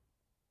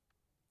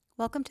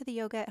Welcome to the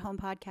Yoga at Home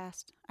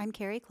podcast. I'm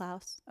Carrie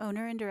Klaus,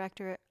 owner and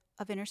director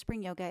of Inner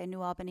Spring Yoga in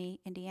New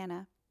Albany,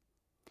 Indiana.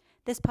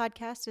 This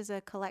podcast is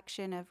a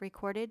collection of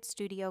recorded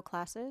studio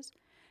classes,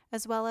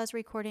 as well as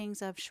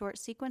recordings of short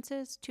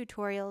sequences,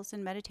 tutorials,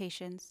 and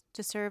meditations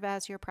to serve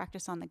as your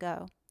practice on the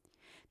go.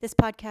 This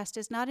podcast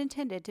is not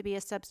intended to be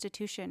a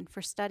substitution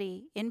for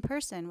study in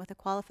person with a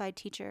qualified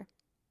teacher.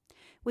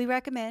 We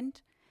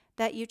recommend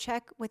that you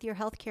check with your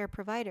healthcare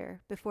provider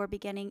before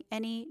beginning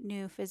any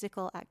new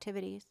physical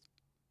activities.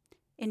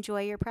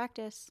 Enjoy your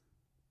practice.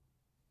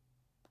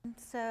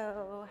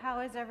 So,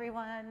 how is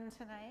everyone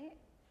tonight?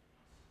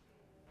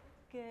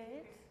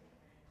 Good.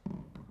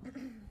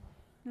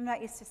 I'm not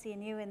used to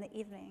seeing you in the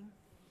evening.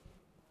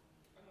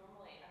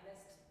 Normally, I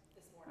missed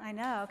this morning.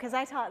 I know, because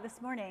I taught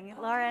this morning.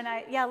 Laura and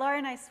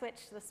I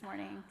switched this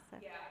morning. So.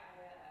 Yeah, I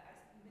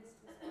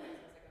missed this morning,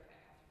 so I was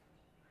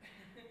like, okay, I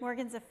have to.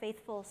 Morgan's a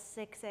faithful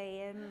 6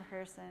 a.m.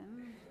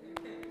 person.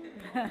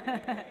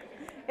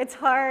 It's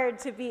hard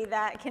to be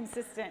that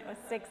consistent with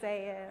 6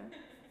 a.m.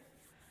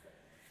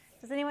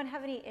 Does anyone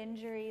have any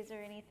injuries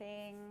or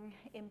anything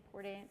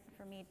important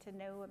for me to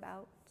know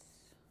about?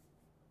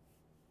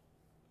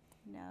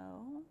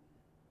 No?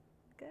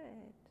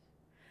 Good.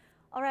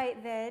 All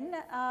right, then.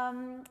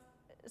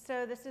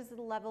 So this is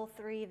level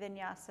 3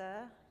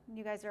 vinyasa.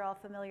 You guys are all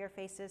familiar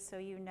faces, so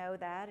you know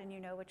that, and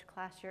you know which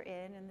class you're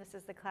in, and this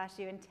is the class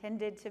you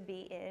intended to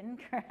be in,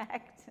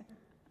 correct?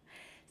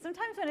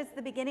 Sometimes when it's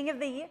the beginning of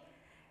the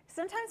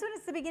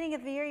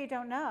year, you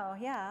don't know.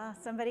 Yeah,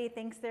 somebody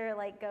thinks they're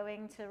like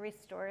going to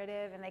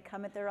restorative, and they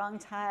come at the wrong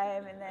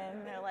time, and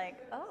then they're like,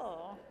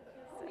 oh.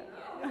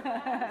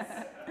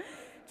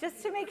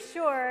 Just to make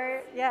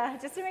sure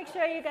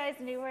you guys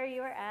knew where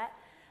you were at.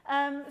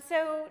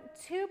 So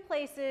 2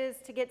 places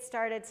to get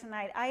started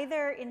tonight,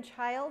 either in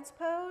child's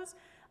pose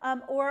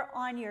or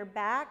on your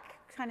back,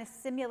 kind of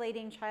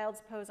simulating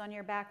child's pose on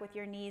your back with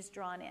your knees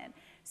drawn in.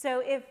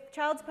 So if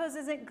child's pose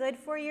isn't good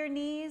for your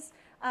knees,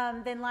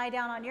 then lie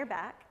down on your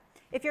back.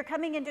 If you're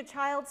coming into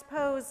child's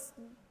pose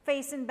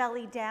face and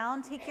belly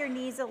down, take your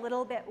knees a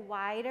little bit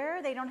wider.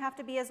 They don't have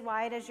to be as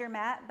wide as your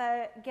mat,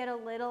 but get a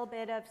little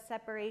bit of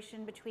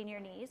separation between your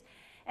knees.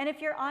 And if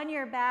you're on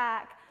your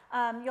back,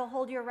 you'll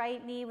hold your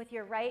right knee with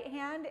your right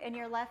hand and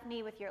your left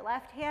knee with your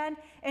left hand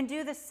and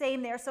do the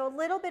same there. So a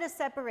little bit of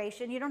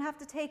separation. You don't have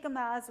to take them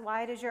as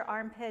wide as your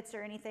armpits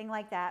or anything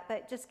like that,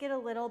 but just get a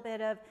little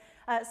bit of,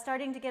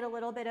 starting to get a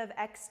little bit of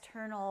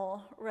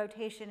external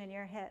rotation in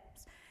your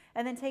hips.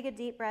 And then take a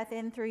deep breath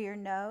in through your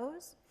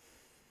nose.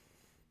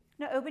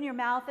 Now open your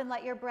mouth and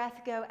let your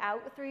breath go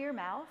out through your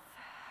mouth.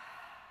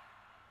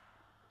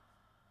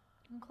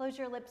 And close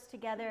your lips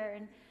together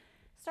and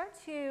start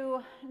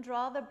to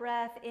draw the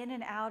breath in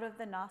and out of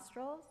the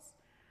nostrils.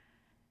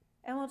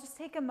 And we'll just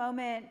take a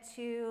moment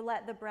to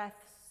let the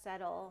breath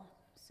settle.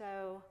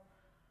 So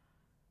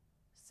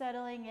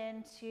settling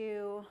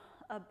into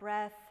a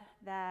breath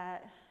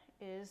that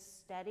is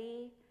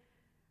steady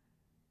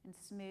and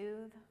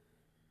smooth.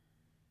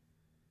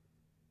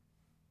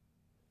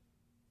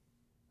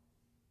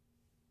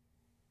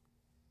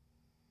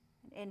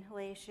 An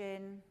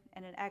inhalation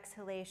and an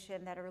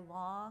exhalation that are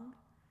long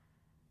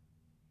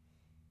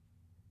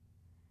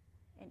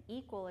and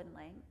equal in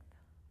length.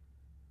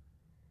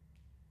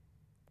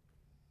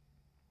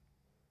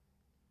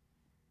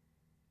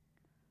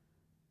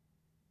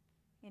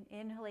 An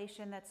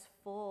inhalation that's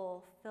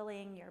full,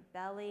 filling your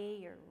belly,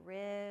 your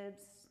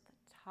ribs,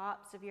 the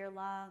tops of your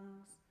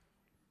lungs.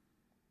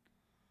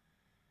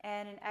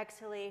 And an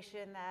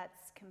exhalation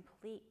that's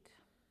complete.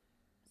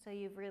 So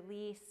you've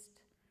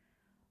released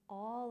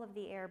all of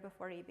the air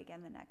before you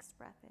begin the next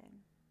breath in.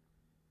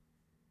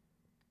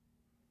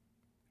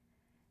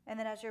 And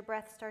then as your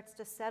breath starts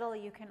to settle,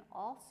 you can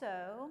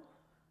also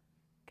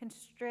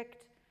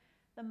constrict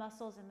the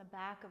muscles in the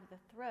back of the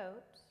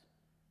throat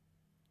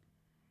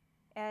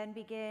and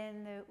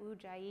begin the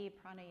Ujjayi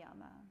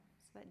pranayama.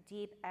 So that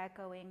deep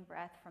echoing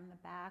breath from the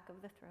back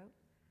of the throat.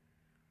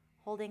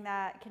 Holding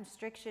that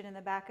constriction in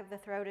the back of the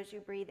throat as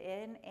you breathe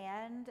in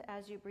and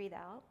as you breathe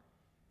out.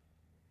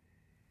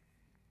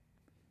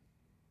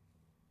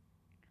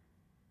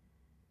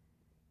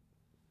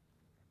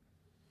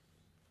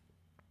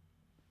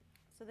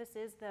 So this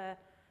is the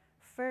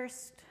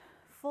first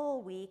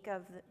full week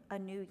of a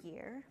new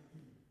year.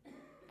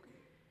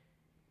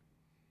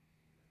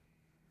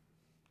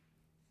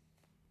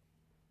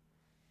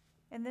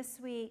 And this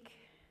week,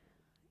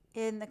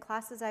 in the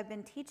classes I've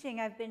been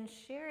teaching, I've been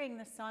sharing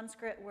the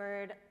Sanskrit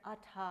word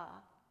atha,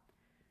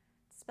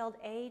 spelled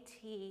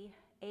A-T-H-A,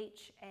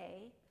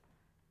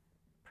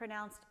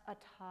 pronounced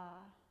atha,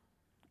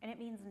 and it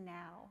means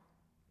now.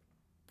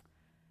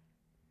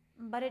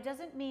 But it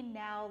doesn't mean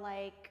now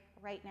like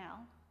right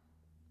now.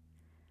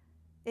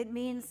 It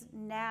means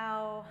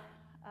now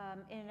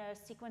in a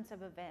sequence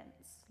of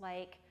events,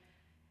 like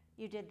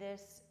you did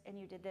this, and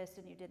you did this,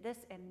 and you did this,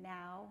 and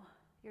now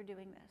you're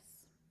doing this.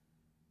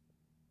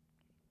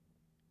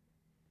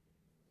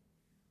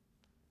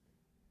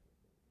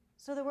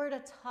 So the word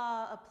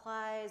atha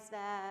applies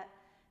that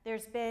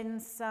there's been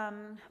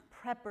some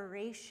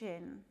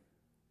preparation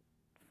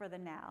for the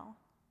now.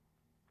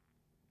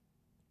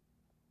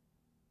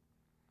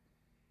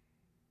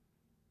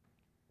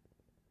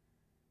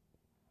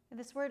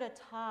 This word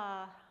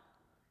atha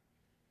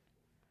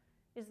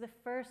is the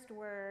first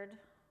word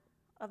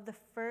of the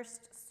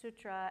first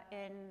sutra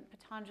in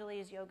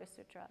Patanjali's Yoga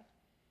Sutra.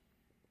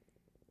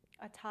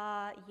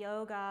 Atha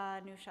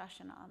yoga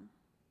nushashanam.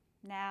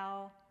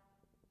 Now,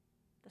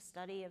 the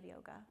study of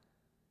yoga.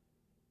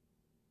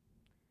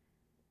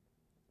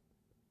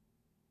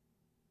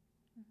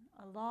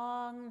 A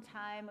long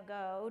time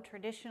ago,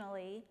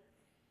 traditionally,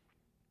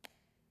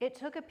 it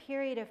took a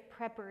period of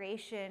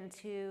preparation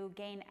to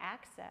gain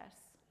access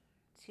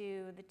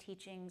to the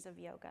teachings of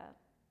yoga.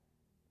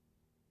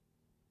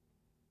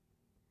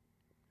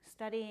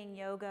 Studying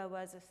yoga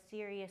was a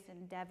serious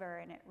endeavor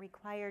and it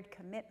required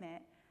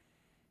commitment.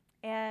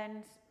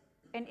 And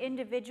an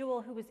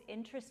individual who was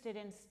interested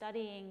in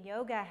studying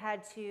yoga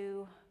had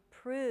to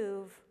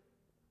prove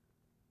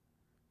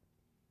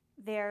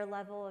their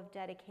level of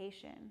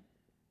dedication.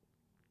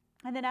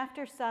 And then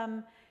after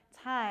some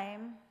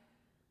time,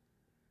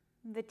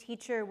 the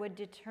teacher would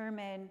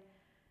determine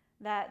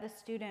that the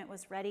student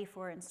was ready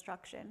for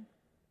instruction.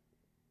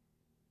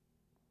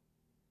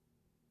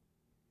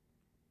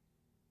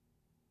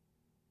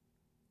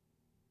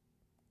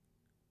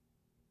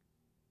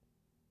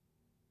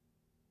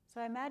 So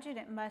I imagine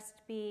it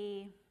must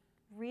be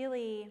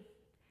really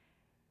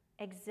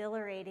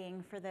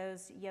exhilarating for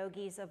those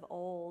yogis of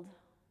old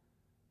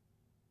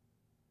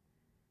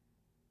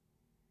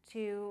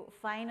to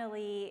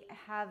finally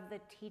have the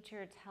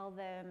teacher tell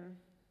them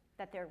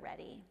that they're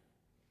ready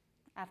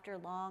after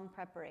long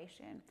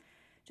preparation.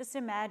 Just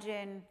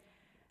imagine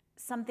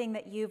something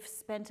that you've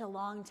spent a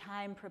long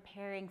time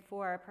preparing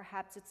for.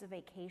 Perhaps it's a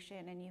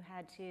vacation and you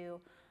had to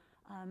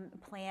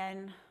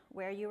plan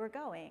where you were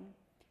going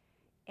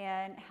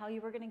and how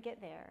you were going to get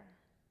there,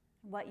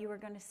 what you were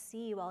going to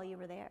see while you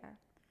were there.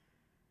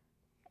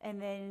 And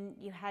then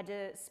you had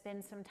to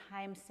spend some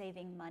time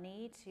saving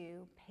money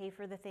to pay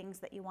for the things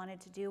that you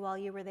wanted to do while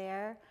you were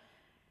there.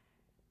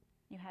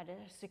 You had to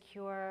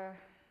secure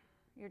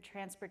your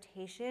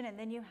transportation, and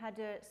then you had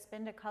to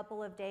spend a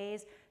couple of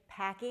days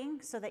packing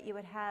so that you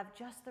would have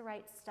just the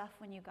right stuff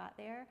when you got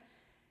there.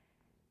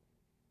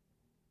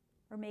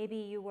 Or maybe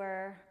you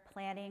were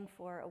planning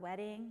for a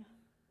wedding.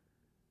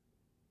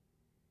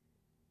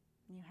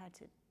 You had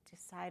to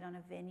decide on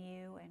a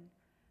venue and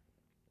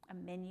a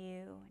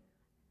menu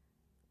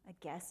and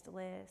a guest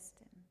list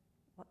and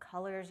what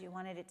colors you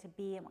wanted it to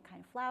be and what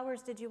kind of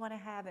flowers did you want to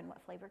have and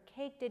what flavor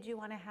cake did you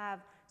want to have.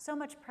 So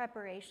much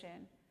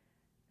preparation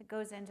that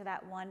goes into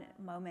that one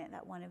moment,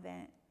 that one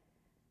event,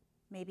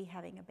 maybe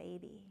having a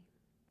baby.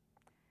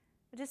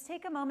 But just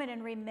take a moment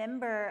and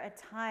remember a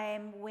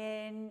time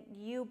when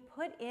you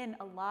put in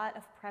a lot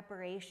of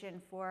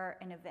preparation for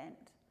an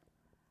event.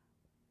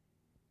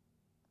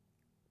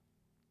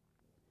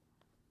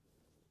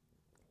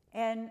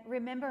 And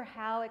remember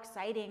how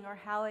exciting or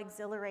how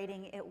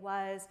exhilarating it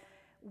was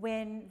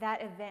when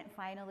that event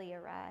finally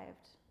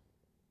arrived.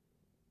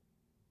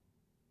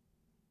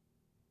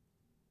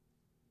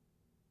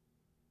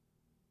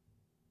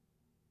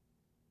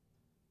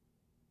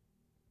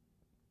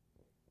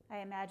 I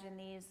imagine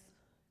these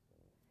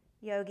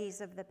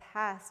yogis of the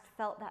past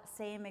felt that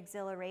same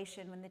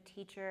exhilaration when the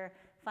teacher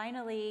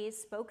finally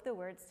spoke the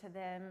words to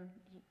them,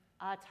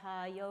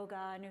 atha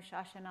yoga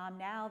nushashanam,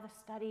 now the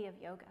study of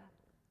yoga.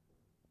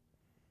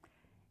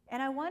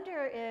 And I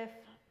wonder if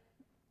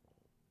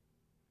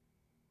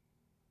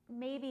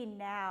maybe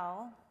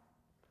now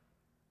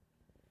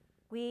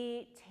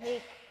we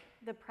take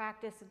the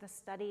practice of the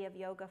study of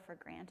yoga for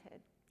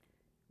granted.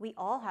 We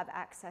all have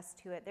access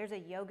to it. There's a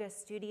yoga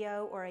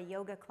studio or a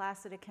yoga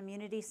class at a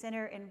community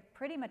center in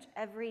pretty much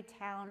every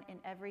town in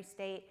every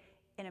state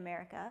in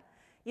America.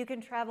 You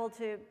can travel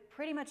to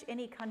pretty much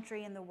any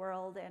country in the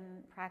world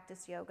and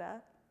practice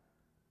yoga.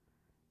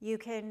 You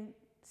can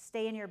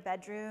stay in your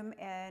bedroom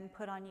and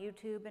put on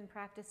YouTube and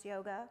practice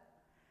yoga.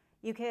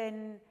 You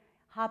can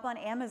hop on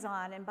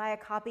Amazon and buy a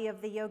copy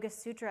of the Yoga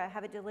Sutra,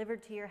 have it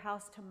delivered to your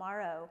house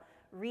tomorrow,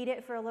 read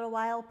it for a little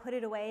while, put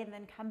it away, and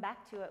then come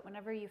back to it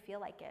whenever you feel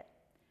like it.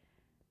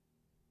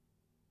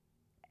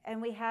 And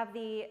we have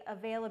the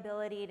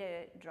availability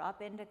to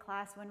drop into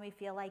class when we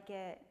feel like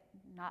it,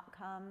 not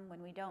come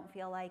when we don't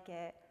feel like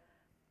it.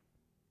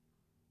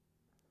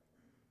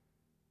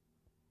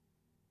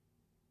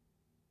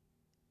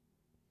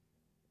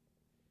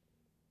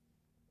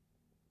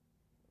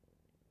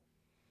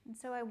 And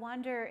so I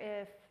wonder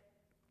if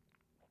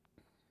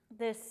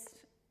this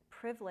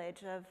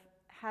privilege of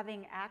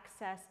having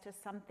access to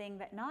something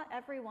that not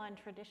everyone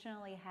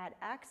traditionally had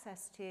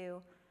access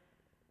to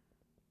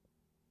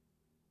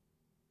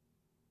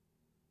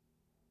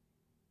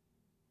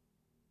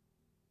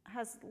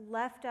has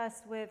left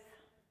us with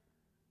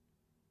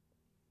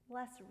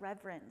less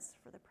reverence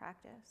for the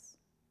practice,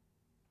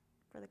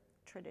 for the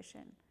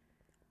tradition.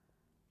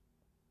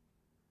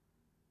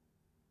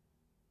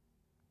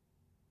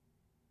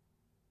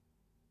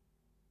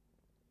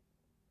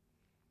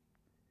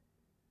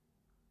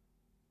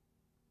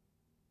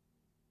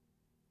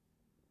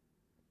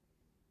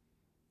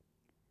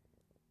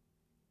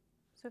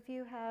 So if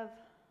you have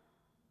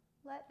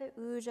let the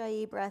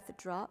ujjayi breath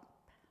drop,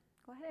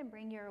 go ahead and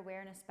bring your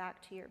awareness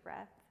back to your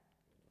breath.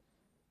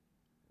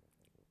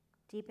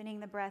 Deepening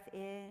the breath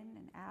in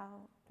and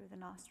out through the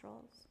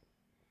nostrils.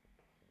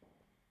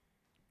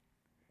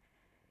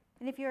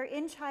 And if you're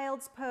in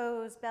child's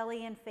pose,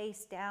 belly and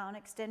face down,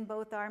 extend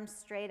both arms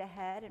straight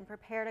ahead and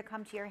prepare to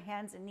come to your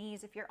hands and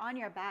knees. If you're on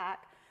your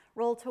back,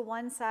 roll to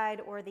one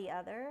side or the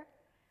other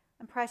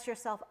and press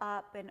yourself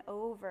up and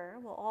over.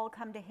 We'll all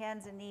come to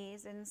hands and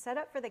knees and set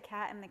up for the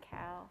cat and the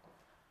cow.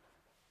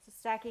 So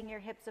stacking your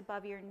hips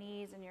above your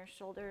knees and your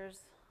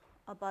shoulders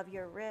above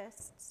your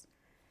wrists.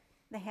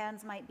 The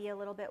hands might be a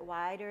little bit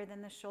wider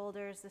than the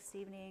shoulders this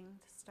evening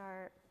to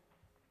start.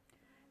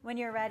 When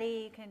you're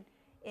ready, you can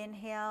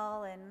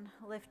inhale and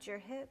lift your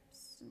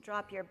hips,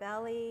 drop your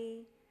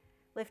belly,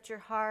 lift your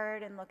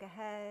heart and look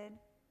ahead.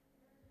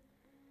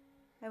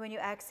 And when you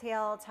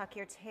exhale, tuck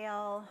your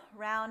tail,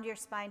 round your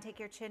spine, take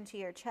your chin to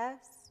your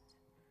chest.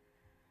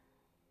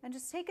 And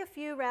just take a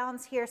few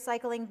rounds here,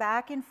 cycling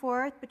back and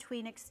forth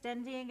between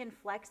extending and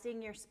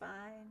flexing your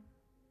spine.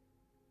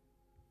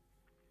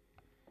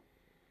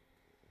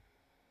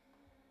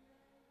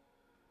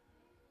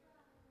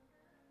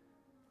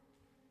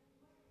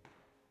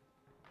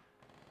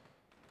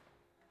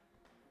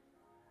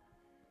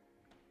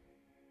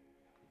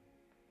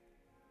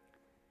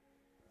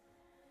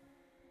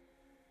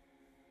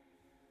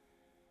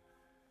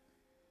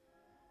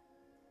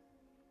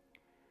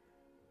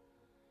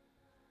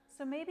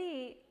 So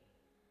maybe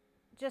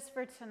just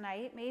for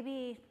tonight,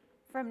 maybe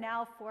from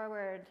now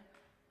forward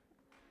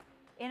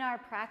in our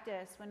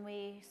practice, when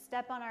we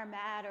step on our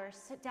mat or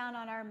sit down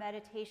on our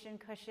meditation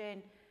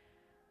cushion,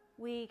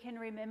 we can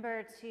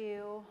remember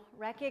to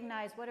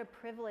recognize what a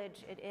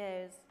privilege it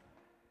is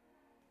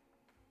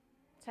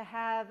to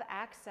have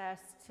access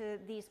to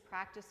these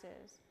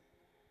practices.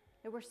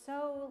 That we're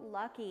so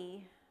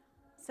lucky,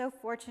 so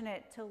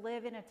fortunate to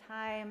live in a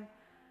time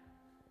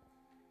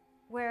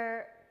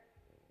where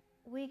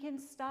we can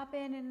stop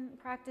in and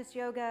practice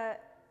yoga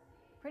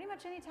pretty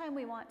much anytime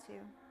we want to.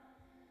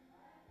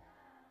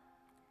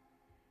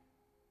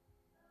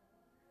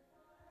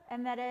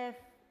 And that if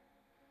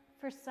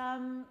for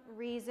some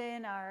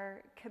reason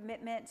our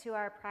commitment to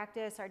our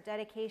practice, our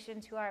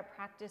dedication to our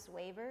practice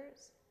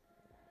wavers,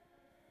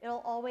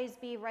 it'll always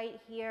be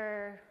right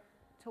here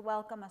to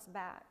welcome us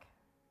back.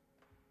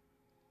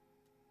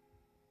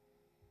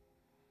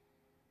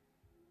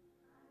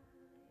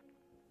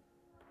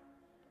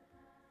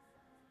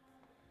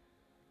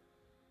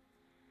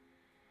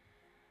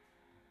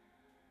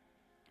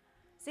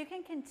 So you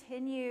can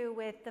continue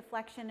with the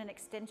flexion and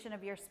extension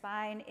of your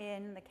spine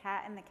in the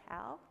cat and the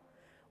cow,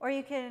 or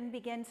you can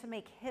begin to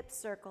make hip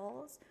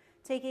circles,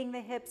 taking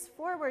the hips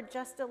forward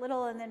just a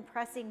little and then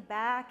pressing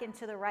back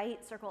into the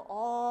right circle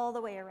all the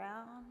way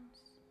around.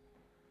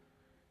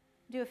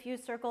 Do a few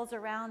circles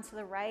around to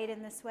the right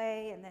in this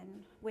way, and then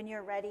when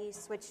you're ready,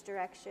 switch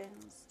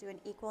directions. Do an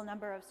equal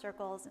number of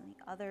circles in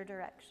the other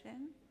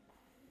direction.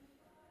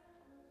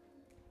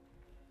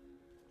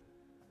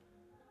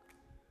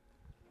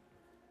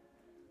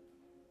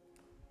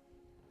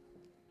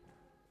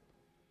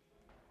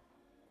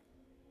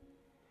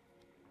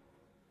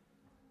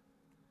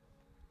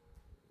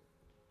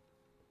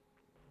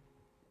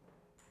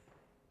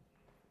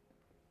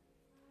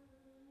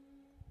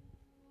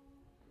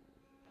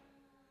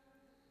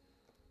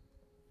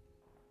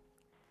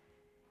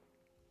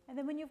 And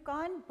then when you've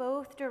gone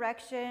both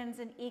directions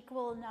an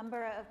equal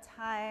number of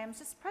times,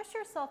 just press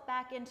yourself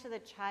back into the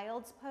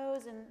child's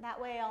pose, and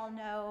that way I'll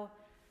know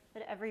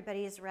that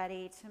everybody's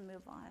ready to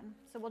move on.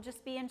 So we'll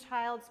just be in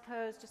child's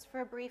pose just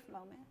for a brief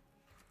moment.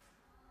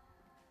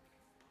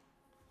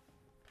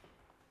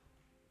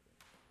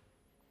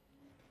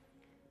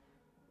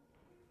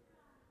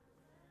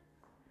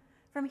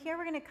 From here,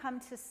 we're going to come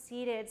to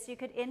seated. So you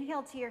could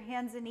inhale to your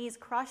hands and knees,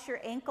 cross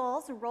your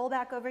ankles, roll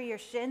back over your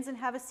shins and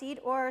have a seat,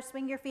 or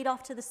swing your feet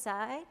off to the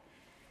side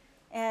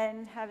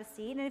and have a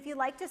seat. And if you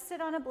like to sit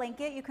on a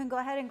blanket, you can go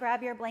ahead and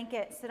grab your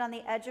blanket, sit on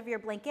the edge of your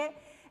blanket.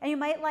 And you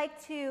might like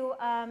to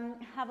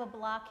have a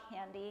block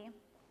handy.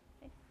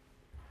 Okay.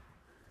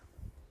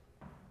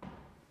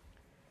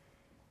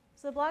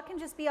 So the block can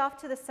just be off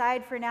to the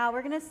side for now.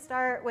 We're going to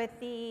start with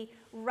the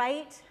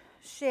right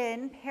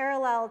shin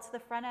parallel to the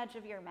front edge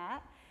of your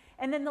mat.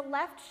 And then the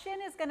left shin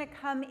is going to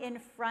come in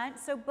front.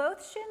 So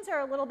both shins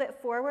are a little bit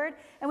forward,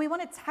 and we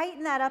want to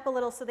tighten that up a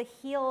little so the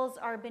heels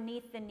are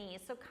beneath the knees.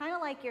 So kind of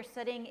like you're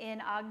sitting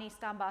in Agni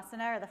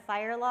Stambhasana or the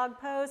fire log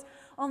pose,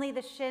 only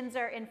the shins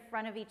are in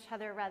front of each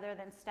other rather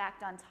than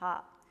stacked on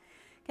top.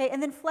 Okay,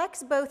 and then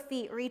flex both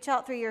feet, reach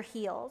out through your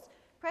heels.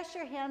 Press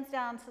your hands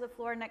down to the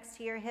floor next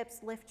to your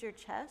hips, lift your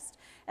chest.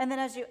 And then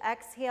as you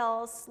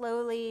exhale,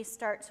 slowly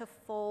start to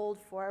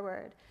fold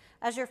forward.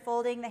 As you're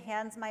folding, the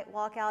hands might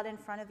walk out in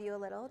front of you a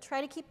little.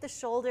 Try to keep the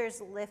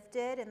shoulders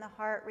lifted and the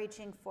heart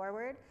reaching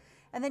forward.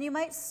 And then you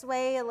might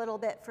sway a little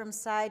bit from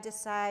side to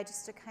side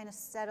just to kind of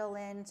settle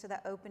into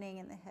the opening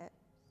in the hips.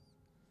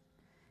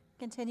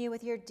 Continue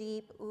with your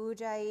deep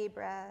ujjayi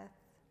breath.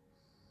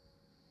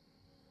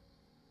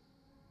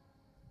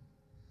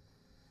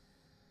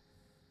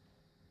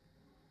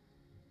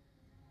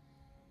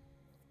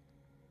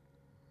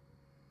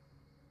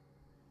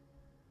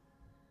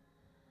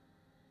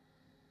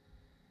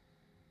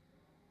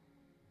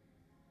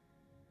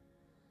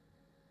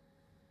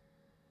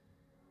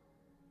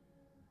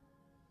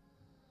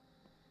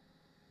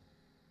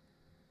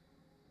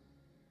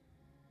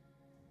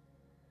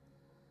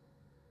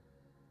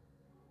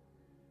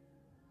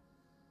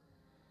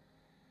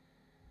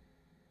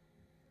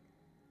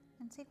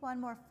 And take one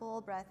more full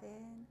breath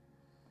in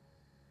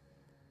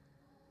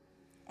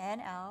and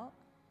out.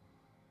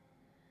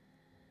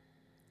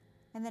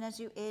 And then as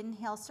you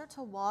inhale, start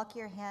to walk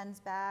your hands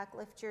back,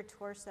 lift your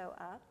torso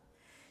up.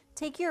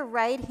 Take your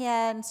right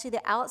hand to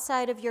the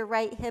outside of your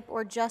right hip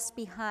or just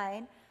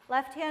behind,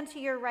 left hand to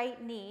your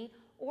right knee,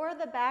 or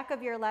the back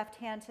of your left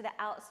hand to the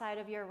outside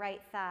of your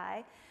right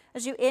thigh.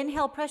 As you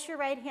inhale, press your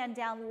right hand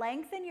down,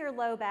 lengthen your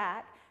low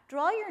back,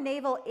 draw your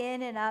navel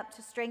in and up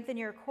to strengthen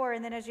your core,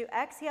 and then as you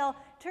exhale,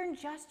 turn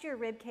just your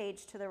rib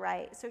cage to the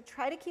right. So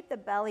try to keep the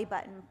belly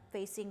button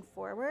facing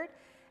forward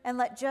and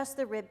let just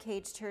the rib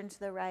cage turn to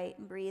the right,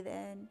 and breathe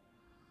in.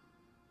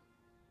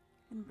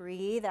 And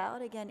breathe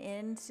out again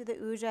into the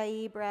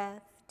Ujjayi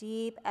breath,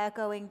 deep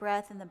echoing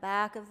breath in the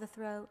back of the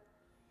throat.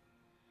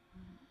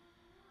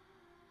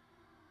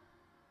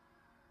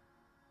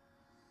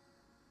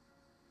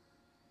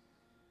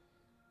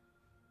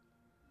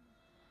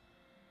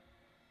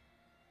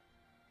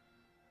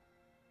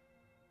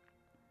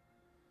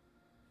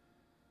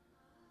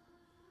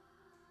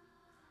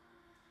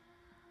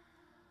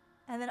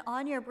 And then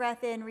on your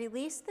breath in,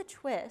 release the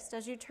twist.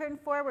 As you turn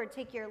forward,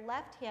 take your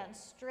left hand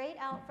straight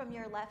out from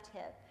your left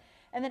hip.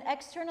 And then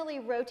externally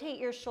rotate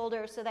your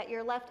shoulder so that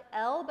your left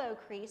elbow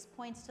crease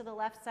points to the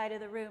left side of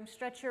the room.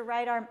 Stretch your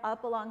right arm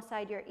up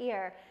alongside your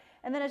ear.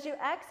 And then as you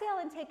exhale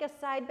and take a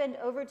side bend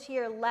over to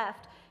your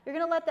left, you're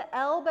going to let the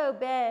elbow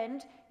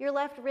bend. Your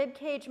left rib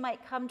cage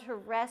might come to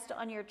rest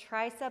on your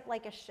tricep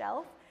like a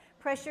shelf.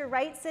 Press your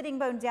right sitting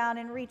bone down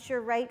and reach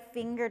your right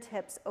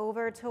fingertips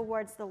over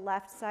towards the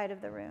left side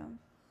of the room.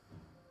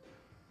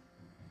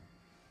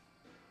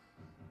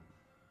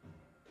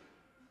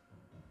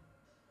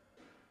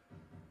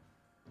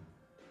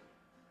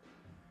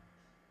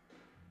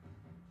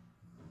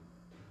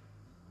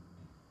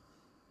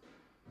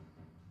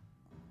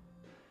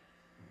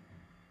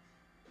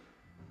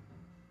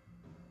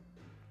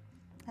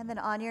 And then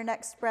on your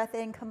next breath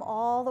in, come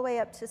all the way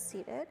up to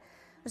seated.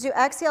 As you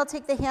exhale,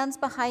 take the hands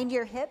behind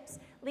your hips,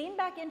 lean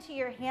back into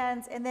your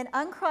hands, and then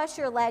uncross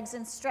your legs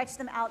and stretch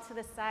them out to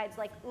the sides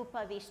like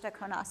Upavishta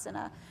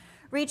Konasana.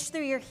 Reach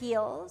through your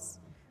heels.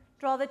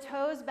 Draw the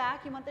toes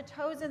back. You want the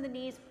toes and the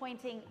knees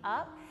pointing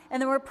up.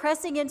 And then we're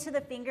pressing into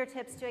the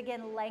fingertips to,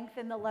 again,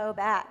 lengthen the low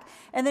back.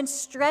 And then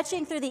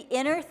stretching through the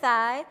inner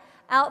thigh,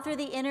 out through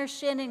the inner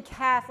shin and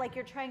calf, like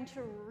you're trying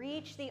to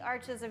reach the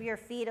arches of your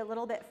feet a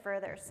little bit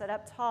further. Sit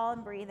up tall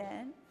and breathe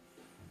in.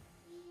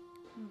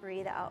 And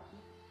breathe out.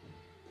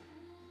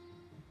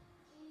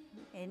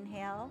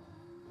 Inhale.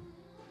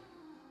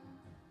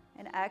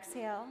 And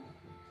exhale.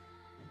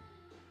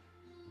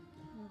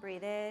 And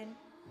breathe in.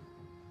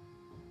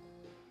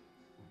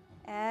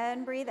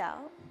 And breathe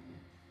out.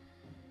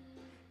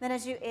 Then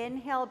as you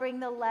inhale, bring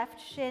the left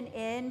shin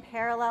in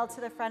parallel to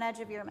the front edge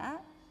of your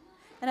mat.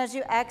 And as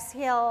you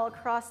exhale,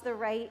 cross the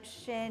right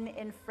shin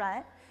in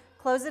front.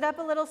 Close it up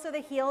a little so the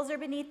heels are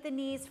beneath the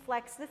knees,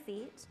 flex the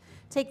feet.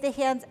 Take the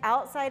hands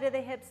outside of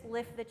the hips,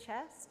 lift the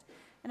chest.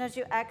 And as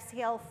you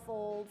exhale,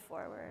 fold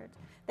forward.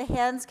 The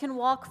hands can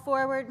walk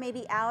forward,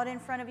 maybe out in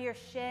front of your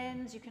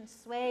shins. You can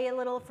sway a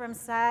little from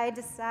side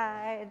to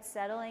side,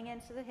 settling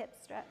into the hip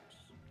stretch.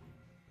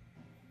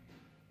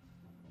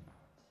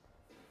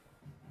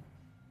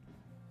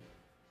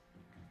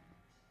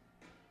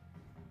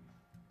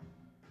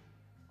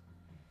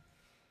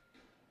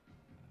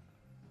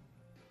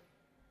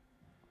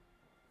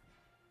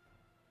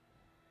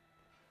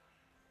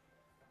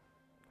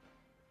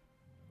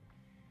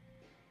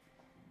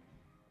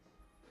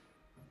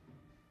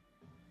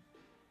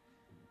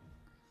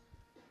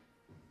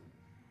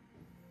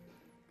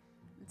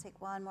 Take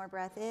one more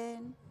breath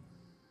in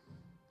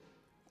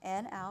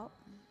and out.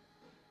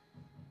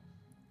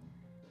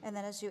 And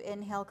then as you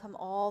inhale, come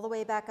all the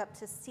way back up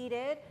to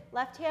seated.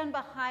 Left hand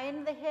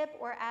behind the hip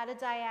or at a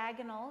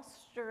diagonal.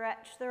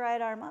 Stretch the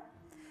right arm up.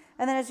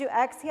 And then as you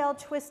exhale,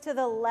 twist to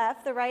the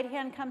left. The right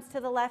hand comes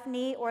to the left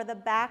knee or the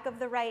back of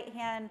the right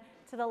hand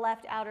to the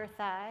left outer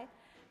thigh.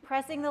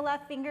 Pressing the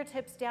left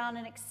fingertips down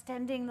and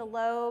extending the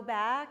low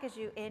back as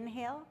you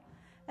inhale.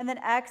 And then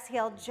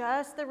exhale,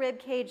 just the rib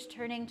cage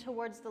turning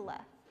towards the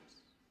left.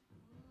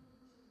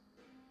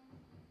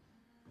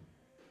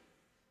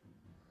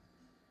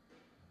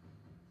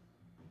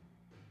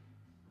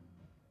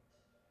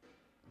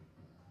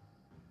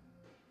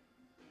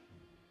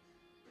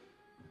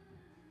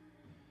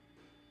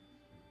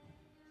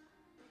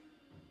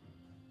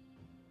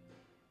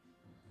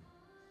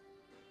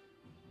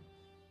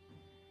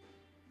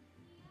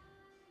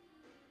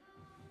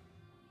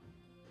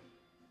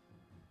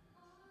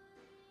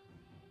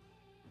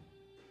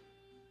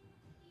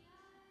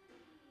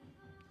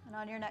 And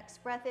on your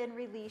next breath in,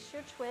 release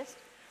your twist.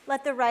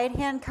 Let the right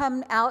hand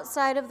come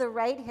outside of the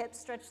right hip.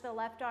 Stretch the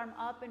left arm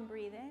up and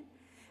breathe in.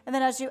 And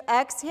then as you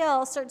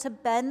exhale, start to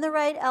bend the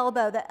right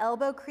elbow. The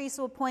elbow crease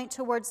will point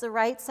towards the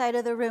right side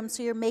of the room,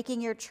 so you're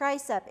making your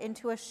tricep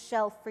into a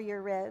shelf for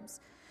your ribs.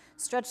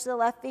 Stretch the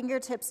left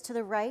fingertips to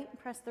the right.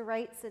 Press the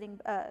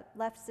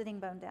left sitting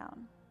bone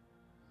down.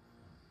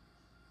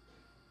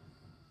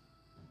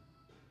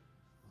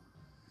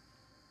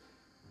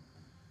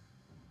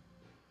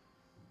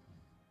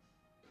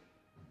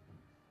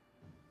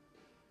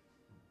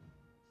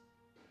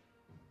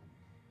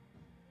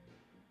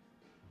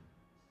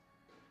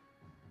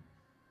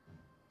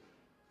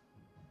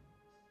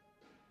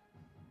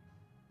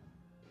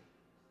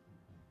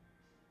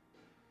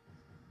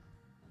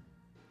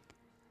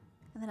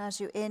 And then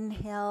as you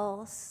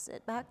inhale,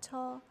 sit back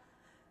tall.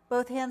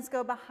 Both hands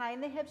go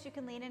behind the hips. You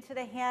can lean into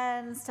the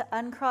hands to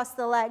uncross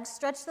the legs.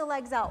 Stretch the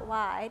legs out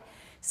wide.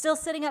 Still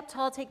sitting up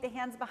tall, take the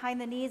hands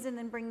behind the knees and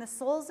then bring the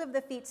soles of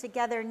the feet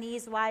together,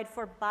 knees wide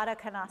for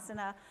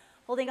Bakāsana.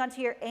 Holding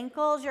onto your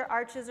ankles, your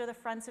arches, or the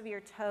fronts of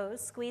your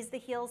toes. Squeeze the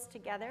heels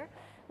together.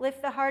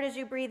 Lift the heart as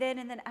you breathe in,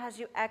 and then as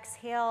you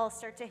exhale,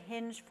 start to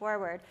hinge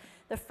forward.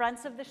 The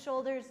fronts of the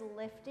shoulders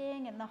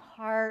lifting and the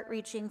heart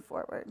reaching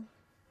forward.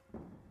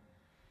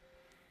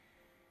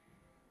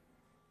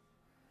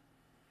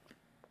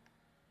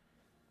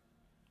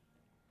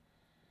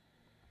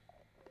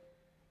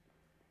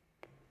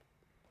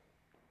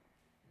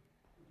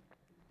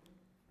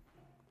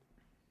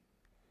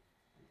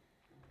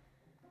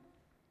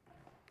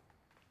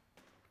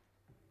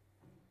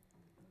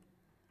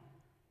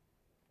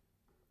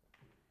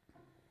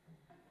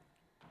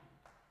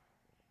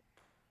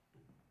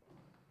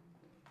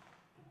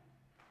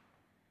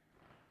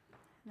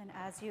 And then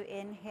as you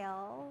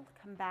inhale,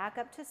 come back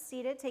up to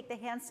seated. Take the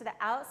hands to the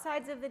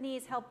outsides of the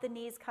knees. Help the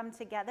knees come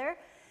together.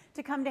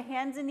 To come to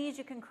hands and knees,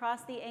 you can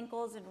cross the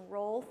ankles and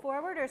roll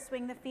forward or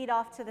swing the feet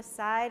off to the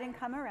side and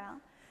come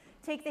around.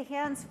 Take the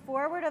hands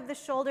forward of the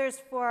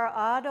shoulders for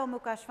Adho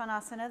Mukha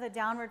Svanasana, the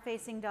downward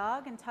facing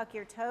dog, and tuck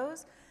your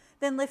toes.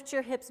 Then lift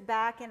your hips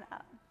back and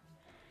up.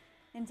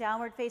 In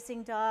downward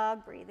facing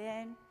dog, breathe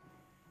in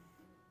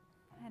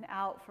and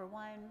out for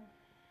 1.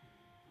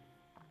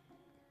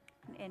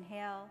 And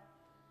inhale.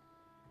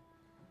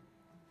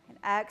 And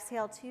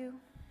exhale 2.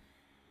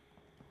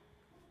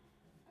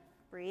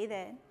 Breathe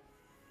in.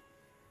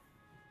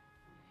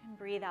 And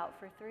breathe out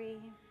for 3.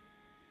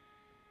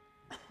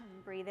 And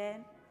breathe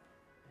in.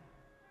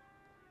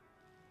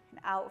 And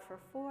out for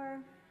 4.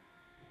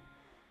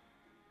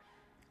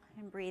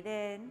 And breathe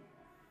in.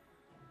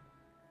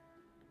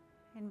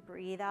 And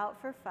breathe out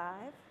for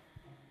 5.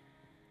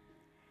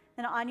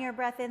 Then on your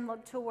breath in,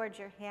 look towards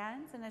your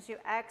hands. And as you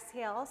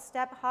exhale,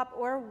 step, hop,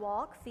 or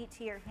walk, feet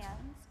to your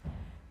hands.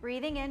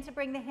 Breathing in to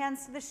bring the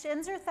hands to the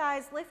shins or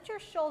thighs. Lift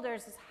your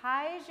shoulders as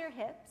high as your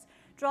hips.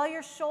 Draw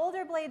your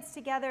shoulder blades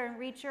together and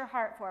reach your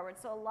heart forward.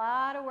 So a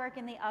lot of work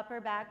in the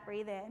upper back.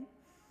 Breathe in.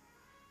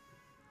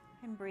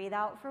 And breathe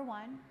out for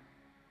 1.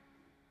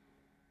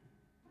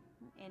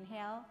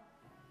 Inhale.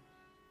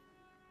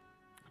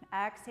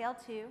 And exhale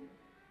 2.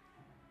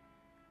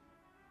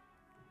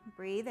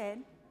 Breathe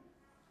in.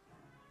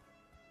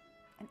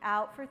 And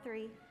out for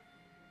 3.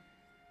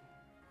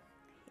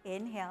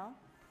 Inhale.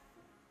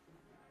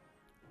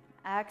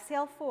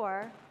 Exhale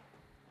 4.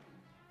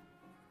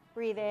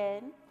 Breathe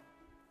in.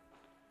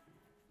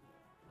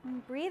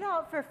 And breathe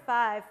out for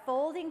 5.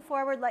 Folding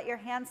forward, let your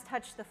hands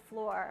touch the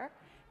floor.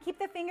 Keep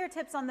the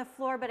fingertips on the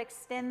floor, but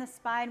extend the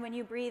spine when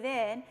you breathe in.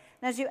 And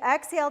as you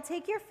exhale,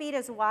 take your feet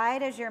as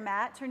wide as your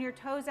mat. Turn your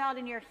toes out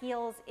and your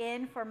heels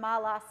in for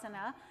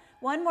Malasana.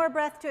 1 more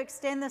breath to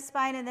extend the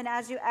spine, and then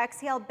as you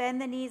exhale, bend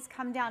the knees,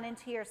 come down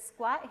into your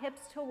squat,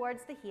 hips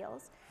towards the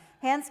heels.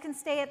 Hands can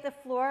stay at the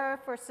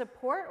floor for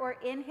support, or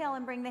inhale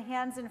and bring the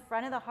hands in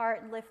front of the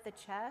heart and lift the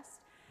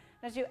chest.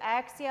 As you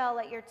exhale,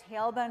 let your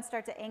tailbone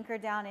start to anchor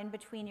down in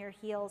between your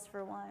heels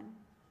for 1.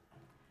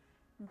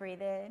 And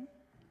breathe in.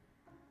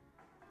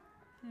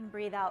 And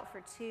breathe out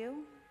for 2.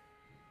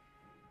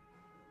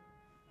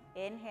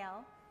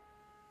 Inhale.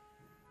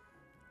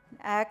 And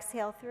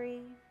exhale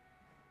 3.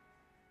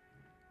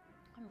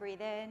 And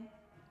breathe in.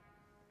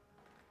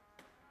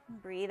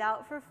 And breathe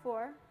out for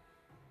 4.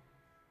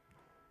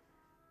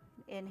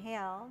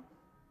 Inhale.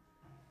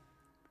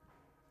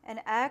 And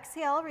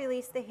exhale,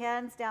 release the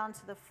hands down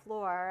to the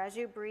floor. As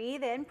you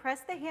breathe in,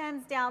 press the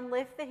hands down,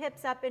 lift the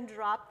hips up and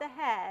drop the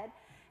head.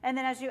 And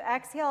then as you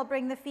exhale,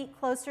 bring the feet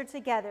closer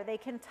together. They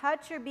can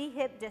touch or be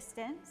hip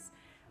distance.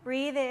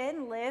 Breathe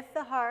in, lift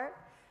the heart.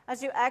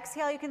 As you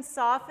exhale, you can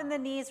soften the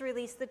knees,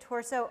 release the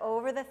torso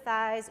over the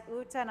thighs,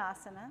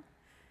 Uttanasana.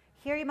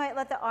 Here you might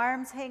let the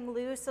arms hang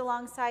loose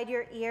alongside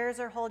your ears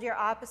or hold your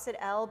opposite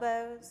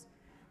elbows.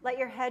 Let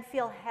your head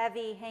feel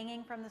heavy,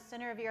 hanging from the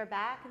center of your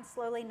back, and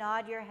slowly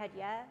nod your head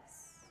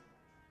yes.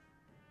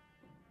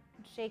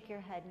 And shake your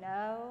head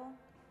no.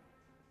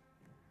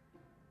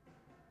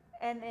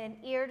 And then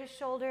ear to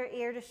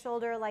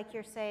shoulder, like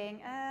you're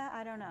saying,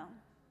 I don't know.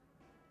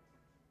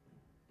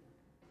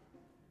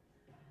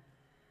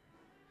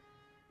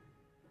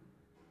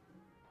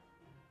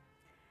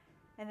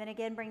 And then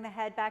again, bring the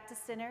head back to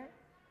center.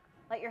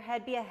 Let your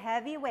head be a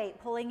heavy weight,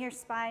 pulling your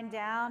spine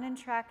down in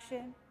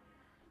traction.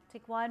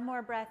 Take 1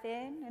 more breath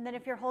in, and then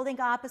if you're holding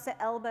opposite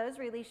elbows,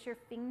 release your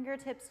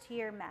fingertips to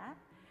your mat.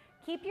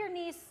 Keep your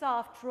knees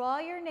soft, draw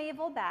your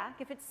navel back.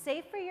 If it's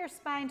safe for your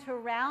spine to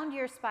round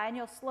your spine,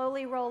 you'll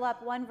slowly roll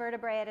up 1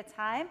 vertebrae at a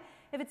time.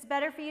 If it's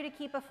better for you to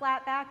keep a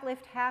flat back,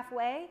 lift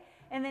halfway,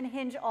 and then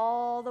hinge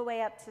all the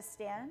way up to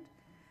stand.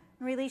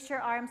 And release your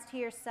arms to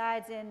your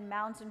sides in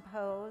mountain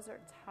pose or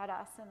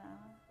Tadasana.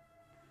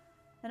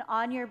 Then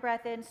on your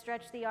breath in,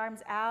 stretch the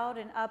arms out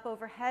and up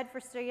overhead for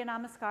Surya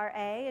Namaskar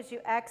A. As you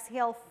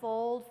exhale,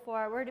 fold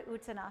forward,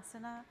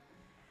 Uttanasana.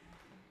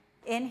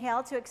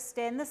 Inhale to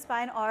extend the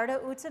spine,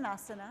 Ardha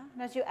Uttanasana.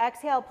 And as you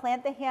exhale,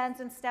 plant the hands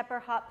in step or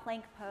hop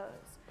plank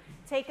pose.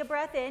 Take a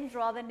breath in,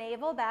 draw the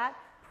navel back,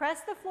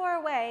 press the floor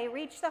away,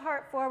 reach the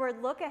heart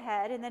forward, look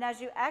ahead. And then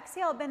as you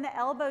exhale, bend the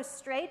elbows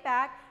straight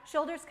back,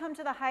 shoulders come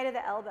to the height of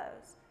the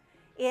elbows.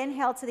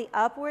 Inhale to the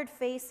upward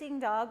facing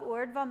dog,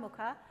 Urdhva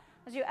Mukha.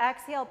 As you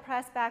exhale,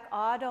 press back,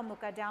 Adho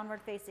Mukha,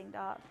 downward facing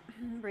dog.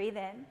 Breathe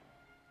in.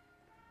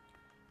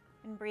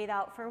 And breathe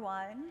out for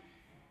 1.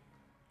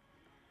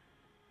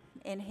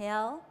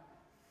 Inhale.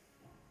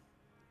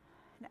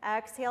 And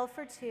exhale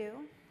for 2.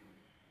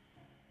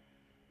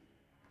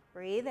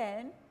 Breathe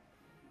in.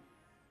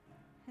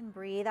 And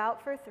breathe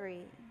out for 3.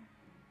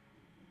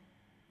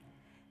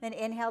 Then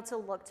inhale to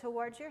look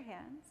towards your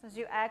hands. As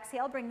you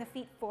exhale, bring the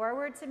feet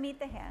forward to meet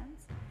the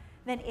hands.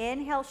 Then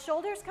inhale,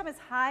 shoulders come as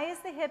high as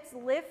the hips,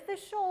 lift the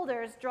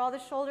shoulders, draw the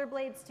shoulder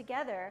blades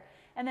together,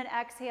 and then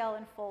exhale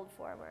and fold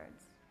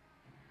forwards.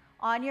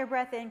 On your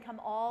breath in,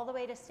 come all the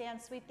way to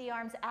stand, sweep the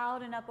arms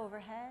out and up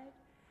overhead,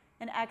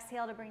 and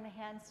exhale to bring the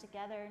hands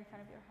together in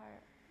front of your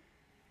heart.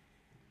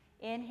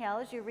 Inhale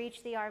as you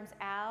reach the arms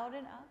out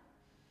and up.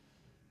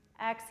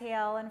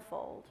 Exhale and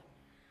fold.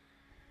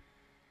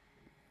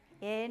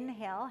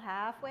 Inhale,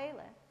 halfway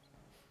lift.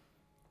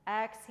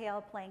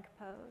 Exhale, plank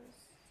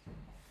pose.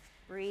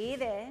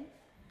 Breathe in.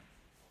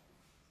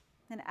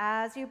 And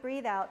as you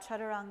breathe out,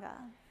 Chaturanga.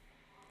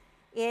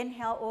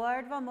 Inhale,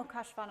 Urdhva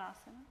Mukha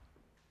Svanasana.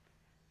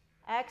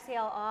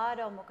 Exhale,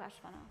 Adho Mukha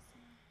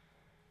Svanasana.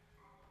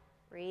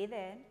 Breathe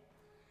in.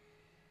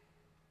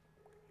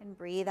 And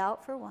breathe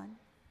out for 1.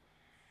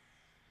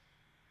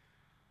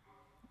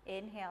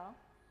 Inhale.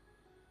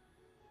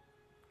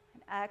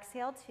 And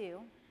exhale 2.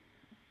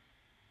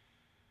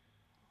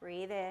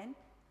 Breathe in.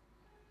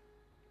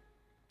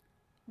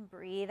 And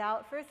breathe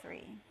out for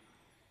 3.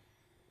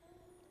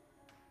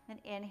 And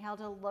inhale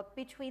to look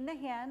between the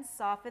hands,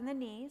 soften the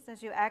knees.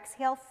 As you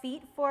exhale,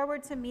 feet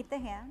forward to meet the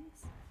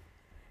hands.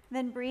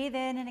 Then breathe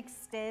in and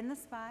extend the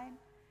spine.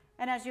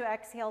 And as you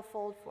exhale,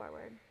 fold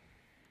forward.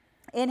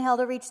 Inhale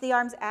to reach the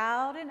arms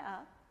out and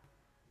up.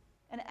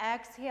 And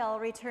exhale,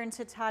 return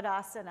to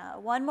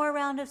Tadasana. 1 more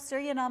round of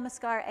Surya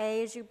Namaskar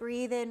A. As you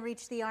breathe in,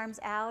 reach the arms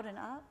out and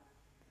up.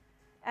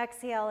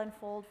 Exhale and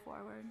fold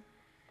forward.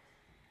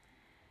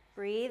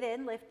 Breathe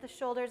in, lift the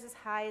shoulders as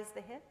high as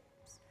the hips.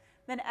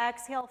 Then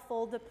exhale,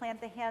 fold to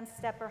plant the hands,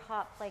 step or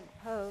hop plank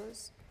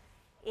pose.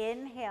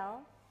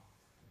 Inhale.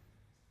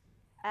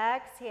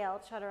 Exhale,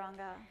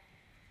 Chaturanga.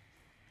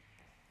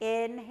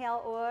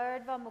 Inhale,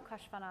 Urdhva Mukha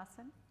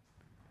Svanasana.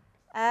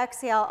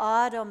 Exhale,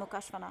 Adho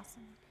Mukha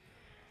Svanasana.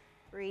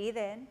 Breathe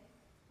in.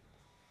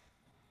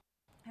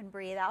 And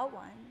breathe out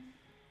 1.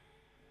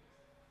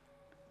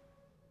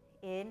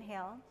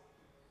 Inhale.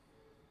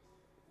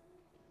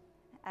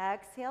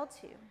 Exhale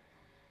 2.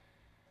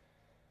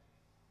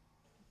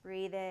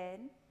 Breathe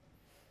in.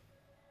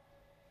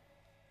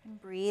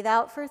 And breathe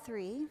out for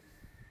 3.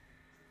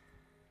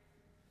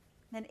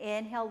 Then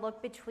inhale,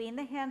 look between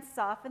the hands,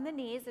 soften the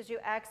knees. As you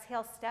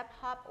exhale, step,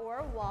 hop,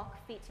 or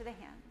walk, feet to the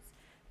hands.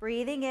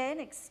 Breathing in,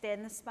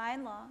 extend the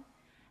spine long.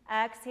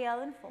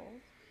 Exhale and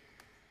fold.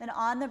 Then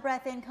on the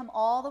breath in, come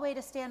all the way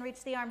to stand,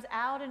 reach the arms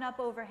out and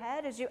up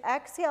overhead. As you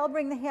exhale,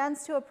 bring the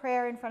hands to a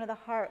prayer in front of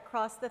the heart.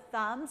 Cross the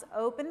thumbs,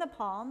 open the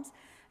palms.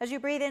 As you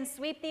breathe in,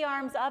 sweep the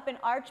arms up and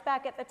arch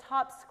back at the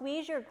top,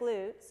 squeeze your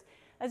glutes.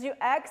 As you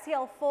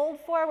exhale, fold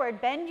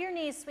forward, bend your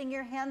knees, swing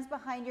your hands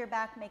behind your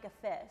back, make a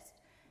fist.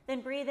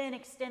 Then breathe in,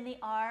 extend the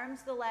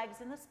arms, the legs,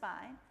 and the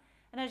spine.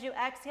 And as you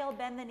exhale,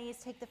 bend the knees,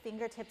 take the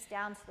fingertips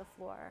down to the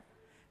floor.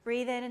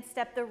 Breathe in and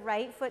step the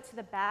right foot to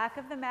the back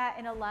of the mat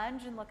in a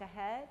lunge and look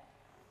ahead.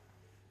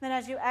 Then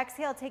as you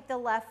exhale, take the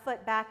left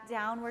foot back,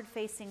 downward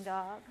facing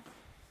dog.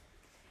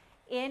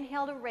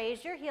 Inhale to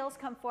raise your heels,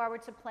 come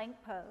forward to plank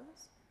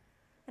pose.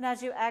 And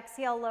as you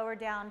exhale, lower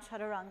down,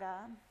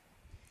 Chaturanga.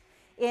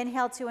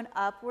 Inhale to an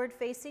upward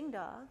facing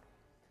dog.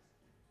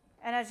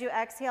 And as you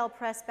exhale,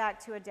 press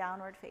back to a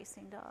downward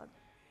facing dog.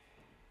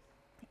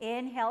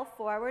 Inhale,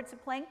 forward to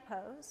plank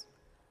pose.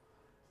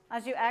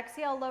 As you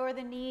exhale, lower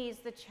the knees,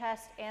 the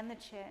chest, and the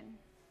chin.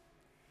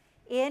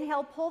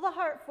 Inhale, pull the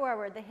heart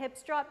forward. The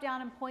hips drop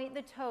down and point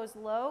the toes,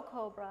 low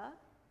cobra.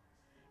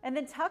 And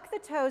then tuck the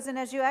toes, and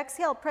as you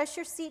exhale, press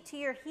your seat to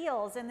your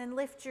heels, and then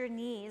lift your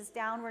knees,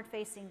 downward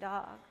facing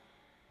dog.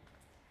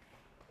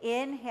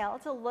 Inhale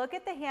to look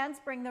at the hands,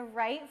 bring the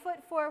right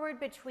foot forward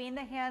between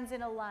the hands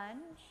in a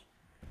lunge.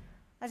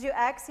 As you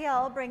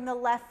exhale, bring the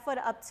left foot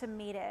up to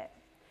meet it.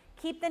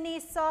 Keep the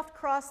knees soft,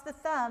 cross the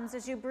thumbs.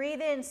 As you breathe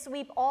in,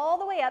 sweep all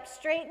the way up,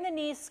 straighten the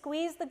knees,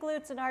 squeeze the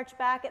glutes and arch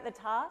back at the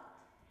top.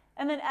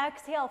 And then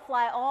exhale,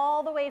 fly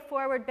all the way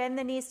forward, bend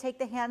the knees, take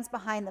the hands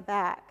behind the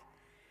back.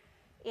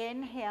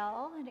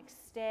 Inhale and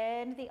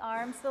extend the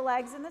arms, the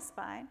legs, and the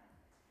spine.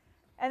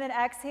 And then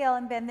exhale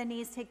and bend the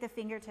knees, take the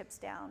fingertips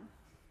down.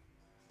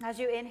 As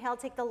you inhale,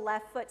 take the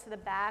left foot to the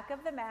back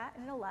of the mat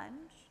in a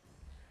lunge.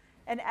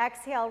 And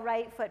exhale,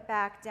 right foot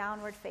back,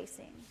 downward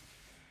facing.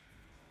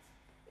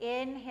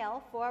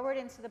 Inhale, forward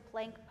into the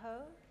plank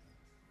pose.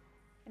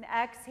 And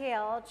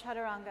exhale,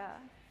 Chaturanga.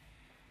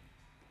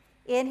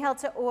 Inhale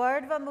to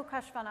Urdhva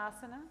Mukha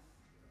Svanasana.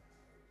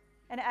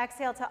 And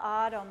exhale to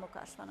Adho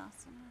Mukha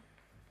Svanasana.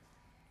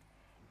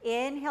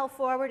 Inhale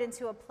forward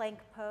into a plank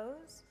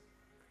pose.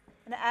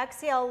 And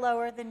exhale,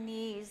 lower the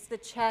knees, the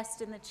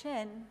chest, and the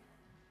chin.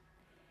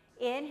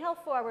 Inhale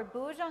forward,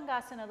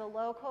 Bhujangasana, the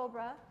low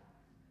cobra.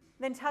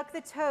 Then tuck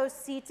the toes,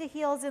 seat to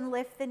heels, and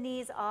lift the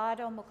knees,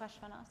 Adho Mukha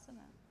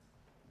Svanasana.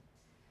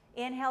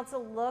 Inhale to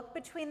look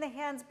between the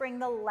hands, bring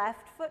the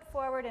left foot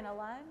forward in a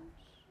lunge.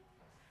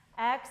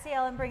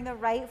 Exhale and bring the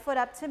right foot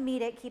up to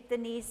meet it, keep the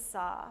knees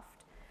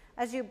soft.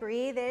 As you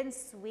breathe in,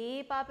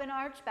 sweep up and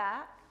arch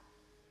back.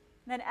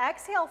 Then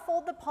exhale,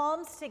 fold the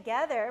palms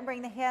together and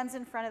bring the hands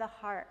in front of the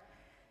heart.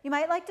 You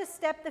might like to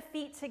step the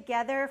feet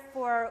together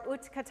for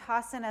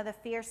Utkatasana, the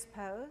fierce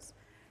pose.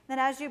 Then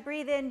as you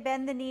breathe in,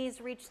 bend the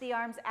knees, reach the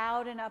arms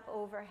out and up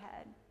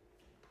overhead.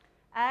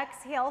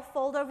 Exhale,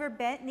 fold over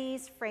bent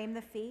knees, frame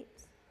the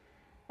feet.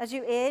 As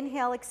you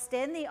inhale,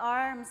 extend the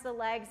arms, the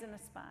legs, and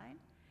the spine.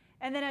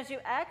 And then as you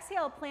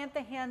exhale, plant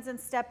the hands in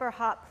step or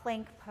hop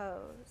plank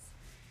pose.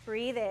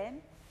 Breathe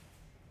in.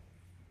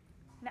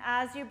 And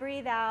as you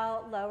breathe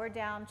out, lower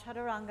down,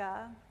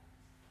 Chaturanga.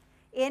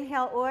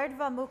 Inhale,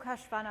 Urdhva Mukha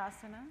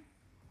Svanasana.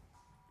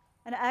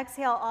 And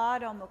exhale,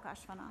 Adho Mukha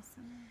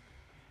Svanasana.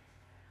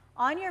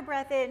 On your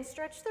breath in,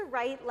 stretch the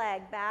right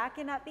leg back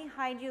and up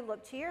behind you.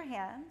 Look to your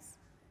hands.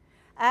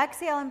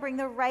 Exhale and bring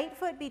the right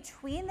foot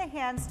between the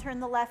hands. Turn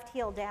the left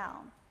heel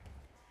down.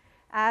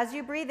 As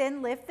you breathe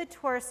in, lift the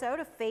torso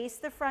to face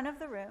the front of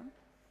the room.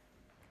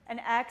 And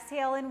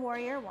exhale in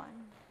Warrior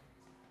One.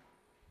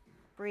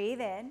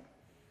 Breathe in.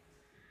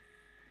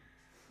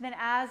 Then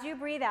as you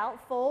breathe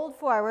out, fold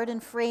forward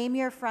and frame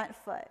your front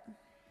foot.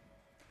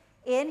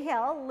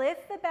 Inhale,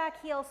 lift the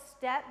back heel,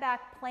 step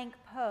back, plank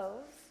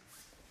pose.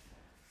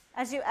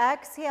 As you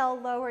exhale,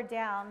 lower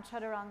down,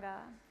 Chaturanga.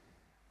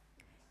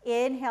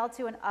 Inhale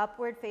to an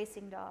upward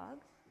facing dog.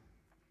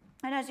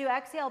 And as you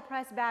exhale,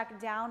 press back,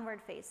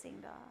 downward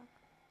facing dog.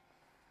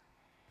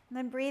 And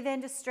then breathe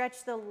in to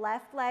stretch the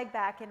left leg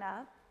back and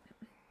up.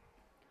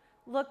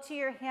 Look to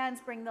your hands,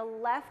 bring the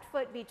left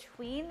foot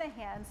between the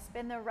hands,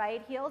 spin the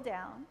right heel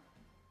down.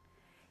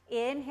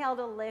 Inhale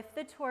to lift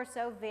the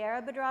torso,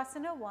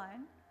 Virabhadrasana 1.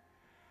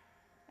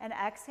 And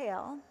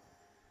exhale.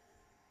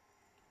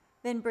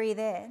 Then breathe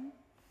in.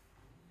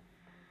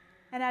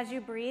 And as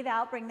you breathe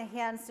out, bring the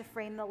hands to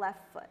frame the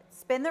left foot.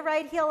 Spin the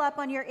right heel up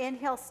on your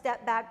inhale,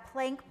 step back,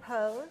 plank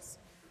pose.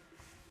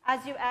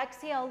 As you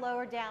exhale,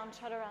 lower down,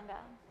 Chaturanga.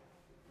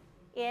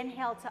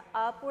 Inhale to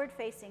upward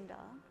facing dog.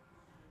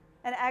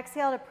 And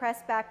exhale to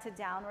press back to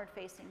downward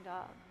facing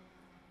dog.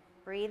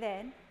 Breathe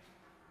in.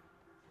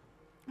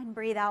 And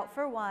breathe out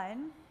for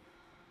 1.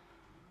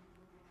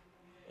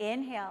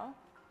 Inhale.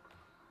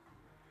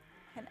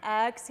 And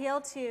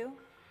exhale 2.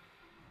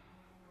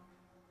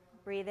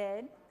 Breathe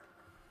in.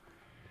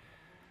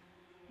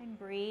 And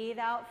breathe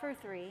out for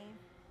 3.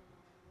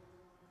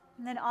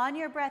 And then on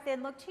your breath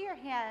in, look to your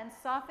hands,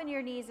 soften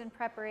your knees in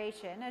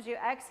preparation. As you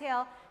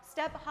exhale,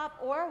 step, hop,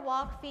 or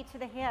walk feet to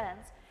the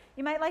hands.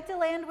 You might like to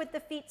land with the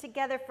feet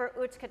together for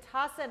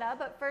Utkatasana,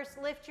 but first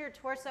lift your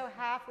torso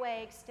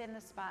halfway, extend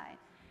the spine.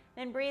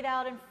 Then breathe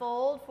out and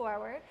fold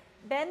forward.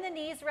 Bend the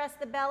knees, rest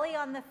the belly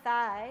on the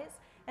thighs.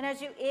 And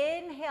as you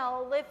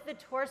inhale, lift the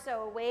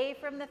torso away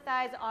from the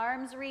thighs,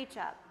 arms reach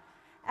up.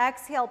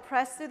 Exhale,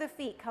 press through the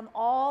feet, come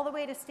all the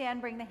way to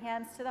stand, bring the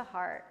hands to the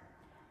heart.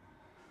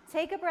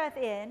 Take a breath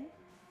in,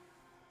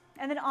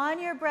 and then on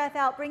your breath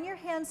out, bring your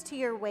hands to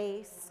your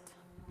waist.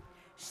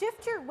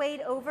 Shift your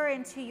weight over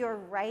into your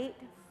right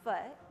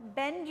foot.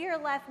 Bend your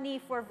left knee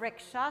for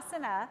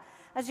Vrikshasana.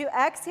 As you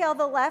exhale,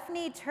 the left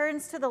knee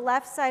turns to the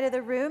left side of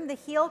the room. The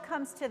heel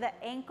comes to the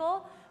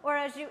ankle, or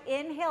as you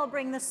inhale,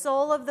 bring the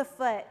sole of the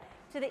foot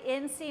to the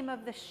inseam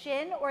of the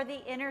shin or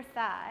the inner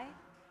thigh,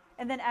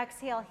 and then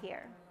exhale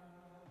here.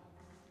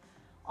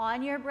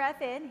 On your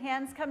breath in,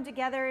 hands come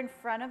together in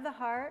front of the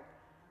heart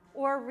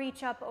or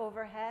reach up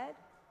overhead,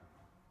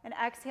 and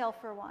exhale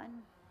for 1.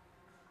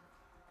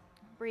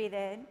 Breathe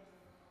in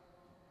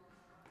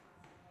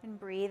and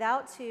breathe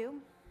out 2.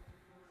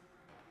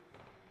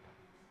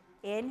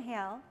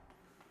 Inhale.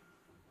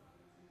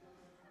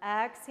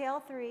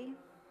 Exhale 3.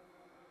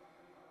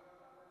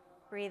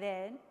 Breathe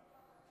in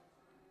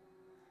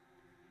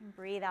and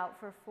breathe out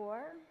for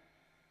 4.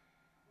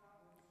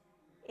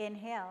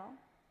 Inhale.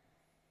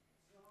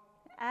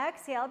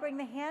 Exhale, bring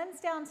the hands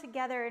down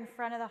together in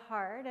front of the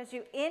heart. As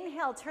you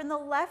inhale, turn the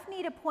left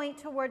knee to point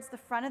towards the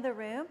front of the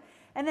room.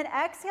 And then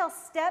exhale,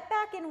 step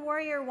back in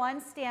Warrior One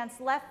stance.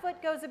 Left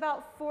foot goes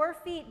about 4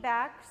 feet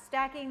back,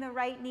 stacking the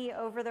right knee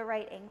over the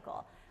right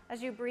ankle.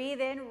 As you breathe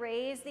in,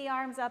 raise the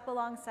arms up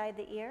alongside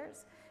the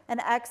ears.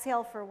 And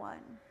exhale for 1.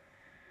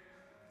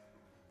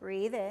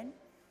 Breathe in.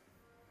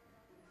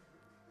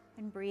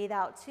 And breathe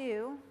out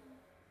 2.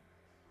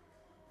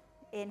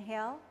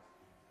 Inhale.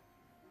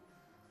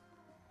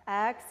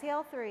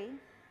 Exhale 3.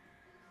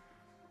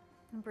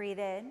 And breathe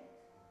in.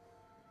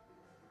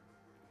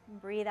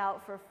 And breathe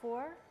out for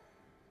 4.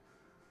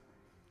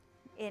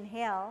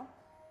 Inhale.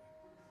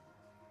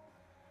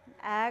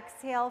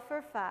 Exhale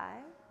for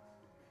 5.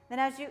 Then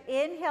as you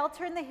inhale,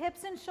 turn the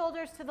hips and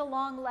shoulders to the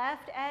long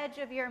left edge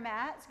of your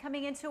mat,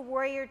 coming into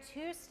warrior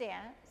two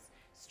stance.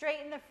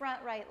 Straighten the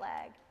front right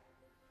leg.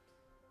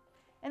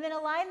 And then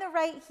align the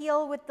right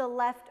heel with the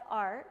left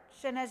arch.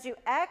 And as you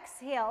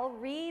exhale,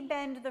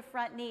 re-bend the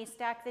front knee,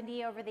 stack the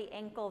knee over the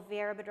ankle,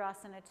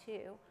 Virabhadrasana 2.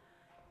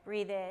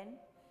 Breathe in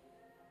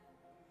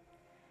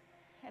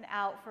and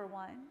out for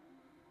 1.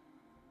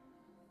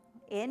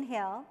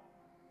 Inhale.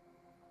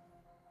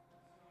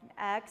 And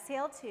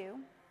exhale 2.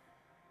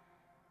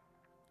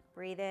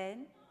 Breathe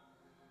in.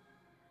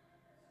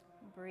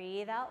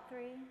 Breathe out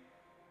 3.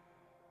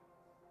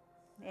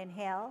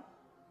 Inhale.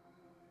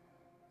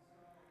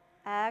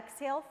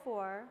 Exhale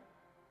 4.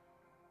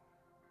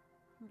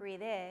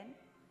 Breathe in.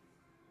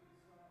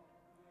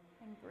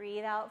 And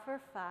breathe out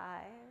for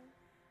 5.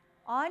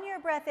 On your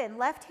breath in,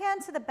 left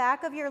hand to the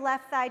back of your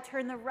left thigh,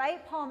 turn the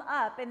right palm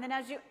up, and then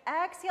as you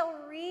exhale,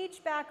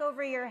 reach back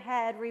over your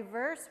head,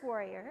 reverse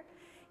warrior.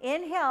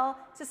 Inhale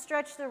to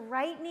stretch the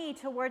right knee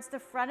towards the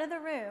front of the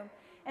room,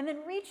 and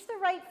then reach the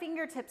right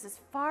fingertips as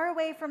far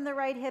away from the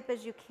right hip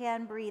as you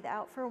can. Breathe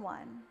out for 1.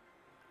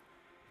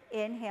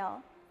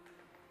 Inhale.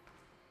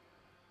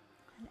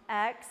 And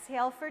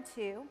exhale for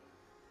 2.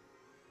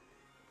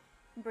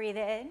 Breathe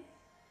in.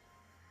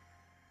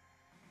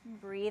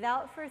 Breathe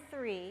out for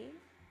 3.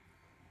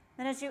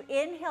 Then as you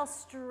inhale,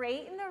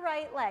 straighten the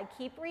right leg.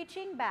 Keep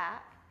reaching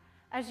back.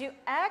 As you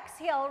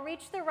exhale,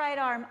 reach the right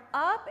arm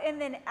up and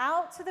then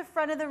out to the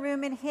front of the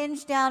room and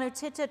hinge down,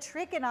 Utthita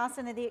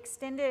Trikonasana, the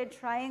extended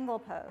triangle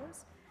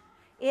pose.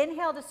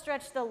 Inhale to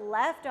stretch the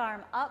left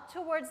arm up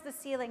towards the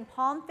ceiling,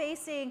 palm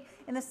facing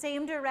in the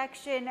same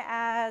direction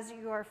as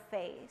your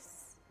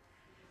face.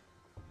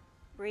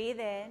 Breathe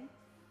in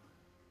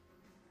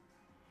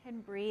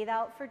and breathe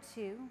out for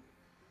 2.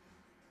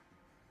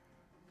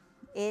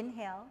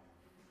 Inhale.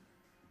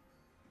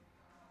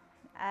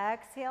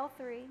 Exhale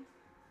 3.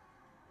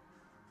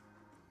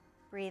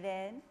 Breathe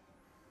in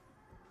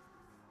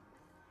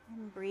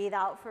and breathe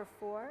out for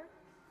 4.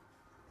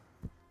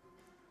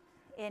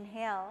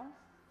 Inhale.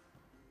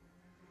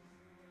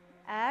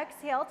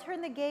 Exhale,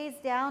 turn the gaze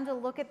down to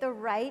look at the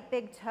right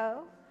big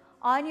toe.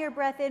 On your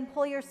breath in,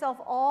 pull yourself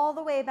all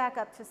the way back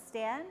up to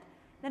stand.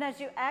 Then as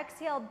you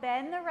exhale,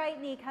 bend the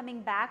right knee,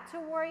 coming back to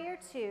warrior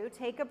 2.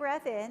 Take a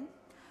breath in.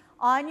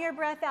 On your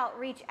breath out,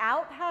 reach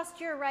out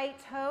past your right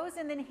toes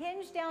and then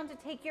hinge down to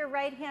take your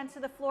right hand to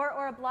the floor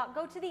or a block.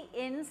 Go to the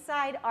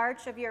inside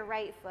arch of your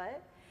right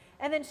foot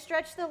and then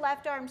stretch the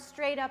left arm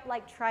straight up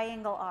like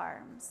triangle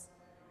arms.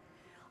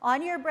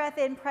 On your breath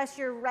in, press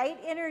your right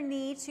inner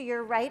knee to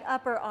your right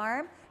upper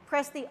arm.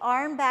 Press the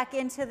arm back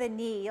into the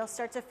knee. You'll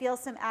start to feel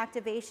some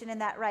activation in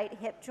that right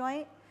hip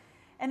joint.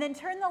 And then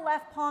turn the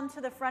left palm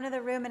to the front of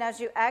the room, and as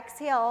you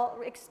exhale,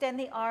 extend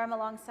the arm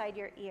alongside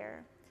your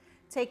ear.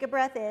 Take a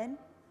breath in.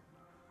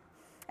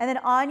 And then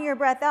on your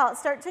breath out,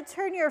 start to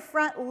turn your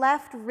front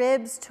left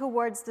ribs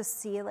towards the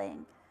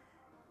ceiling.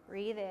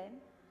 Breathe in.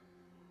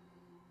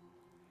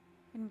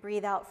 And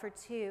breathe out for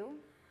 2.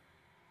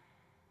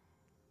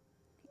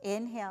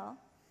 Inhale.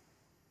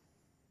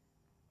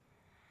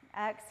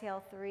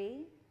 Exhale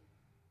 3.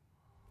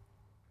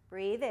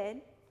 Breathe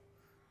in.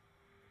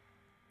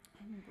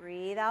 And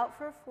breathe out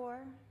for 4.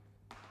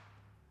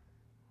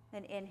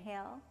 Then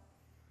inhale.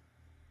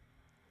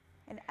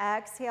 And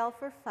exhale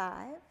for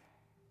 5.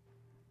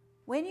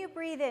 When you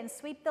breathe in,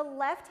 sweep the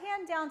left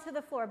hand down to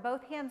the floor.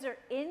 Both hands are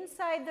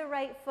inside the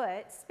right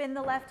foot. Spin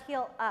the left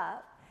heel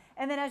up.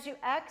 And then as you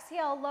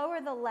exhale,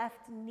 lower the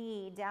left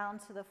knee down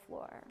to the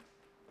floor.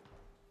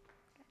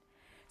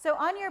 So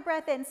on your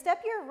breath in,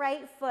 step your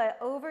right foot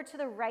over to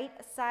the right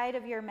side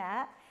of your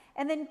mat.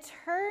 And then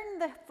turn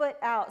the foot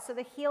out. So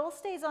the heel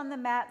stays on the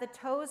mat, the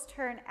toes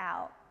turn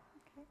out.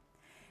 Okay.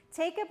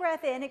 Take a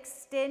breath in,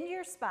 extend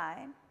your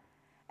spine.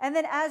 And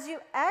then as you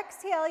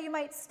exhale, you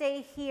might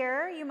stay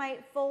here. You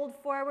might fold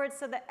forward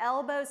so the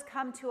elbows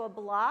come to a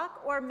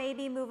block, or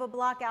maybe move a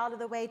block out of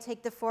the way,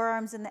 take the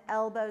forearms and the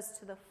elbows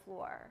to the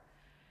floor.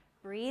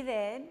 Breathe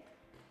in.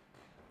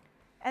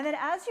 And then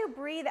as you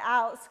breathe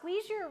out,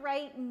 squeeze your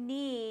right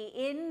knee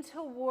in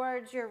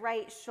towards your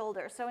right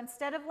shoulder. So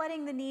instead of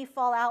letting the knee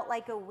fall out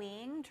like a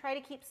wing, try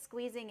to keep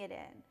squeezing it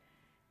in.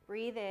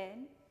 Breathe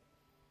in.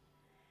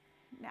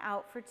 And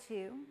out for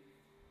 2.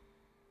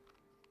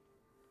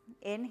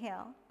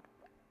 Inhale.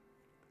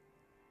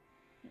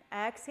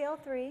 Exhale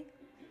 3.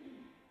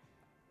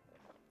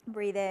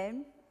 Breathe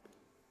in.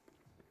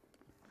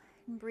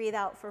 Breathe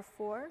out for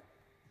 4.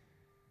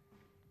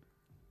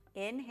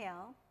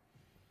 Inhale.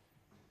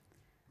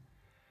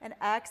 And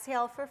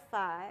exhale for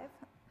 5.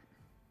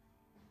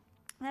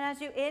 And as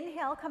you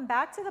inhale, come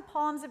back to the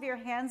palms of your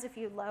hands if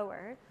you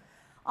lowered.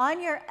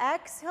 On your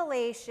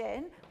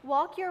exhalation,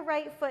 walk your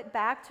right foot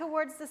back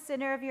towards the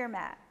center of your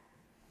mat.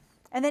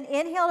 And then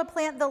inhale to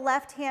plant the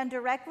left hand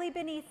directly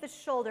beneath the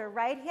shoulder,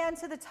 right hand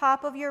to the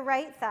top of your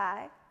right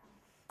thigh.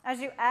 As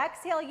you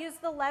exhale, use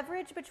the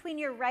leverage between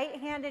your right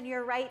hand and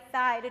your right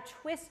thigh to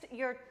twist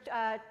your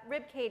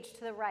rib cage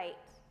to the right.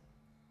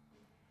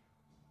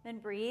 Then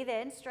breathe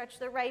in, stretch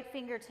the right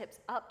fingertips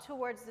up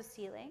towards the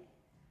ceiling.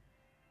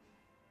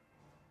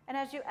 And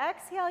as you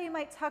exhale, you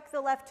might tuck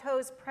the left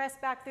toes, press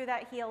back through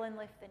that heel, and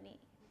lift the knee.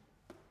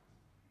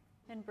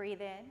 And breathe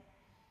in.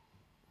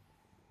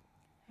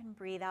 And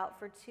breathe out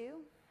for 2.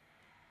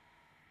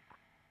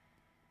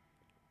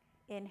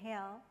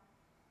 Inhale.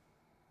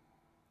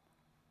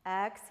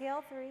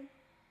 Exhale, 3.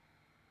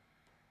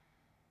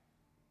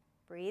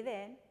 Breathe in.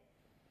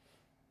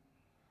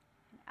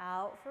 And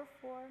out for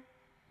 4.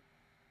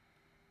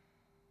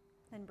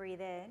 And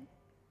breathe in.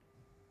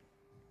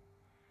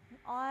 And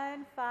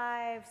on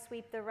 5,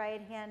 sweep the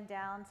right hand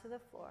down to the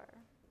floor.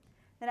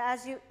 Then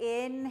as you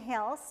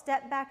inhale,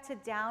 step back to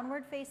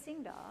downward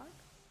facing dog.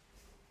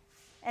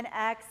 And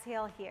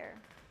exhale here.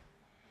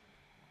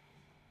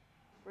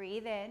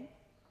 Breathe in.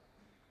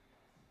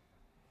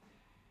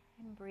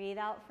 And breathe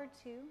out for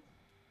 2.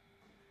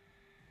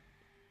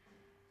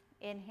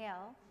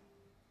 Inhale.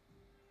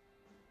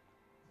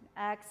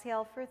 And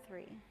exhale for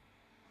 3.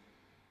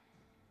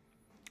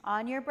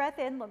 On your breath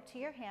in, look to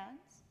your hands.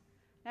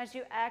 And as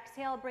you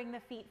exhale, bring the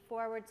feet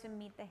forward to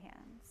meet the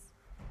hands.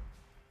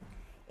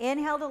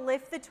 Inhale to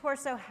lift the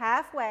torso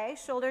halfway,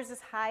 shoulders as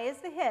high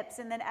as the hips,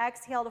 and then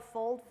exhale to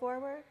fold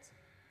forwards.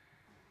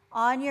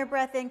 On your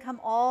breath in,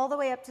 come all the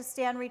way up to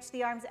stand, reach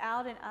the arms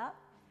out and up.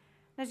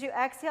 And as you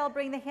exhale,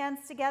 bring the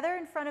hands together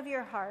in front of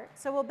your heart.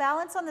 So we'll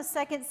balance on the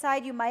second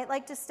side. You might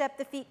like to step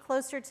the feet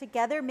closer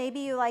together.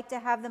 Maybe you like to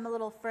have them a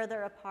little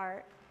further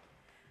apart.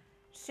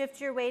 Shift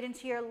your weight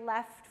into your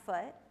left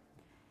foot.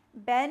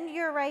 Bend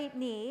your right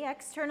knee.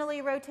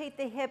 Externally rotate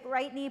the hip.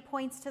 Right knee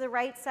points to the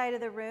right side of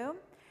the room.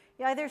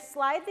 You either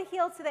slide the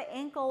heel to the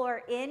ankle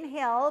or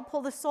inhale,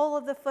 pull the sole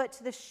of the foot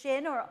to the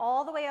shin or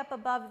all the way up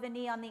above the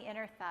knee on the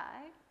inner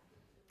thigh.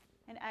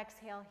 And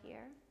exhale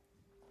here.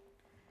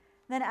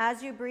 Then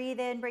as you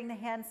breathe in, bring the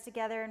hands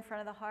together in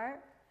front of the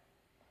heart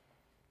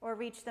or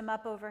reach them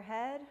up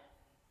overhead.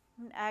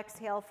 And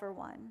exhale for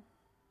 1.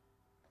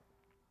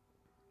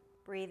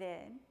 Breathe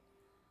in.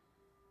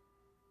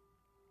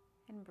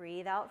 And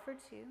breathe out for 2.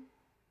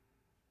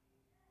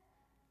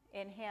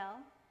 Inhale.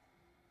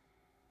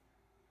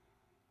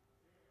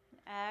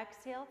 And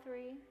exhale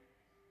 3.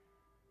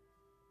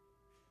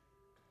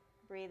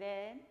 Breathe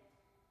in.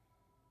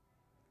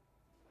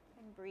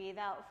 And breathe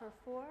out for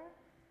 4.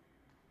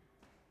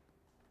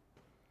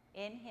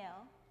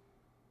 Inhale.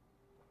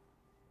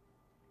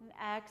 And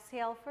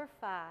exhale for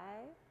 5.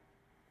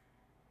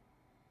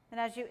 And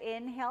as you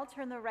inhale,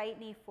 turn the right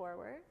knee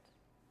forward.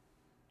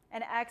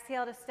 And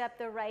exhale to step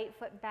the right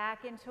foot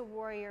back into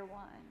warrior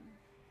 1.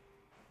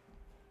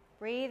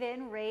 Breathe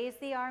in, raise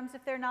the arms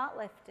if they're not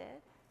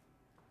lifted.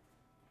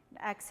 And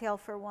exhale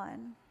for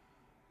 1.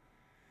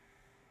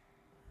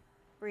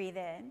 Breathe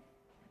in.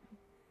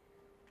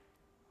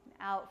 And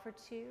out for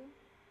 2.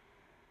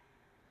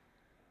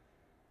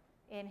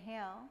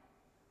 Inhale.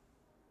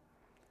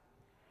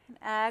 And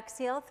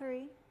exhale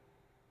 3.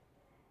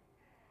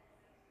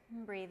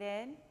 And breathe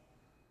in.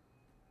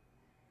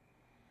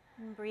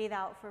 And breathe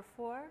out for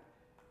 4.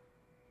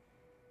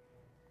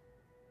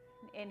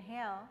 And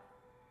inhale.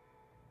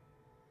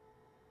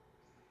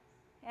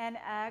 And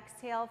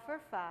exhale for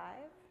 5.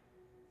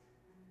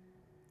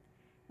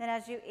 Then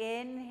as you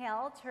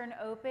inhale, turn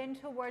open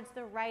towards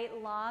the right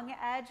long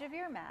edge of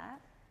your mat.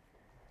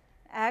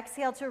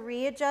 Exhale to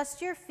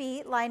readjust your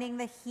feet, lining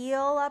the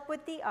heel up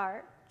with the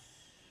arch.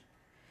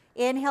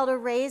 Inhale to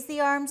raise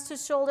the arms to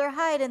shoulder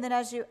height, and then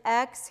as you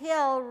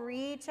exhale,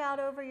 reach out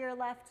over your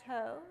left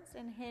toes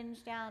and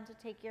hinge down to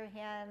take your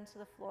hand to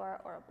the floor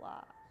or a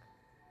block.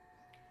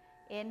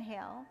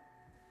 Inhale.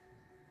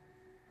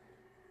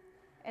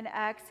 And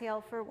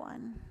exhale for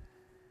 1.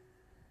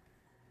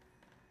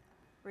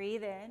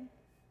 Breathe in.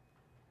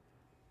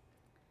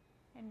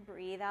 And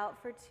breathe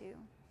out for 2.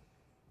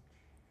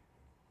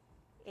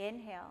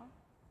 Inhale.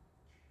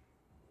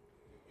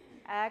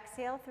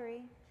 Exhale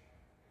 3.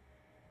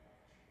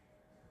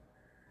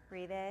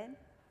 Breathe in.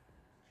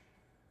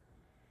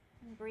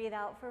 And breathe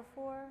out for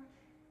 4.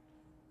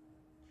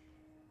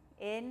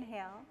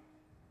 Inhale.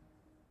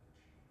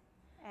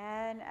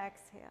 And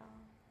exhale.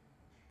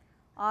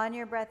 On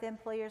your breath in,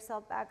 pull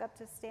yourself back up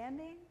to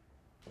standing.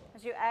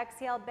 As you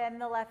exhale,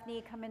 bend the left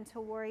knee, come into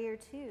warrior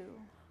 2.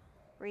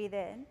 Breathe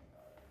in.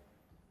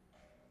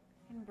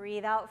 And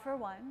breathe out for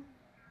 1.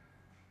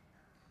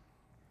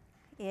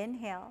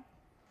 Inhale.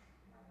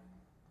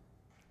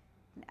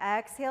 And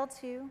exhale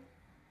 2.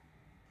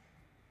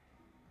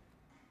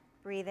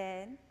 Breathe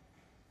in.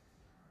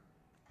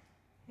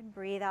 And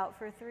breathe out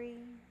for 3.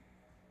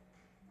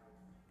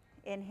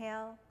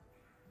 Inhale.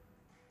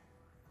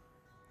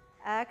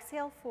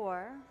 Exhale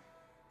 4.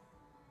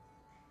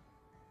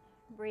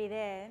 Breathe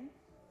in.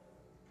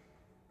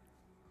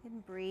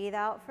 And breathe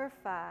out for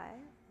 5.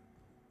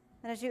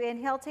 And as you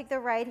inhale, take the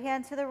right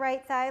hand to the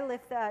right thigh,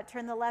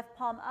 turn the left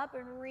palm up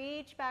and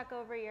reach back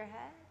over your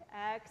head.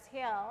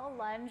 Exhale,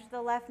 lunge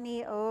the left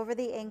knee over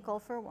the ankle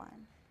for 1.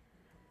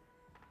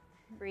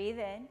 Breathe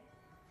in.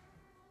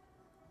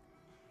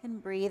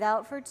 And breathe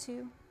out for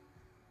 2.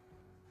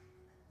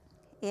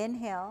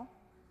 Inhale.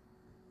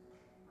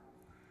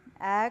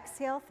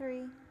 Exhale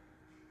 3.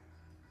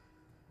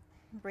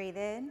 Breathe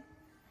in.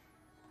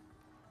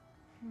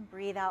 And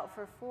breathe out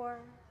for 4.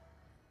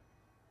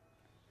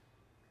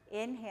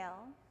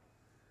 Inhale.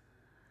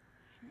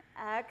 And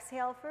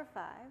exhale for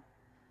 5.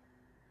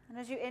 And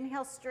as you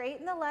inhale,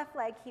 straighten the left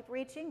leg, keep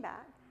reaching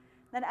back.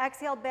 Then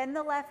exhale, bend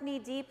the left knee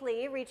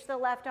deeply, reach the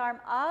left arm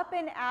up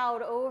and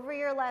out over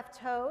your left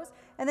toes,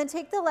 and then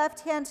take the left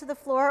hand to the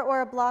floor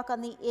or a block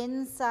on the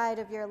inside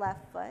of your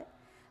left foot.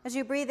 As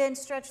you breathe in,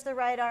 stretch the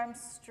right arm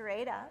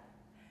straight up.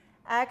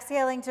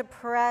 Exhaling to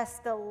press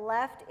the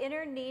left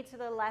inner knee to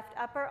the left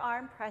upper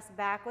arm, press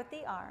back with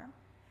the arm.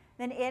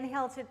 Then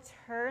inhale to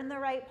turn the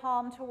right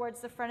palm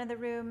towards the front of the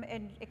room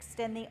and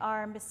extend the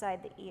arm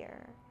beside the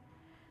ear.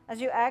 As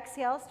you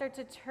exhale, start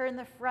to turn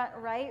the front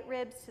right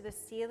ribs to the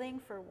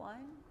ceiling for 1.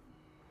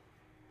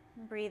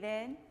 And breathe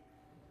in.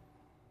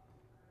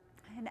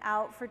 And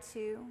out for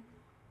 2.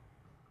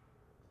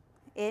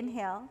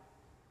 Inhale.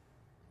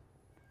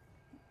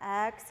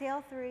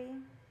 Exhale, 3.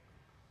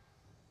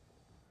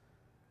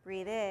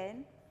 Breathe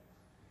in.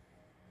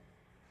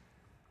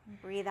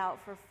 And breathe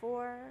out for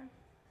 4.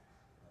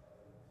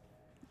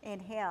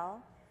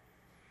 Inhale.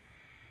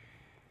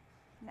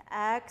 And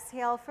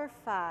exhale for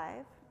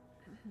 5.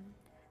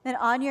 Then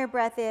on your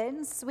breath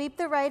in, sweep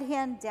the right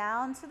hand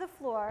down to the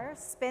floor,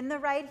 spin the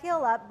right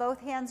heel up,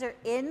 both hands are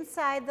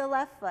inside the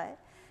left foot.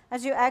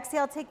 As you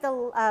exhale, take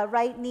the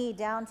right knee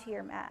down to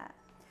your mat.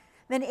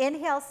 Then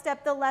inhale,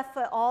 step the left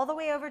foot all the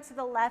way over to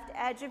the left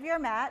edge of your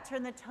mat,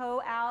 turn the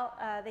toe out,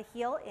 the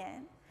heel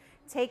in.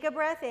 Take a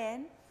breath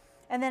in,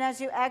 and then as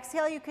you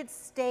exhale, you could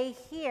stay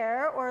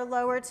here or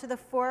lower to the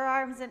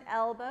forearms and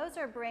elbows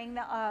or bring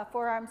the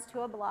forearms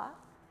to a block.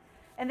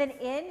 And then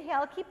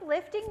inhale, keep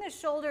lifting the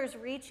shoulders,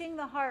 reaching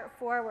the heart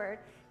forward.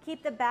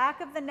 Keep the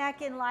back of the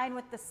neck in line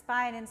with the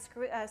spine and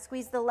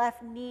squeeze the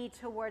left knee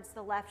towards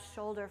the left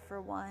shoulder for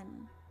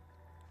 1.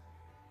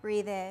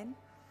 Breathe in.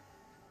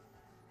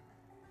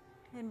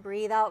 And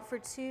breathe out for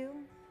 2.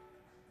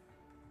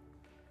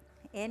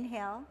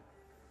 Inhale.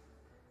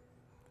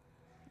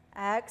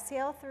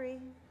 Exhale, 3.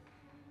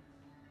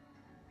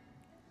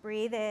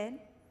 Breathe in.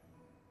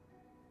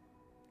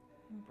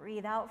 And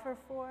breathe out for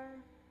 4.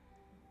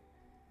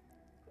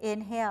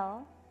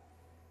 Inhale.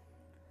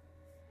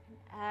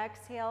 And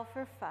exhale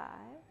for 5.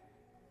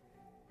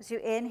 As you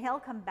inhale,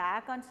 come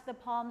back onto the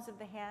palms of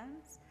the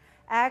hands.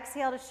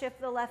 Exhale to shift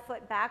the left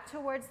foot back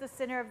towards the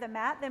center of the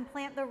mat. Then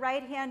plant the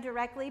right hand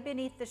directly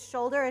beneath the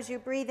shoulder. As you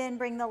breathe in,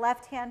 bring the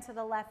left hand to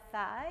the left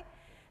thigh.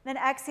 Then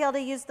exhale to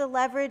use the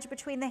leverage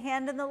between the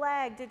hand and the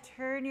leg to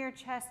turn your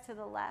chest to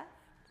the left.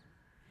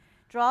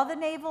 Draw the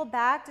navel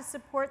back to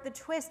support the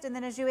twist. And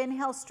then as you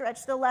inhale,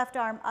 stretch the left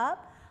arm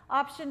up.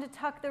 Option to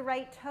tuck the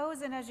right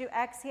toes, and as you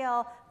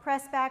exhale,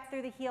 press back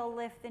through the heel,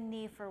 lift the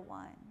knee for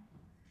 1.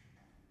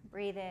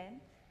 Breathe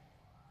in.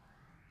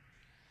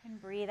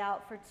 And breathe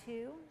out for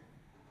 2.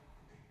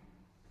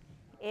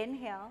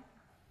 Inhale.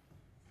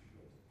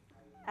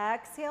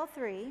 Exhale,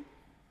 3.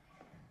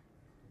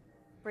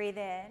 Breathe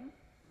in.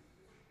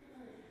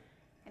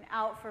 And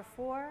out for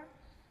 4.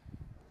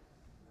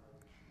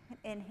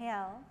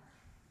 Inhale.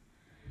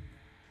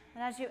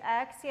 And as you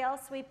exhale,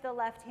 sweep the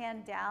left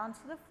hand down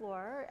to the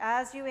floor.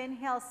 As you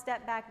inhale,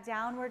 step back,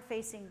 downward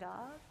facing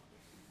dog.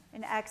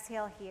 And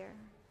exhale here.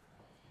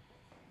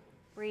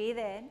 Breathe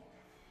in.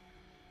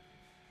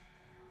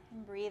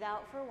 And breathe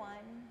out for 1.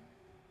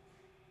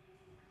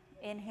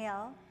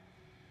 Inhale.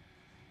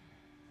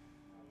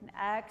 And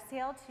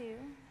exhale 2.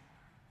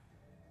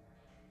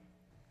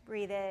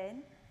 Breathe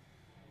in.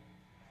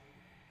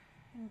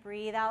 And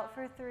breathe out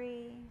for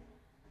 3.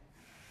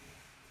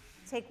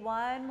 Take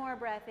 1 more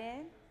breath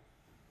in.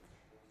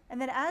 And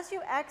then as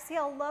you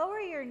exhale, lower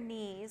your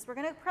knees. We're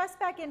going to press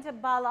back into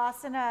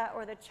Bakāsana,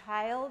 or the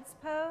child's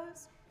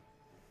pose.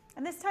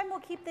 And this time we'll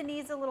keep the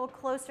knees a little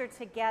closer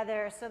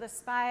together so the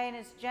spine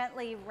is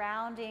gently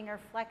rounding or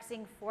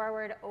flexing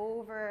forward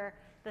over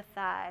the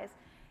thighs.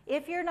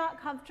 If you're not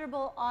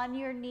comfortable on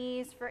your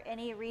knees for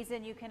any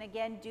reason, you can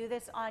again do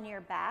this on your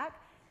back.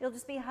 You'll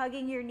just be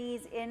hugging your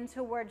knees in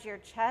towards your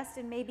chest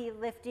and maybe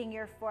lifting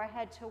your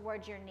forehead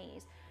towards your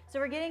knees. So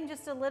we're getting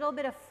just a little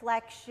bit of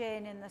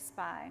flexion in the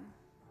spine.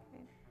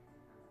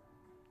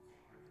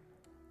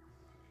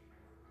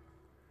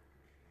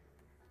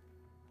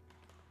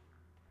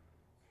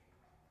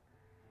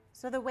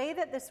 So the way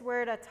that this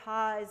word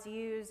atha is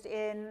used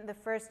in the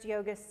first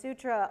Yoga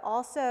Sutra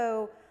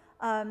also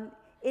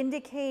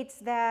indicates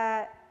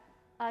that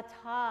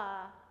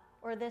atha,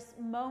 or this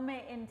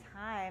moment in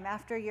time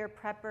after your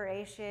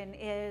preparation,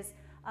 is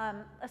a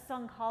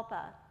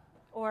sankalpa,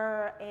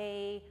 or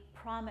a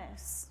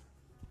promise,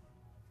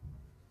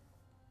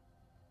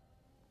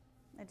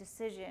 a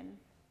decision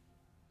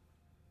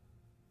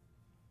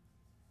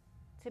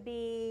to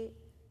be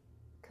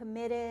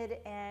committed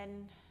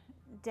and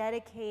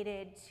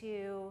dedicated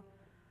to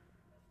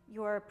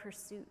your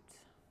pursuit.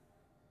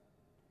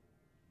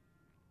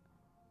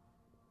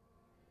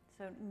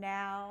 So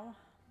now,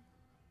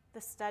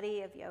 the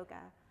study of yoga,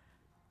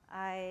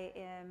 I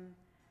am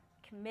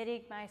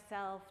committing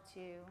myself to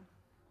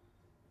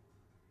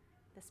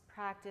this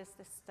practice,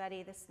 this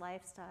study, this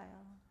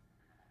lifestyle.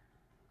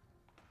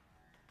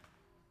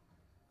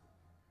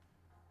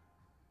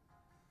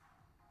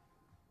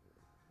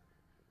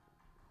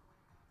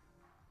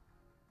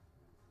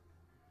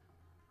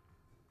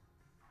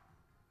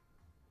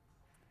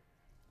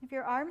 If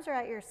your arms are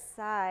at your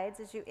sides,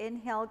 as you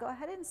inhale, go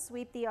ahead and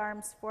sweep the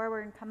arms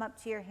forward and come up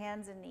to your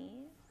hands and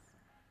knees.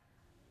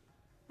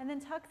 And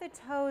then tuck the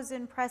toes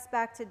and press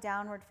back to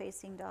downward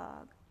facing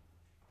dog.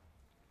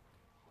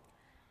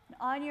 And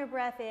on your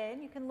breath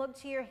in, you can look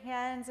to your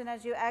hands, and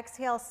as you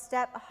exhale,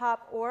 step,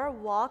 hop, or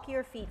walk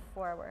your feet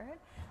forward.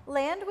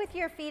 Land with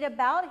your feet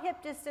about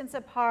hip distance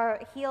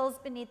apart, heels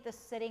beneath the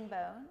sitting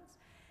bones.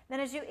 Then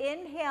as you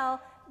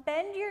inhale,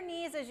 bend your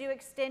knees as you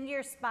extend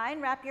your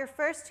spine. Wrap your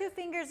first 2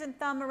 fingers and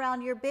thumb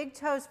around your big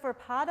toes for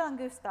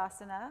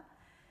Padangusthasana.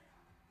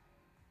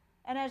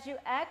 And as you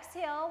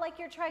exhale, like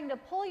you're trying to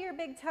pull your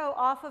big toe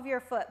off of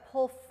your foot,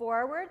 pull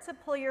forward to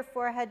pull your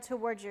forehead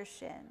towards your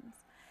shins.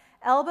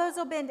 Elbows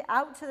will bend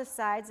out to the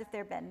sides if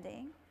they're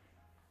bending.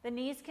 The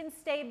knees can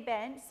stay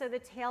bent so the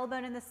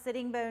tailbone and the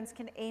sitting bones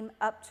can aim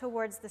up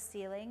towards the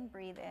ceiling.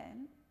 Breathe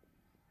in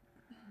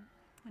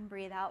and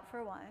breathe out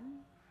for 1.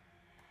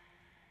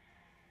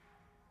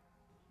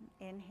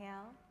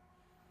 Inhale.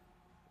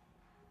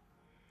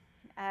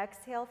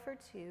 Exhale for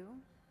 2.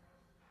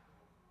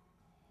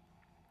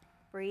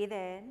 Breathe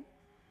in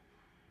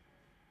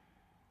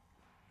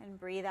and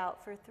breathe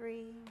out for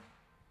 3.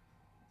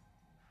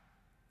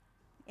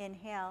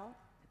 Inhale.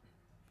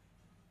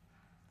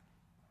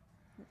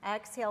 And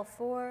exhale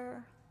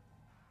 4.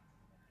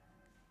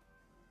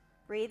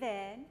 Breathe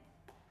in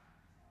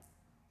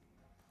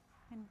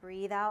and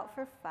breathe out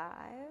for 5.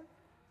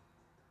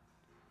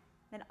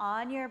 Then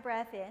on your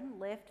breath in,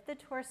 lift the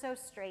torso,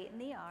 straighten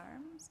the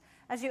arms.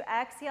 As you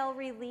exhale,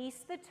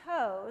 release the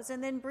toes,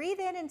 and then breathe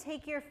in and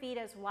take your feet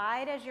as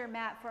wide as your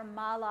mat for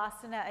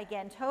Malasana.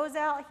 Again, toes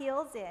out,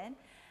 heels in.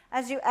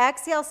 As you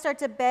exhale, start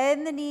to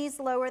bend the knees,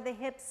 lower the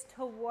hips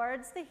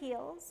towards the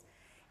heels.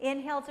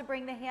 Inhale to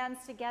bring the hands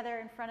together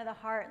in front of the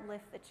heart and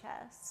lift the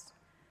chest.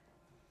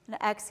 And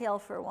exhale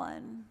for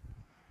 1.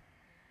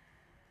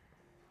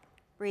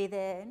 Breathe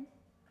in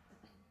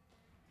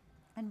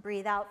and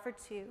breathe out for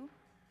 2.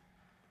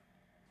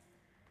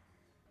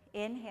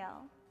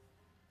 Inhale.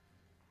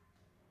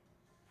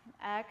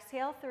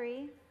 Exhale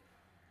 3.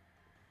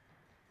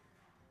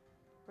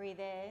 Breathe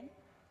in.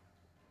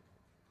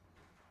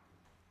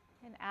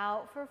 And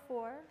out for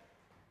 4.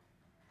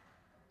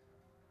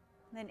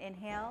 Then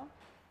inhale.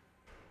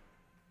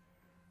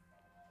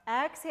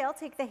 Exhale,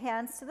 take the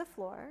hands to the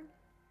floor.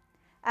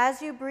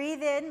 As you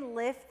breathe in,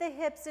 lift the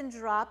hips and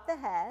drop the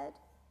head.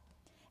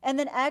 And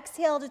then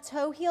exhale to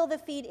toe heel the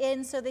feet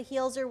in so the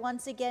heels are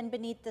once again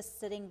beneath the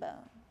sitting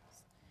bones.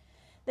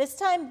 This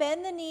time,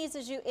 bend the knees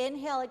as you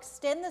inhale,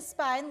 extend the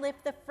spine,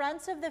 lift the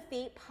fronts of the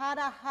feet,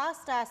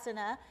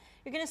 Padahastasana.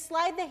 You're going to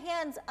slide the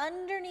hands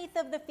underneath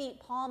of the feet,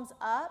 palms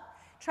up.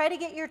 Try to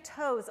get your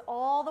toes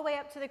all the way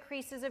up to the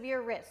creases of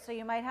your wrists, so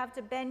you might have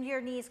to bend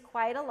your knees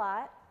quite a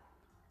lot.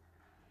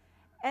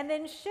 And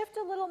then shift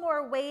a little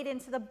more weight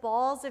into the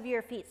balls of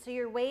your feet, so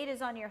your weight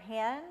is on your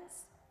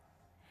hands.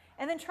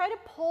 And then try to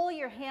pull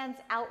your hands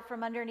out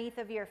from underneath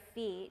of your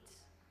feet.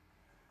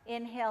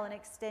 Inhale and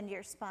extend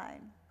your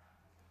spine.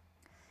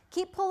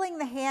 Keep pulling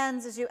the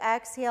hands as you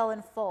exhale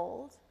and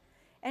fold.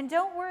 And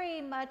don't worry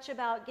much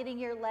about getting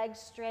your legs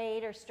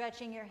straight or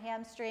stretching your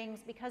hamstrings,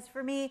 because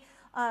for me,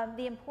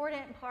 the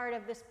important part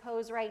of this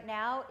pose right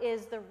now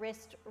is the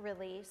wrist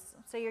release.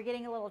 So you're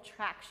getting a little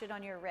traction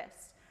on your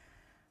wrist.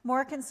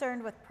 More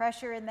concerned with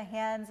pressure in the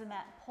hands and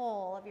that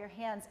pull of your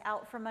hands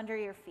out from under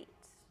your feet.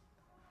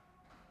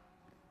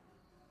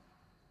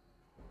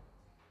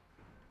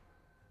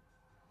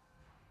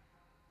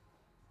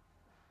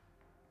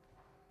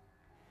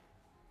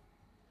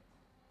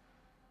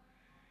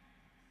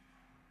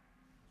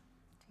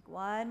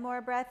 One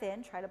more breath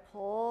in. Try to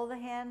pull the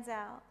hands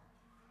out.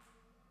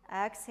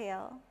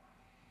 Exhale.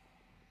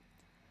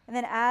 And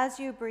then as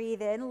you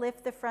breathe in,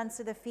 lift the fronts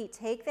of the feet.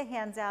 Take the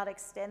hands out.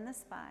 Extend the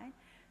spine.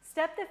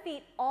 Step the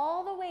feet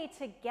all the way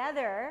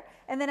together.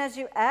 And then as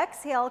you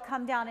exhale,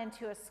 come down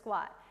into a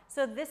squat.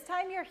 So this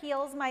time your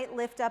heels might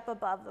lift up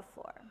above the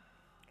floor.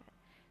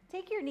 Good.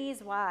 Take your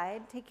knees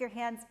wide. Take your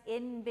hands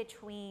in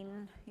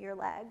between your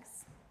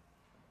legs.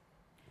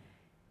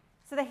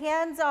 So the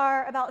hands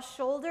are about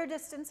shoulder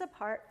distance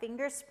apart,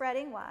 fingers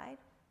spreading wide.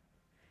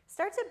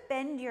 Start to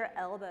bend your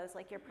elbows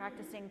like you're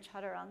practicing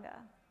chaturanga.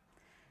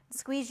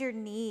 Squeeze your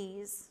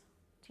knees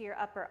to your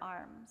upper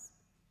arms.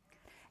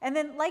 And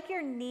then like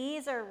your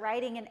knees are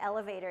riding an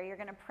elevator, you're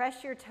going to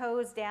press your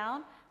toes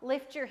down,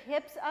 lift your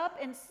hips up,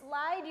 and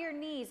slide your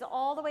knees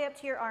all the way up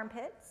to your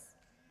armpits.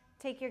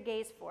 Take your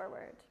gaze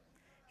forward.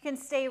 You can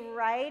stay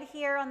right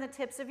here on the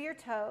tips of your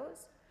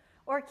toes,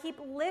 or keep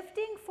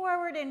lifting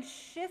forward and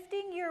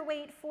shifting your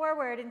weight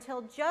forward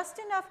until just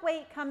enough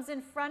weight comes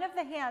in front of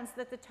the hands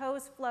that the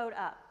toes float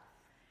up.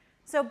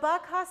 So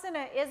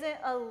Bakāsana isn't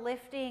a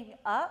lifting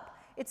up,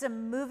 it's a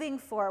moving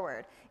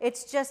forward.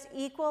 It's just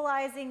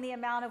equalizing the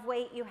amount of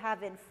weight you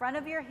have in front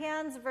of your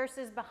hands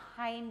versus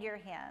behind your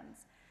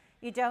hands.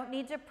 You don't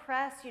need to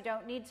press, you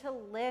don't need to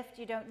lift,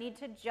 you don't need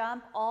to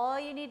jump. All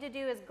you need to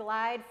do is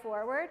glide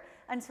forward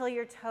until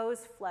your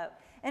toes float.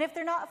 And if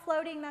they're not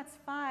floating, that's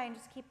fine.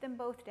 Just keep them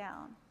both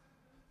down.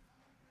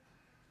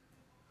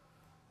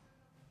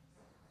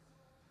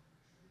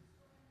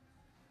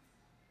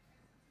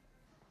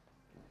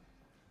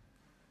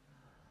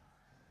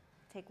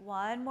 Take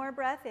one more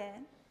breath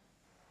in.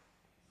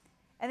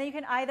 And then you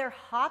can either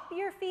hop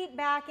your feet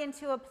back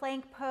into a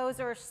plank pose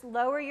or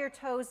lower your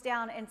toes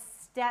down and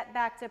step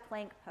back to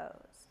plank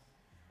pose.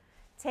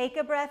 Take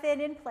a breath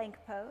in plank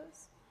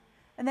pose.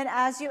 And then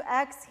as you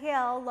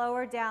exhale,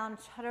 lower down,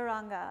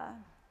 chaturanga.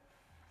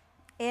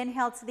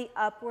 Inhale to the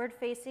upward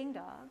facing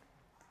dog.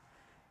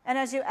 And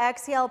as you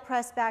exhale,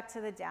 press back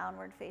to the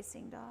downward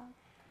facing dog.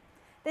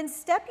 Then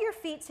step your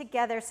feet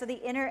together so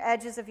the inner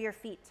edges of your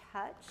feet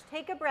touch.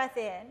 Take a breath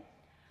in.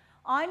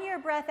 On your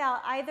breath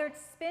out, either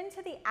spin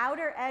to the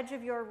outer edge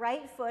of your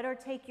right foot or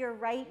take your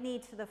right knee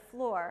to the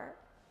floor.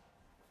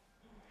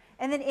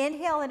 And then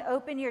inhale and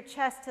open your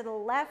chest to the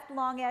left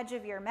long edge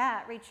of your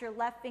mat. Reach your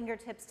left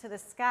fingertips to the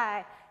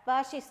sky.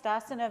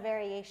 Bakāsana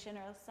variation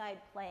or side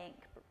plank.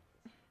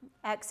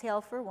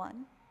 Exhale for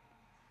 1.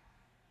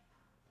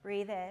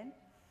 Breathe in.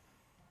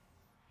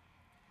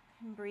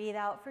 And breathe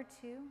out for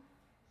 2.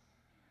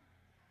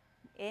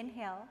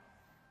 Inhale.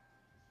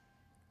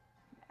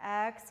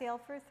 Exhale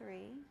for 3.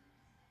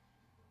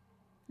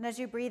 And as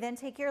you breathe in,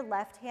 take your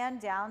left hand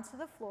down to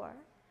the floor.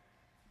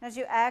 And as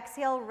you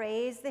exhale,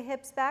 raise the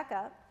hips back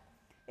up.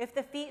 If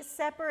the feet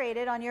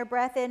separated on your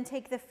breath in,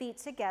 take the feet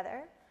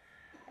together.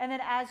 And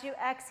then as you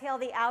exhale,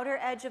 the outer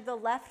edge of the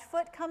left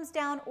foot comes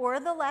down or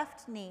the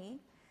left knee.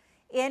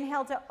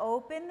 Inhale to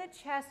open the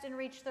chest and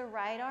reach the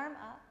right arm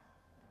up.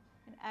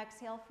 And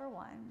exhale for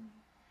 1.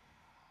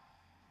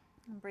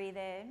 And breathe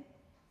in.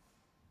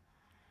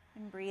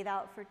 And breathe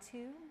out for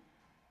 2.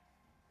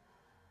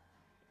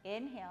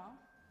 Inhale.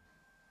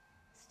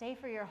 Stay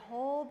for your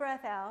whole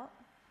breath out.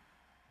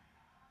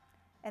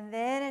 And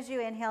then as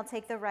you inhale,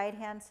 take the right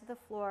hand to the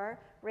floor.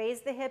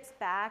 Raise the hips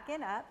back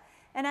and up.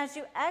 And as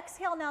you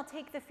exhale, now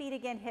take the feet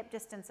again hip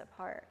distance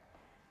apart.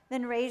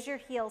 Then raise your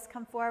heels,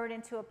 come forward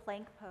into a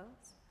plank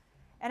pose.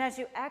 And as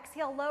you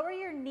exhale, lower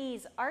your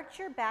knees, arch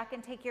your back,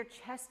 and take your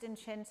chest and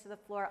chin to the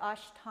floor,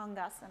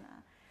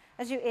 Ashtangasana.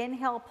 As you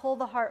inhale, pull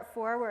the heart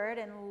forward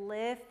and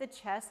lift the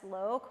chest,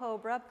 low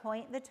cobra,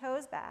 point the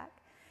toes back.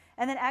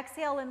 And then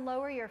exhale and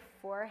lower your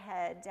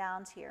forehead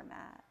down to your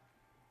mat.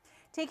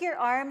 Take your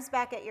arms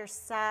back at your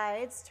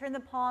sides. Turn the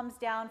palms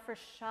down for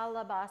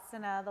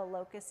Shalabhasana, the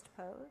locust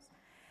pose.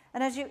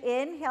 And as you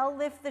inhale,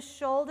 lift the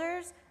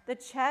shoulders, the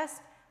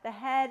chest, the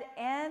head,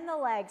 and the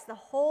legs, the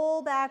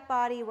whole back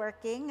body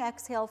working.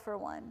 Exhale for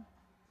 1.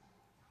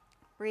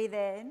 Breathe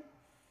in.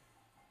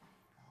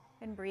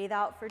 And breathe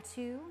out for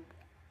 2.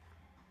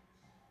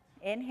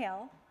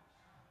 Inhale.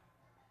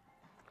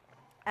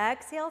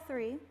 Exhale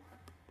 3.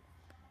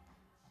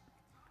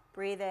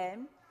 Breathe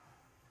in.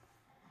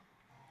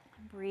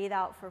 Breathe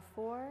out for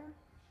 4.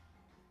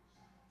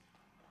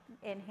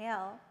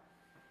 Inhale.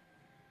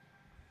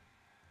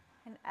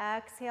 And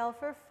exhale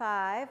for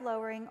 5,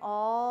 lowering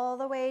all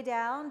the way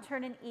down.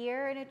 Turn an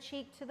ear and a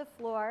cheek to the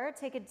floor.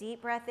 Take a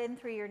deep breath in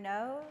through your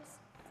nose.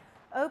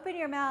 Open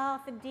your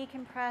mouth and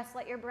decompress.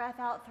 Let your breath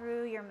out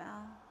through your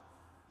mouth.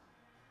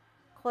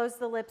 Close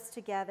the lips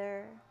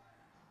together.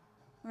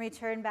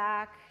 Return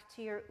back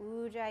to your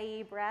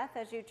ujjayi breath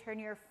as you turn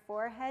your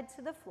forehead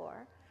to the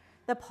floor.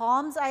 The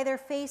palms either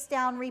face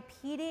down,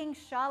 repeating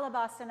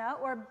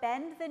Shalabhasana, or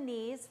bend the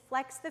knees,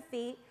 flex the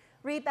feet,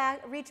 reach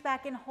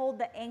back and hold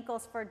the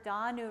ankles for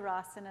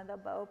Dhanurasana, the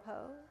bow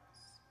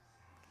pose.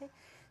 Okay.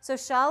 So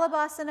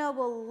Shalabhasana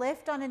will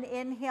lift on an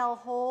inhale,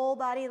 whole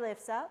body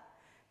lifts up.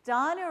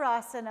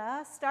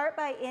 Dhanurasana, start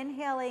by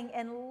inhaling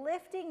and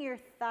lifting your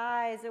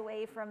thighs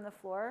away from the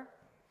floor.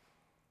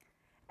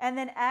 And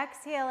then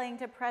exhaling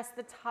to press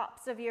the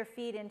tops of your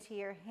feet into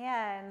your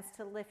hands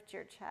to lift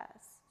your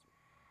chest.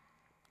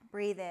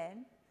 Breathe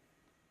in.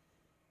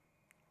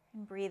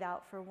 And breathe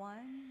out for 1.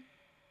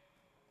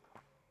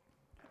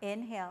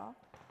 Inhale.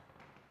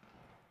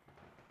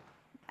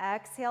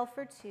 Exhale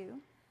for 2.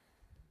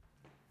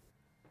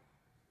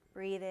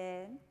 Breathe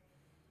in.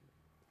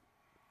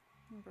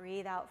 And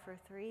breathe out for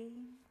 3.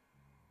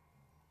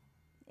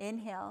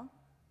 Inhale.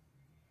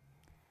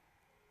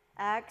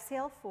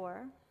 Exhale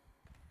 4.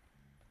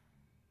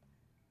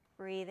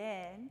 Breathe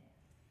in.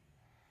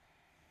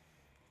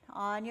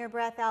 On your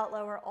breath out,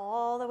 lower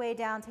all the way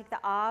down. Take the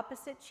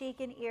opposite cheek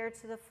and ear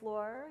to the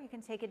floor. You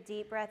can take a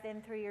deep breath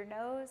in through your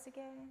nose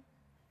again.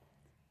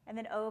 And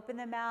then open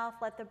the mouth.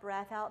 Let the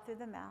breath out through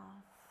the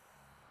mouth.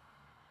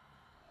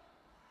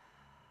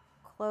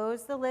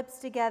 Close the lips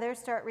together.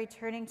 Start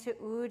returning to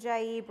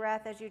ujjayi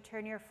breath as you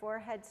turn your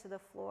forehead to the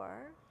floor.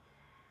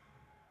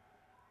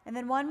 And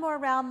then one more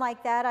round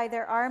like that.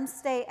 Either arms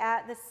stay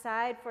at the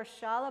side for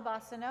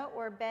Shalabhasana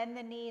or bend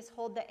the knees,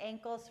 hold the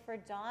ankles for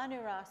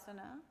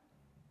Dhanurasana.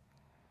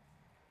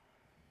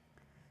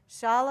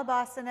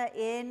 Shalabhasana,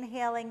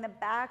 inhaling, the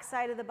back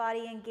side of the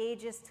body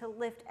engages to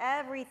lift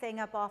everything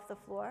up off the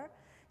floor.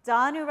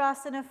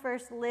 Dhanurasana,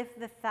 first lift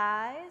the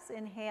thighs,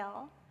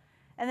 inhale.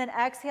 And then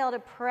exhale to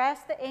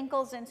press the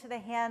ankles into the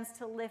hands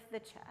to lift the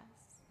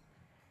chest.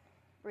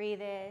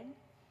 Breathe in.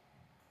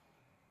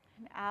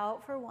 And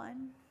out for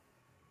 1.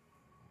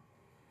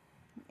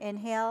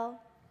 Inhale.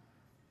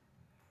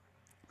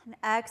 And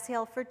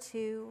exhale for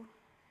 2.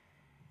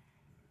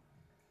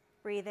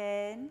 Breathe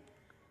in.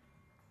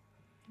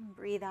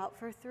 Breathe out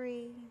for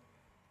 3.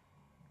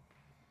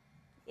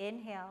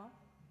 Inhale.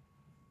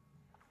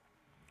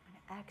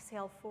 And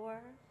exhale 4.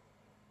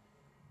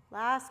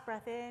 Last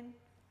breath in.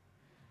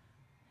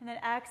 And then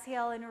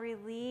exhale and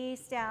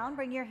release down.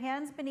 Bring your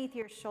hands beneath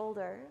your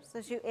shoulders.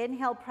 As you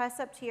inhale, press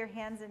up to your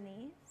hands and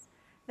knees.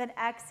 Then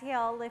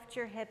exhale, lift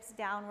your hips,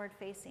 downward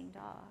facing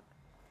dog.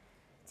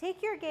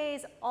 Take your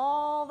gaze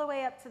all the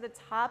way up to the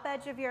top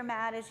edge of your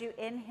mat. As you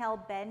inhale,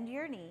 bend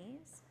your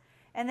knees.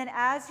 And then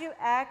as you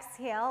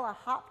exhale, a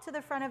hop to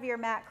the front of your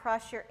mat,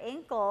 cross your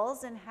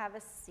ankles and have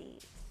a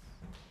seat.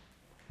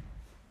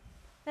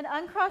 Then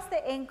uncross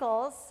the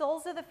ankles,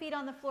 soles of the feet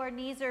on the floor,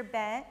 knees are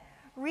bent.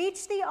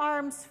 Reach the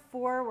arms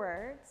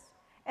forwards.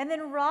 And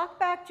then rock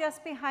back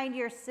just behind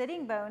your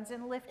sitting bones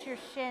and lift your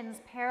shins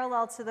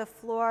parallel to the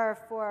floor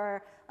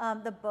for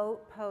the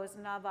boat pose,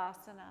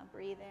 Navasana.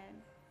 Breathe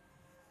in.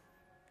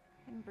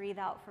 And breathe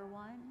out for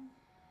 1.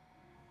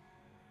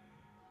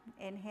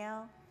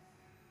 Inhale.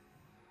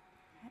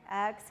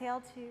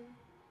 Exhale 2.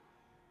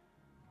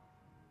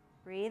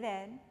 Breathe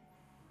in.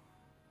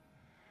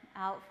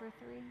 Out for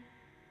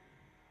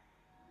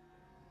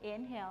 3.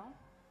 Inhale.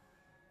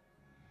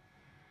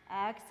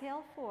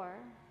 Exhale 4.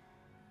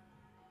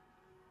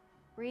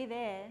 Breathe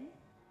in.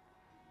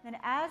 Then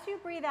as you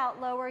breathe out,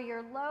 lower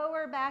your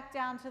lower back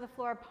down to the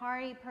floor,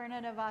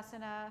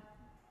 Pariparnanavasana.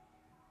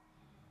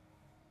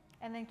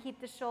 And then keep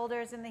the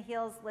shoulders and the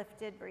heels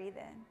lifted. Breathe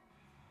in.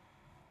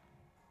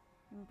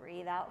 And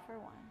breathe out for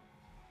 1.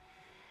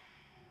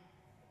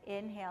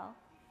 Inhale.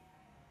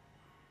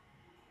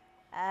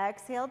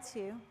 Exhale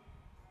 2.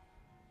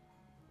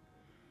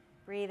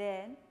 Breathe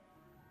in.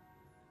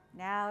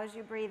 Now as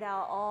you breathe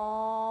out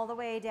all the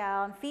way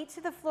down, feet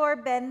to the floor,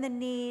 bend the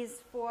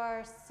knees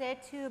for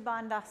Setu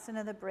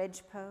Bandhasana, the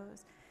bridge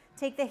pose.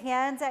 Take the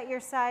hands at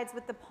your sides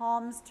with the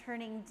palms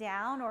turning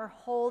down, or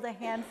hold a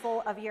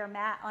handful of your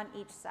mat on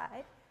each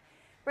side.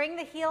 Bring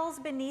the heels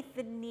beneath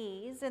the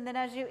knees, and then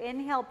as you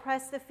inhale,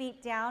 press the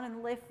feet down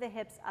and lift the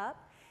hips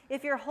up.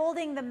 If you're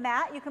holding the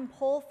mat, you can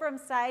pull from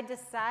side to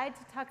side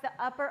to tuck the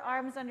upper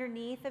arms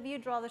underneath of you,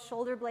 draw the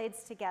shoulder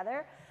blades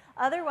together.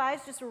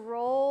 Otherwise, just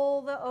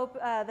roll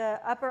the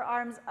upper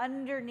arms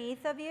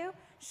underneath of you.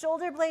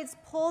 Shoulder blades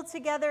pull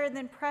together and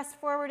then press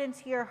forward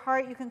into your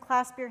heart. You can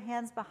clasp your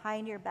hands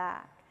behind your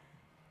back.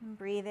 And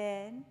breathe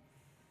in.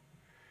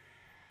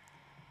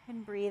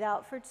 And breathe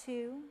out for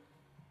 2.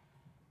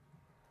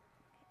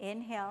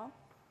 Inhale.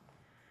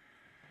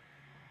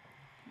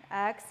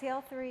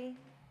 Exhale 3.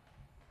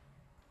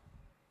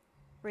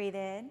 Breathe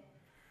in.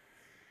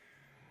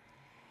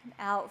 And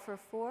out for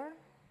 4.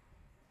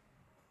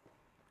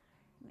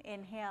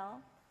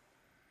 Inhale.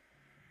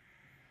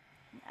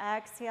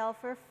 Exhale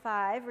for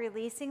 5,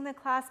 releasing the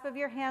clasp of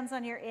your hands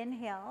on your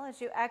inhale.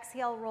 As you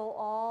exhale, roll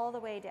all the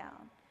way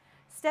down.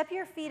 Step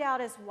your feet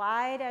out as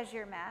wide as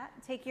your mat.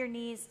 Take your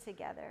knees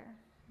together.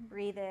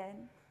 Breathe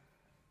in.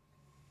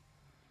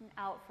 And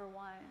out for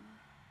 1.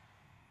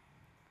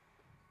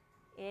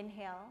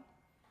 Inhale.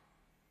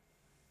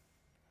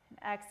 And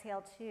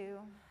exhale 2.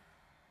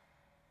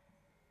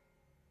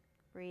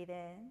 Breathe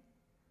in.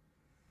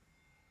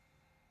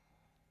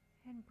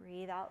 And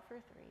breathe out for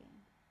 3.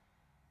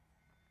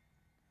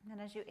 And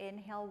then as you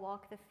inhale,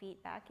 walk the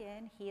feet back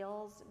in,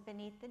 heels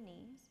beneath the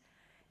knees.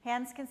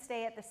 Hands can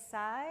stay at the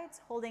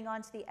sides, holding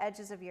onto the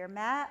edges of your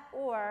mat,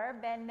 or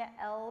bend the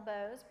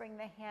elbows, bring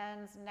the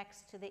hands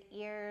next to the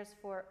ears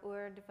for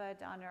Urdhva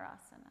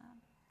Dhanurasana.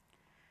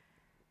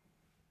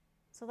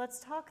 So let's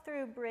talk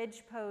through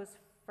bridge pose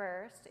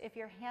first. If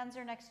your hands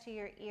are next to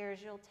your ears,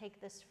 you'll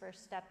take this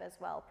first step as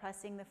well,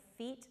 pressing the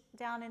feet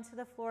down into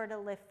the floor to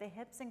lift the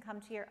hips and come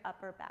to your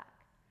upper back.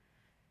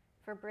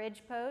 For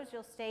bridge pose,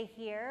 you'll stay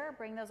here,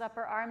 bring those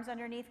upper arms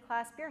underneath,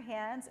 clasp your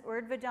hands.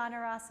 Urdhva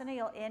Dhanurasana,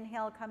 you'll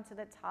inhale, come to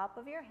the top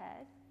of your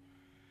head.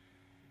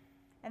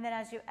 And then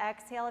as you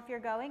exhale, if you're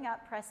going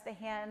up, press the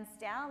hands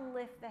down,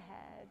 lift the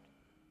head.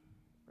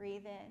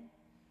 Breathe in.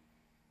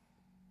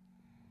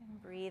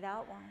 And breathe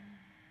out 1.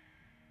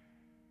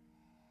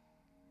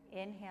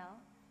 Inhale.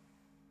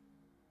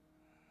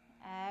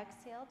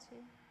 Exhale 2.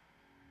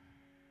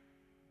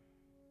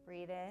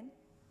 Breathe in.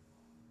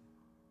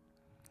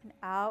 And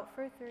out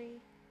for 3.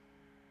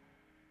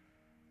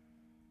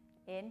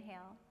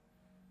 Inhale.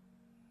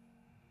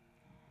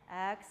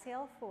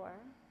 Exhale 4.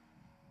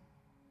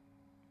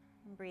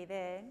 And breathe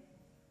in.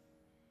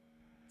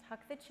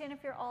 Tuck the chin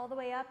if you're all the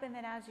way up, and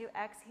then as you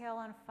exhale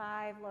on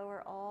 5,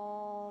 lower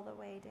all the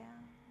way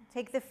down.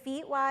 Take the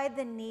feet wide,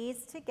 the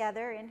knees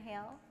together.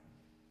 Inhale.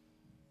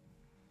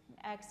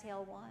 And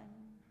exhale 1.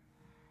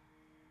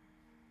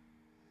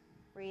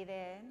 Breathe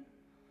in.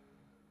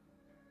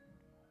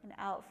 And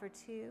out for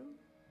 2.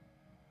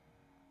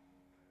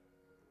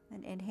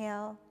 And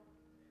inhale.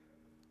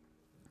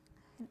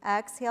 And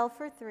exhale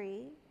for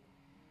 3.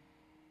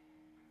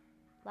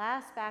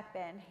 Last back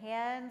bend.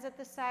 Hands at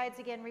the sides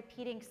again,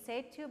 repeating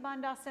Setu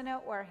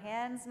Bandhasana, or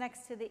hands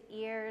next to the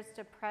ears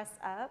to press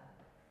up.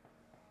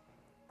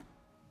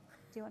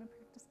 Do you want to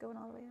practice going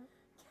all the way up?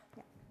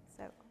 Yeah.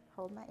 So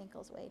hold my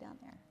ankles way down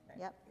there.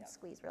 Yep.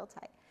 Squeeze real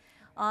tight.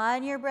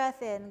 On your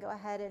breath in, go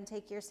ahead and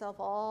take yourself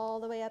all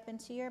the way up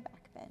into your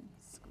back bend.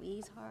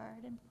 Squeeze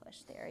hard and push.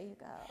 There you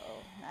go.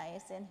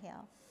 Nice.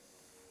 Inhale.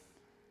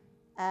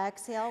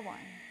 Exhale, 1.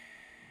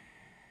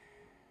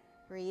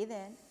 Breathe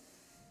in.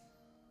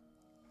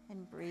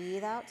 And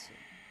breathe out,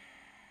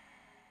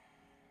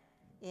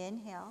 2.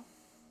 Inhale.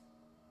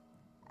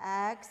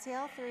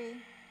 Exhale, 3.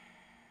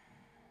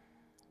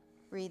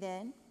 Breathe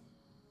in.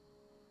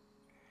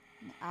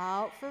 And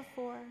out for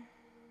 4.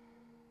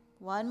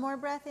 One more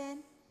breath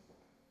in.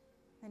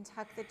 And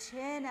tuck the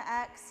chin.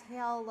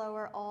 Exhale,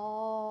 lower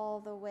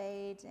all the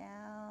way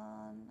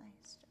down.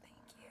 Nice job. Thank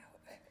you.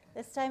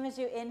 This time as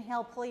you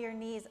inhale, pull your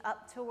knees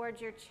up towards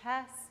your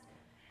chest.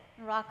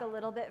 And rock a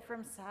little bit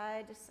from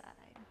side to side.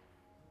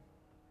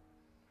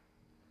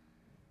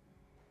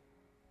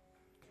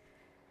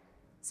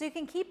 So you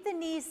can keep the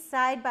knees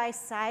side by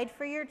side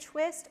for your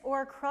twist,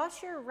 or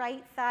cross your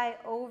right thigh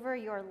over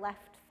your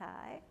left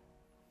thigh.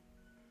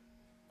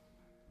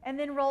 And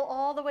then roll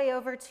all the way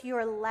over to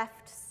your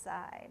left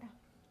side.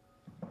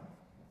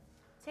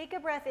 Take a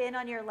breath in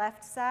on your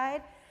left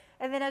side,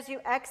 and then as you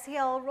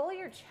exhale, roll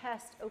your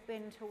chest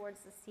open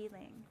towards the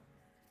ceiling.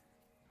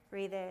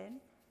 Breathe in,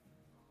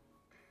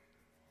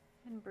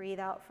 and breathe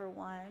out for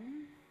 1.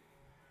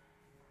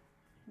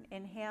 And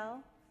inhale.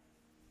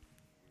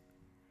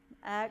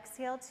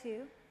 Exhale,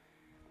 2.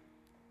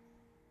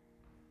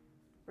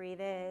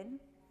 Breathe in.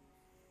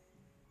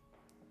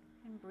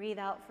 And breathe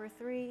out for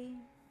 3.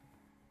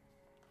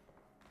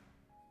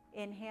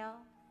 Inhale.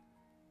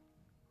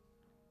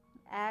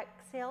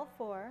 Exhale,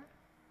 4.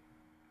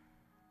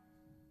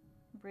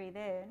 Breathe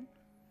in.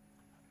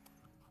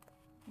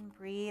 And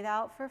breathe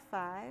out for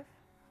 5.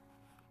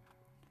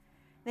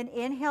 Then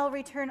inhale,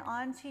 return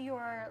onto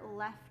your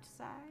left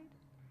side.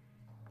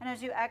 And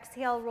as you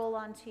exhale, roll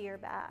onto your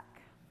back.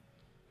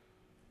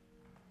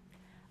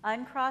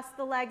 Uncross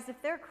the legs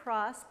if they're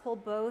crossed. Pull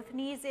both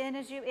knees in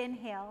as you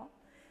inhale.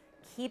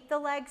 Keep the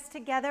legs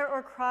together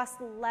or cross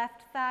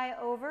left thigh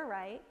over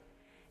right.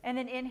 And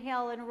then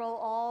inhale and roll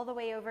all the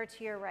way over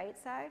to your right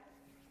side.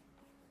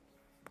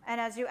 And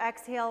as you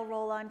exhale,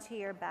 roll onto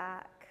your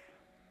back.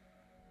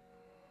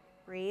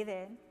 Breathe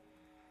in.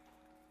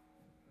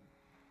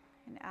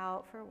 And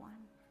out for 1.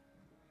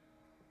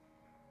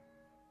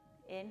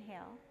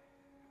 Inhale.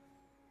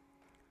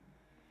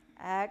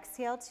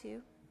 Exhale,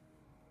 2.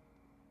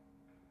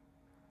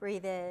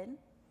 Breathe in.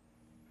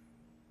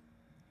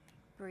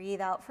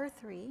 Breathe out for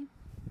 3.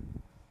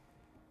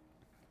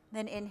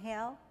 Then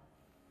inhale.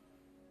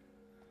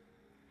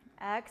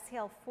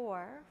 Exhale,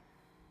 4.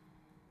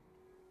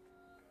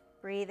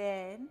 Breathe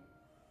in.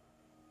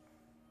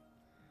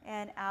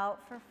 And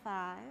out for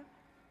 5.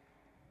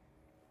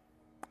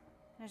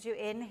 As you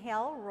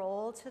inhale,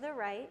 roll to the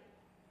right.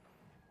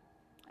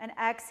 And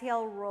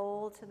exhale,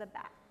 roll to the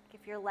back.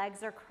 If your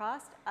legs are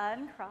crossed,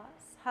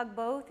 uncross. Hug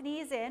both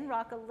knees in.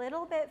 Rock a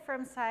little bit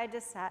from side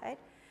to side.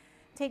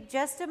 Take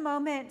just a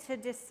moment to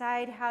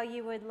decide how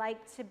you would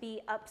like to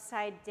be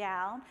upside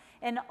down.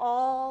 And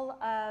all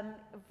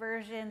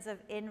versions of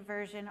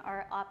inversion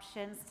are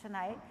options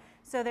tonight.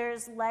 So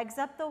there's legs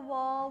up the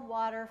wall,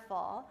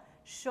 waterfall,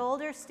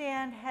 shoulder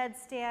stand,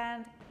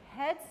 headstand,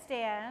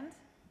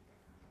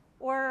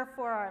 or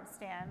forearm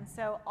stand.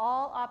 So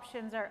all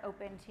options are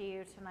open to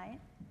you tonight.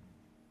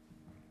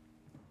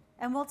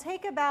 And we'll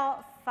take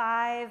about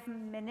 5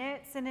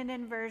 minutes in an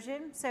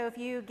inversion. So if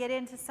you get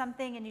into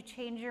something and you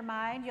change your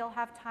mind, you'll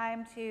have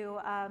time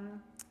to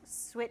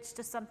switch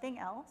to something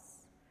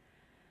else.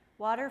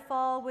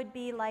 Waterfall would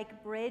be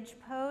like bridge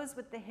pose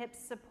with the hips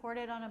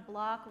supported on a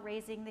block,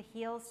 raising the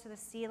heels to the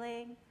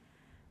ceiling.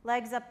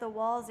 Legs up the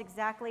walls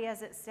exactly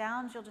as it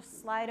sounds. You'll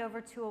just slide over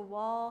to a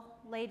wall,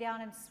 lay down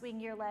and swing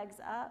your legs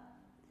up.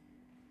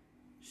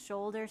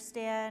 Shoulder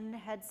stand,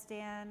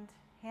 headstand,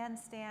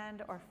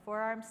 handstand, or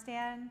forearm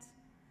stand,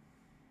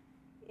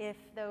 if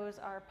those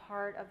are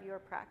part of your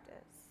practice.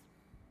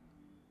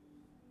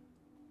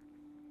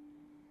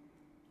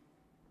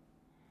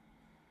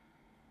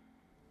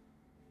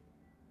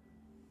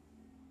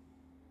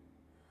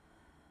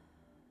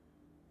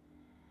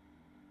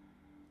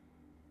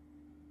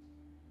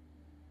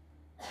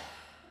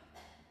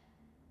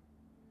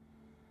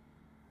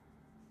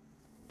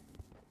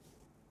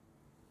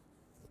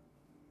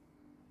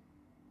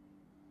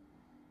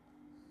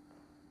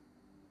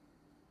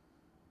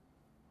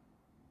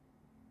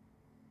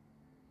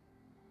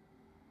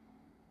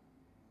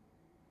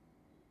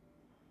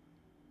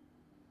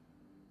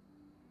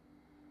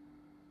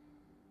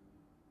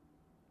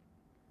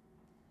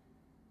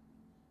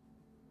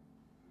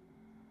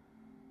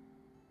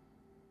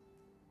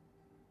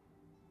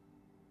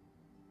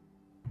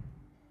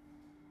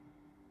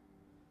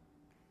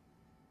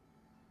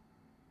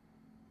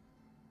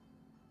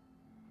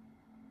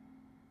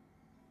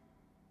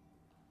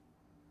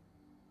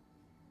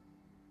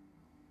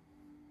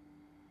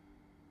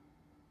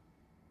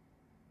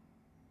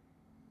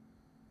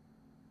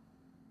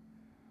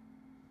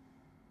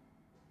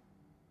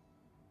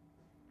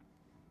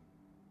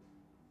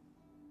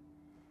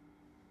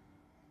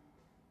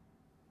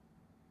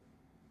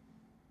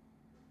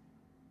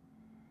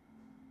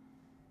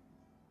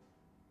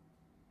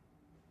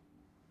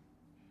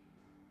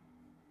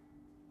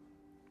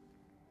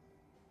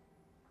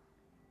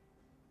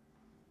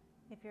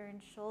 if you're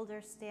in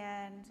shoulder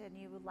stand and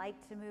you would like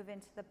to move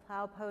into the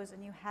plow pose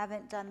and you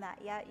haven't done that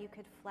yet, you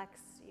could flex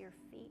your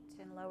feet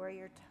and lower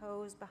your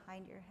toes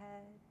behind your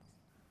head.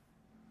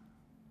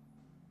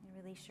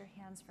 And release your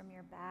hands from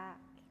your back,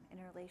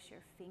 interlace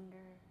your fingers.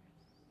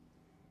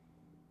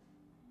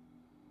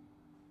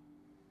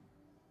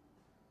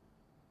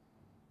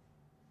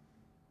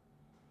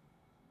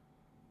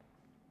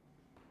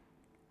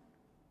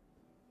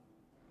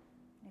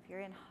 If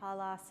you're in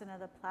halasana,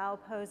 the plow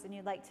pose, and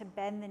you'd like to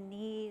bend the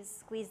knees,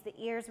 squeeze the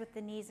ears with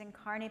the knees in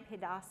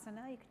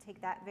karnipidasana, you could take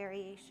that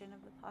variation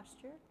of the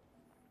posture.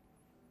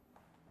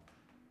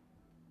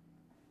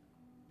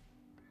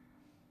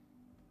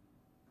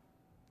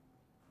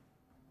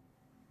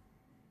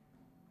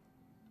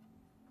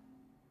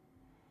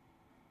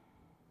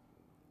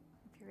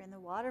 If you're in the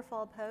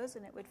waterfall pose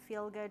and it would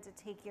feel good to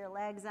take your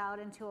legs out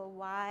into a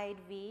wide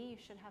V, you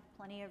should have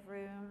plenty of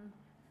room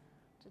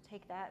to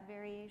take that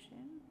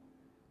variation.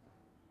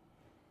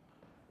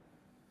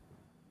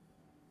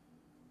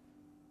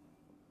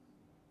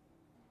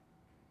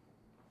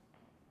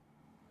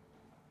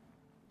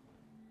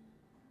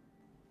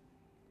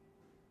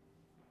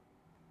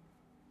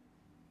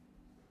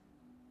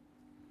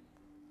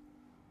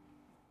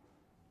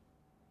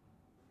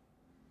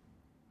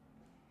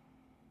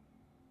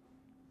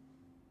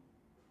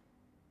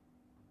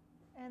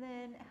 And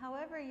then,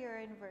 however you're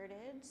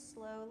inverted,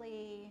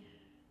 slowly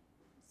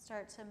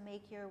start to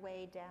make your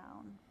way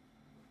down.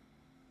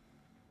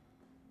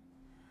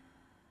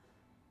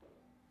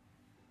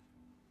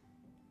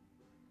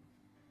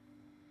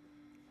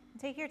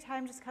 Take your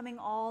time just coming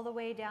all the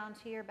way down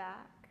to your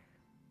back.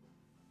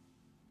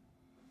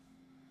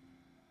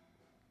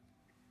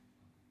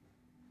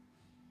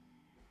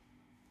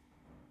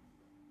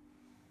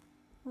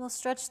 We'll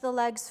stretch the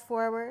legs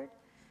forward.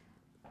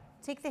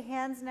 Take the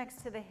hands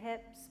next to the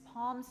hips,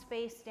 palms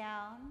face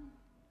down.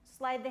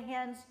 Slide the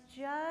hands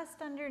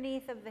just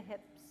underneath of the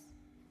hips.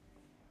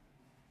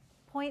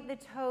 Point the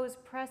toes,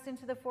 press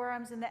into the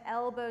forearms and the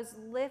elbows.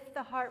 Lift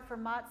the heart for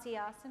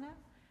Matsyasana.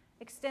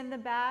 Extend the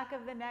back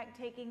of the neck,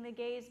 taking the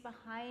gaze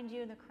behind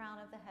you and the crown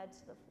of the head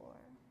to the floor.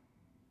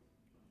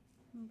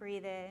 And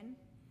breathe in.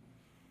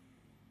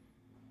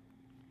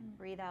 And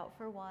breathe out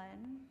for 1.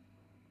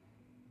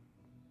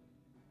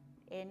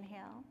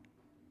 Inhale.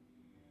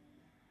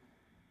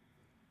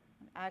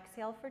 And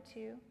exhale for 2.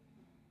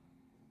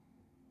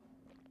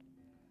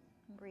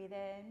 And breathe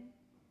in.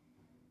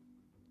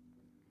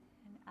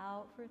 And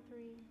out for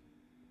 3.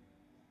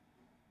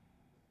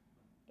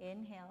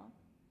 Inhale.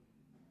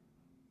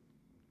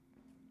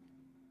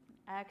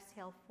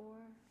 Exhale 4.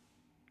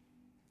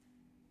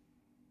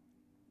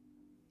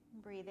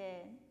 Breathe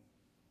in.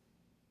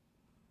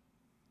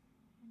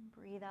 And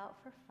breathe out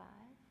for 5.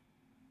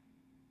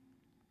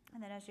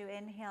 And then as you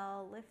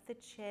inhale, lift the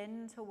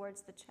chin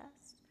towards the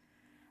chest.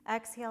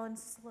 Exhale and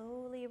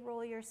slowly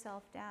roll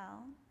yourself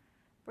down.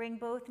 Bring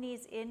both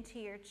knees into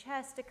your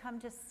chest to come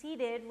to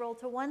seated. Roll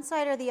to one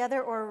side or the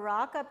other or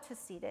rock up to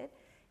seated.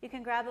 You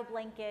can grab a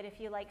blanket if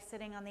you like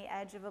sitting on the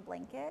edge of a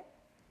blanket.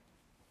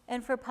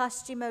 And for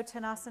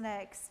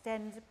Paschimottanasana,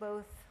 extend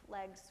both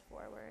legs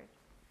forward.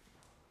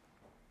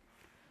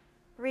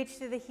 Reach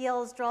through the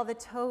heels, draw the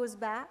toes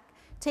back.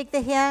 Take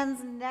the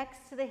hands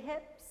next to the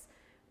hips.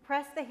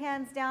 Press the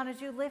hands down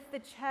as you lift the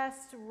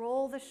chest,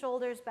 roll the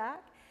shoulders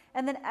back.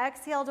 And then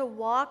exhale to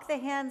walk the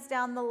hands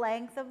down the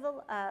length of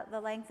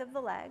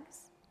the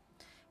legs.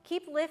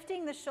 Keep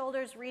lifting the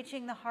shoulders,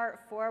 reaching the heart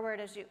forward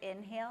as you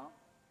inhale.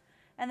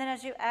 And then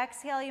as you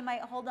exhale, you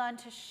might hold on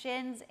to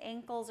shins,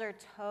 ankles, or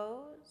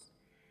toes.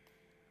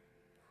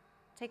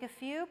 Take a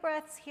few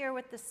breaths here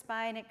with the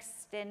spine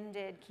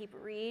extended. Keep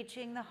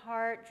reaching the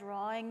heart,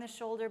 drawing the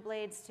shoulder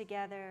blades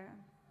together.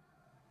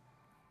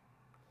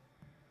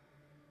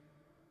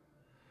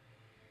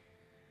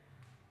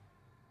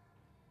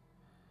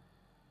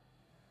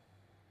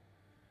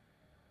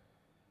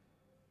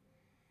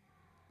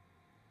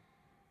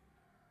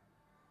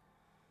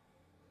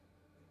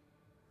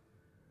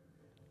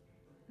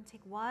 And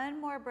take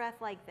one more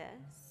breath like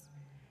this.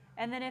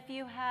 And then if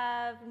you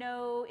have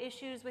no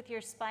issues with your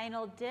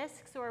spinal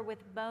discs or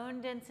with bone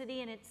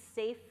density and it's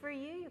safe for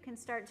you, you can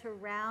start to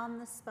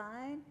round the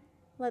spine.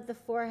 Let the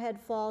forehead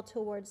fall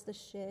towards the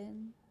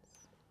shins.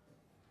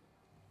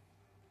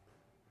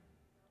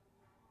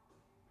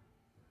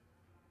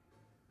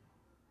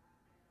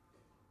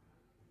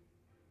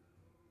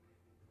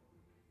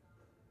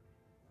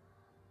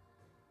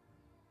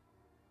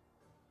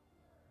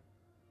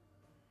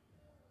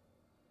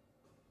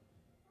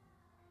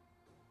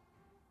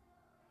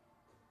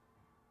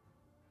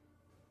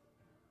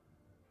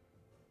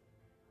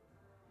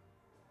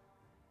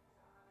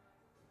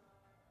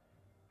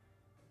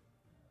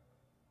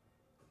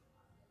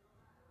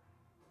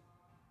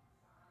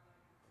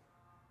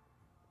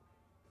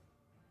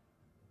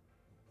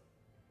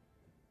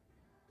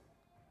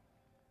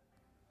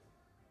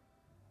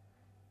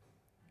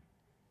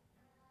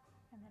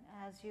 And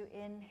then as you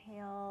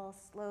inhale,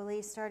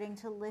 slowly starting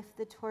to lift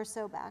the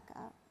torso back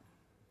up.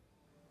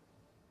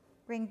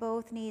 Bring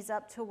both knees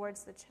up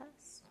towards the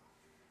chest.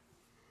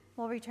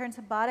 We'll return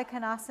to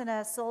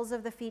Bakāsana, soles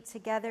of the feet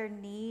together,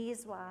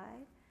 knees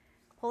wide.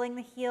 Pulling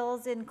the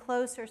heels in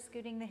closer,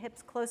 scooting the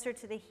hips closer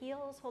to the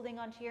heels, holding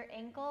onto your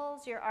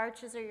ankles, your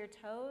arches or your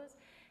toes.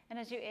 And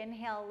as you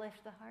inhale,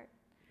 lift the heart.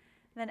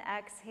 And then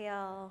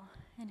exhale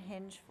and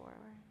hinge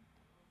forward.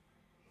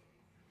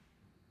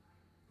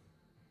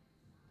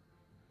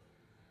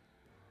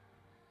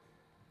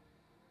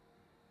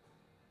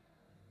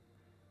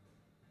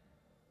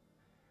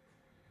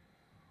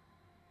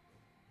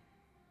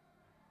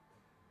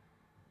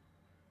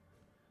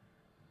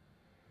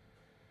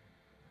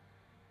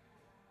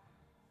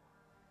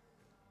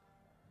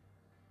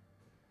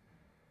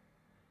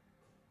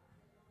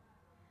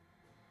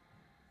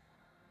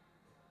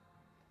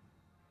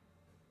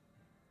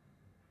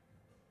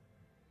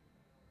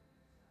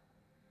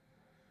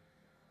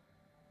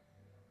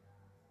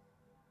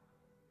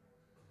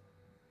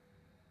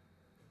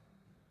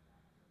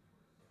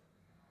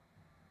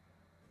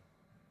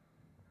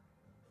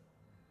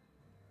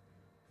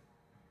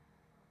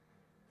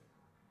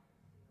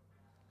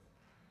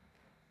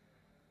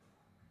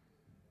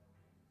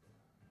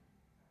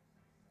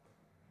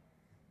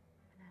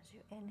 As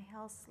you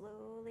inhale,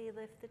 slowly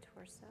lift the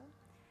torso.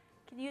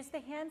 You can use the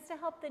hands to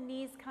help the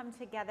knees come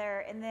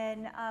together, and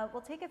then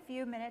we'll take a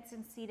few minutes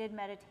in seated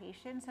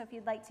meditation. So if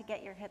you'd like to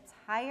get your hips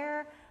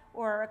higher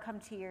or come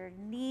to your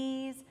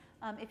knees,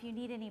 if you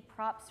need any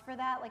props for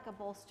that, like a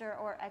bolster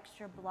or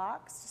extra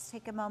blocks, just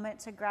take a moment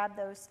to grab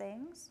those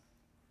things.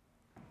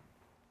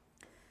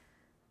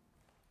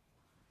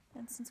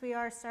 And since we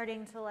are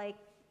starting to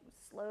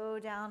slow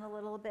down a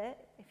little bit,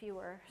 if you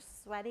were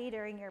sweaty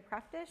during your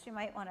practice, you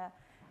might want to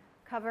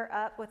cover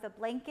up with a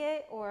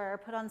blanket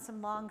or put on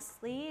some long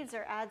sleeves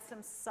or add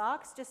some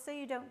socks just so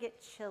you don't get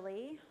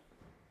chilly.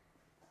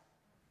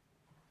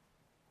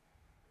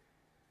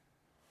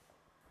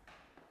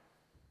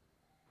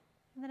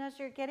 And then as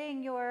you're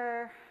getting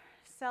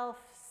yourself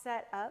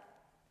set up,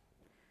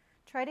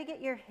 try to get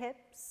your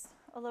hips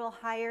a little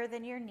higher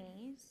than your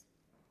knees.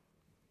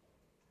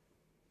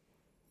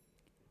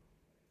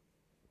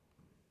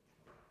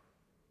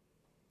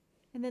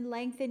 And then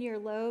lengthen your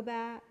low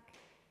back.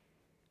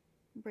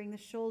 Bring the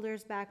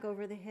shoulders back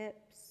over the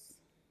hips.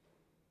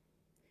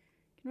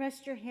 You can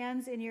rest your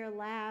hands in your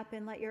lap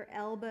and let your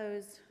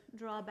elbows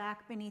draw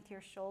back beneath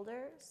your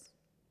shoulders.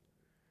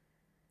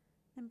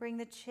 And bring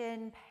the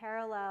chin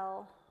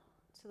parallel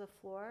to the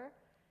floor.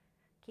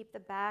 Keep the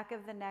back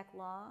of the neck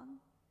long.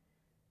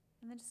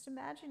 And then just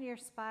imagine your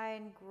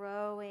spine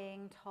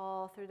growing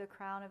tall through the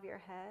crown of your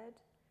head.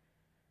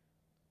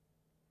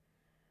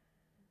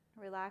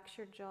 Relax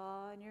your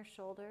jaw and your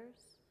shoulders.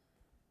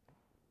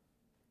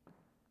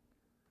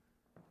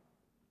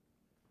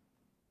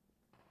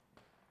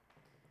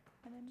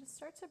 And then just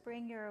start to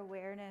bring your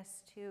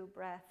awareness to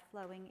breath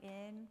flowing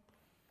in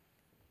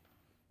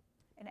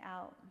and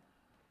out.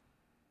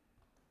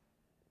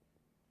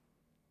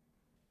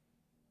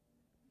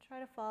 Try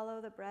to follow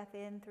the breath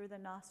in through the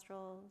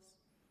nostrils,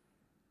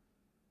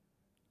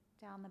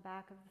 down the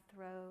back of the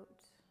throat,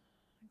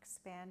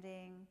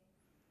 expanding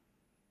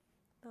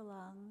the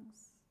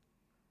lungs.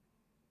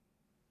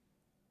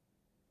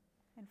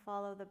 And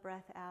follow the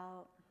breath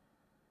out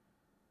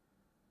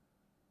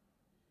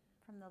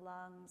from the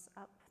lungs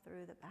up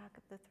through the back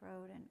of the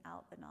throat and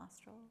out the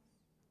nostrils.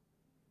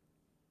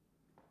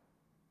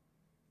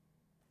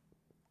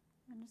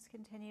 And just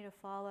continue to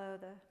follow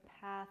the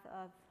path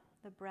of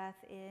the breath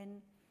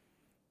in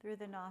through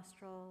the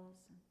nostrils,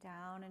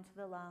 down into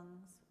the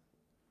lungs,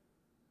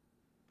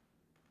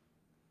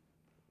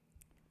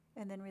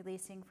 and then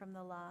releasing from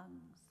the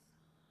lungs,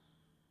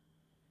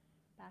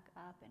 back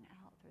up and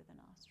out through the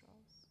nostrils.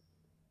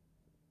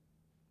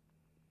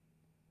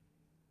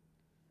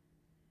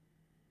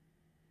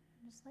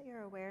 Just let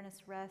your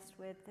awareness rest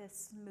with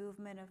this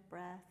movement of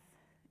breath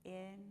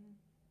in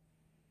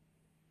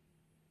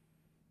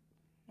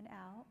and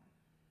out.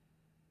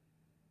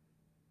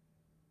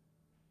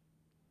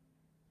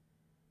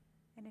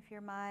 And if your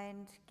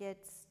mind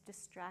gets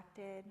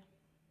distracted,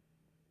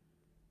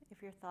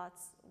 if your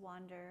thoughts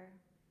wander,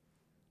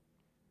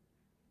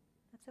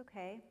 that's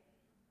okay.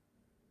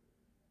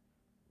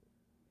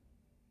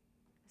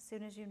 As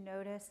soon as you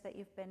notice that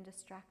you've been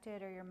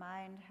distracted or your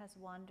mind has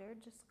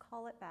wandered, just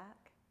call it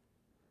back.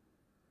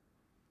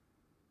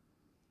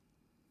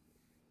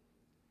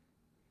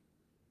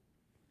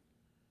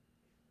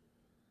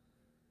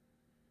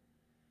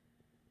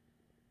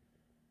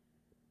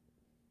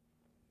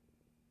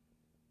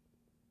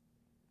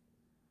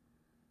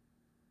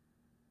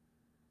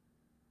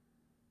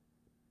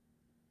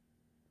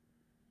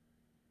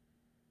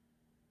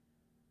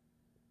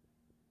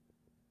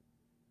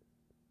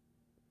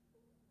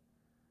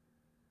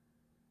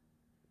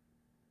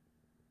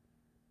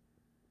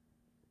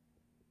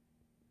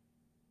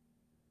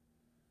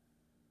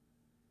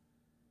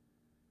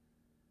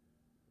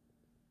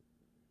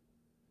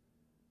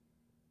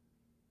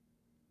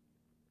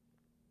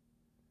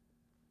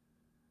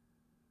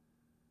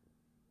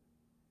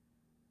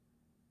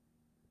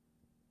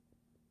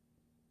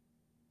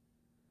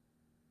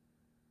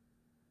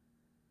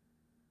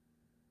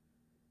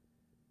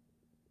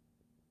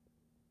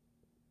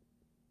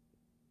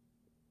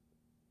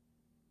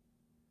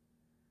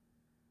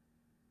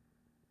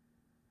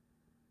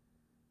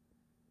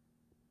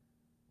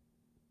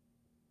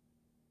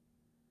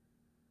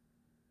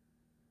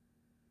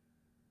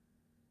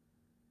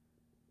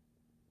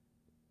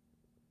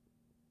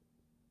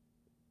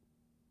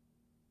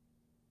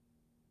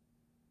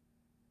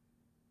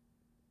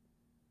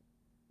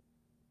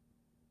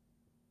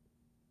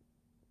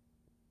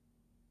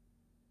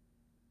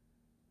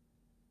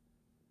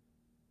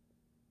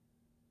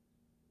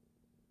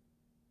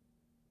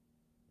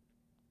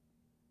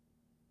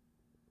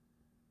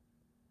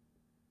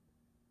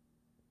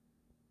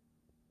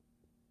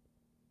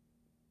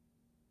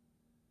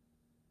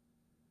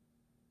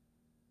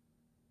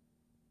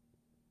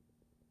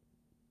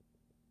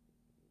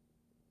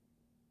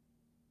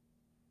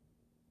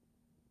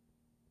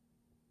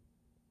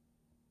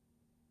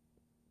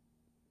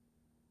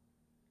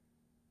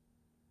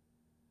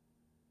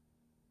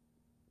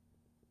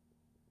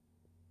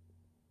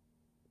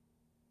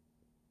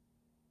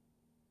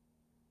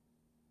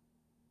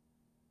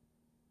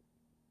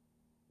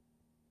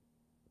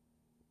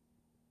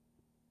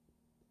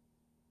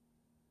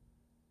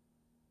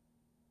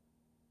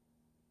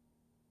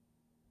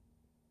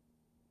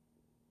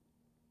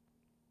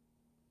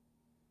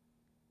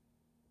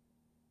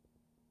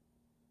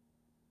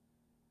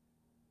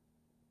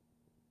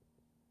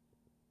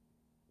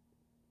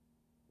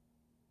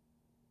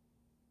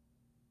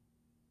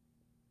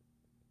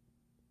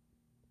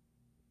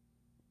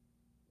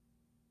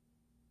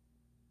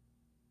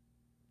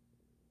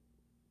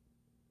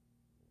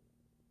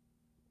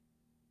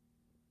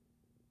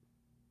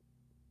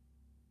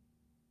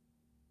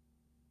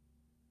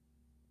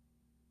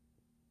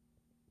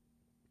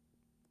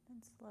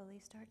 And slowly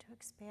start to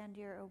expand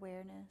your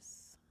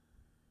awareness.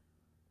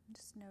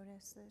 Just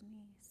notice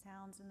any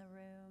sounds in the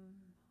room.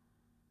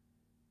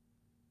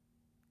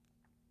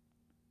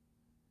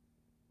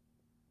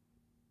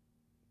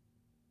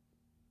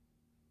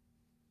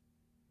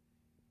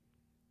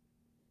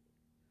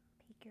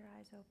 Peek your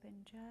eyes open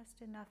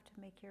just enough to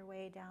make your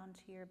way down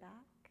to your back.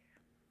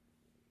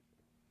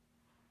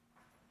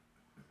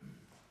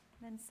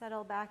 Then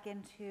settle back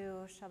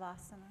into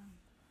savāsana.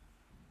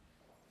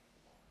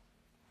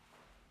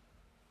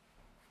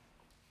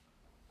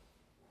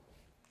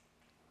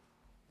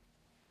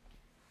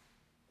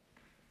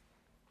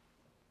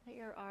 Let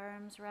your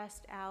arms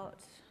rest out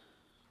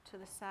to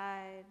the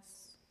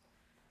sides,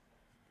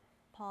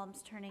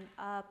 palms turning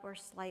up or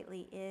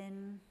slightly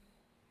in,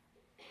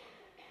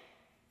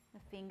 the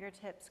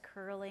fingertips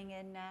curling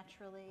in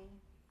naturally.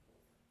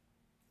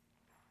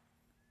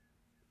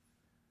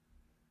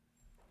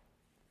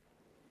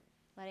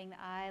 Letting the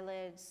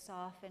eyelids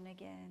soften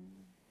again.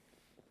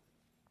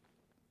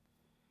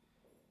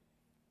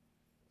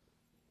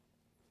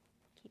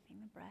 Keeping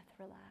the breath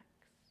relaxed.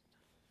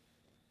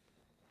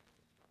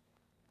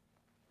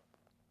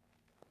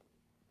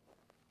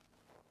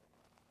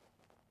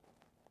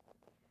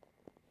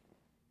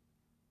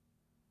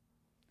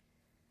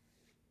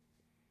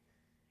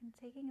 And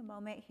taking a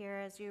moment here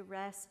as you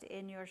rest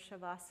in your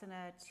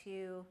shavasana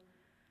to,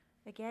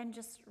 again,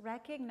 just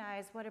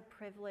recognize what a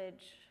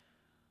privilege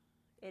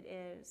it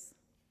is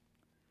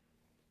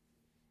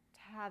to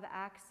have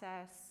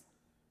access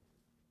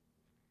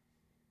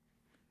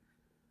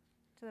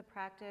to the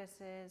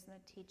practices and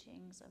the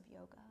teachings of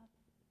yoga.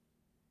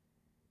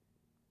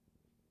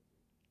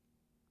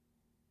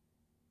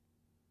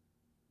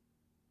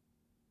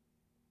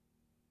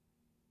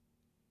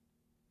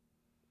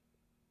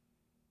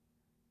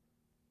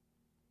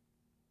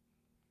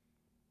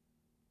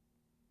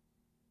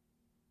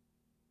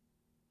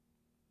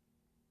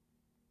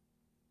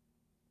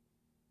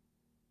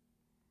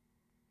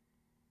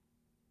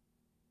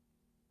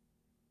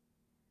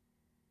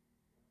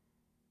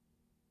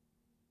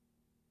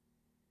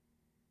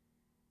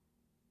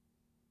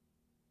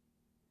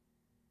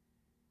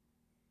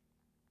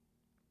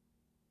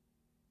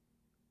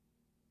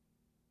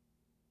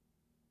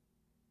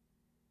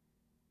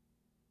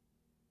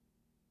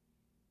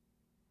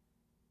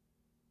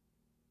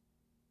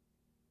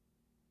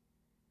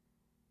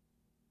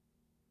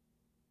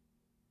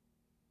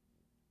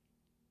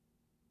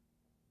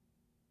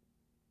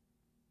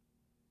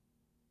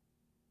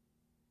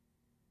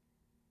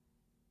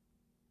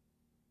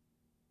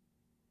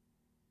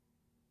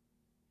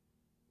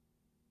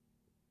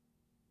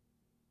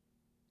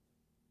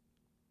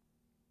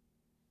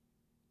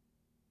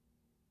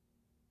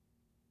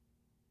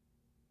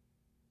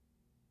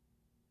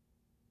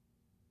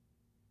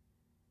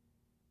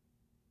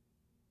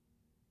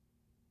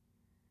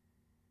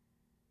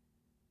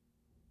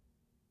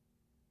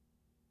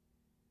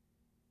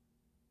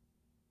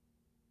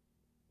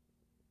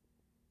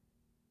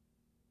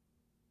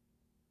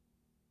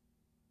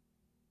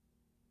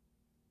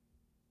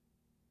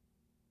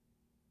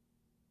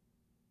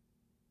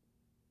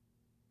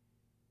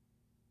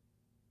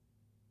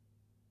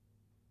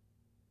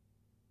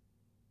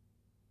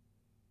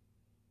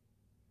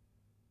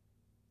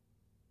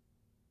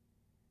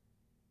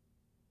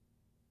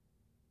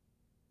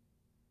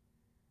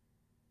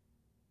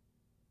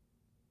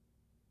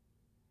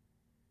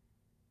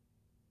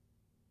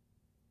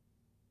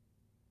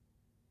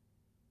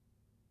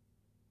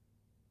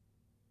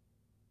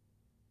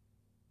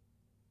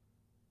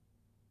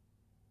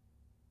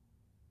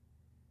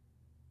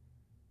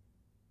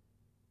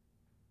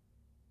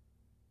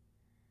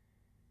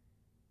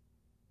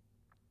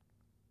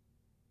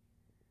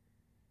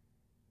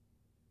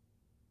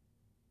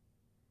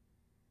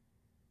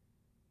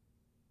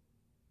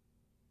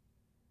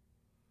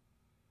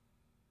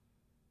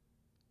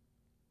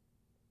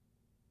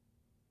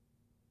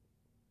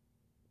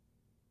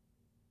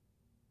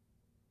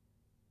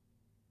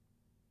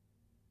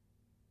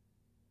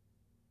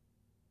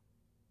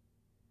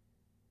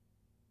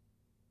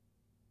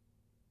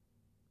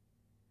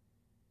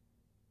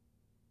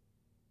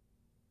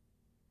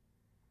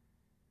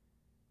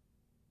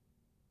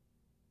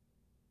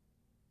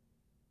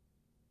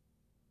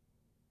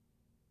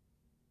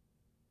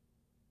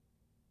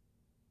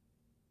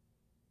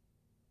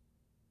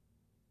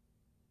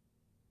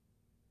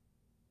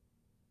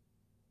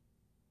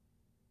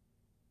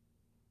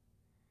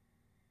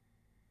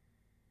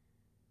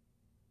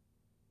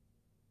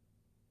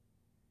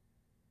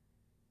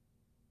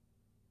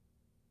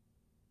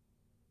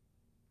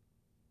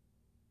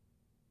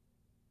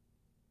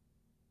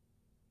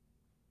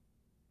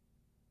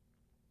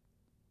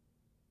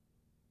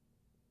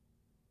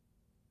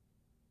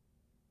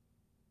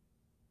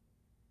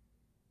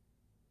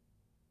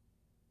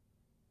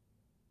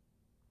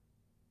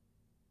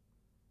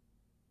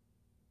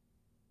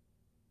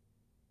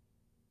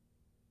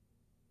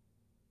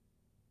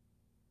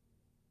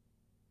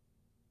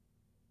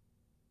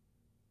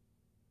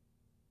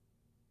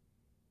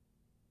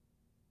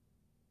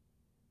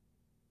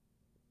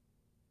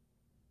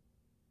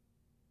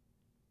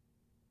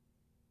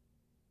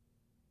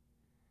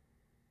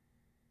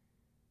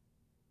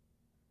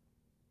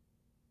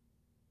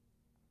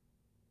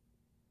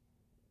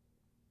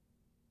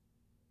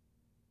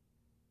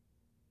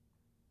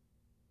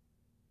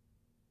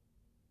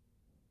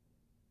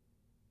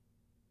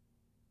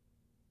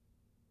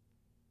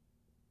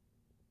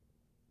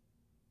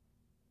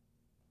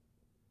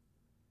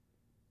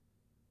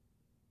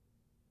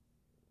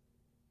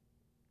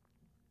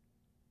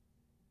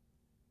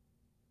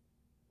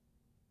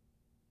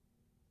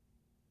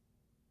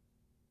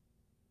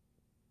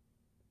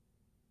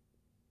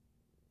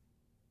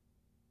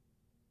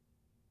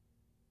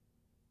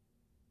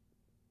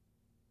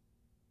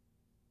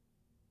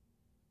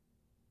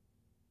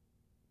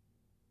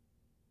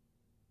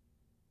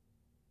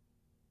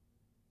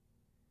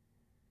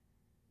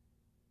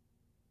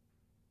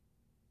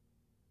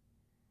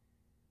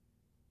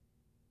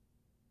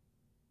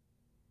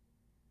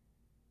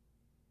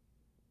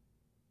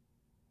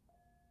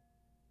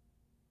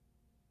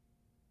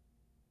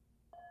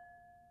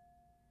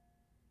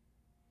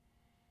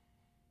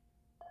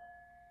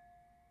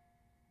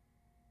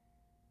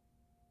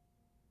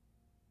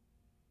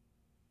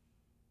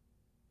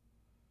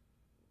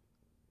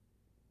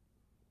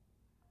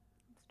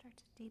 Start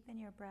to deepen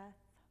your breath.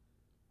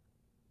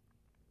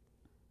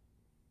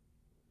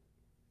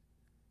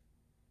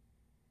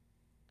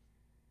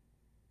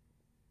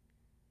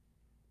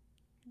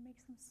 And make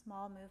some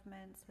small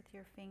movements with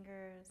your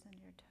fingers and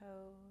your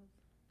toes.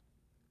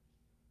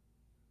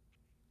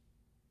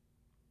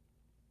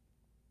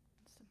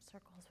 Some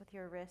circles with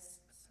your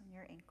wrists and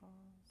your ankles.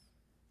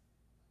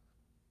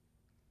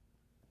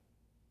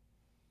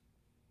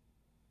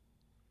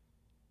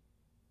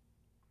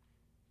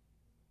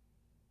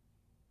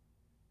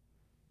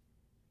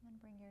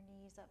 And bring your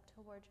knees up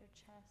towards your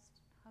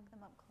chest. Hug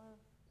them up close.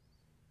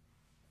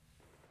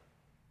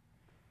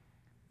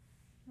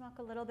 Walk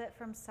a little bit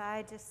from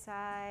side to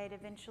side,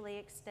 eventually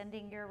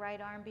extending your right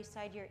arm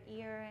beside your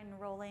ear and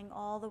rolling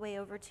all the way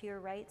over to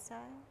your right side.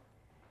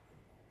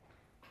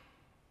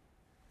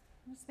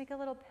 Just make a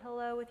little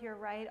pillow with your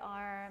right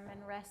arm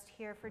and rest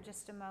here for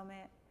just a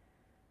moment.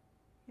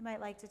 You might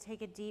like to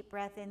take a deep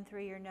breath in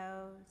through your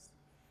nose.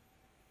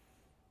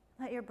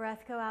 Let your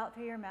breath go out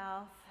through your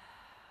mouth.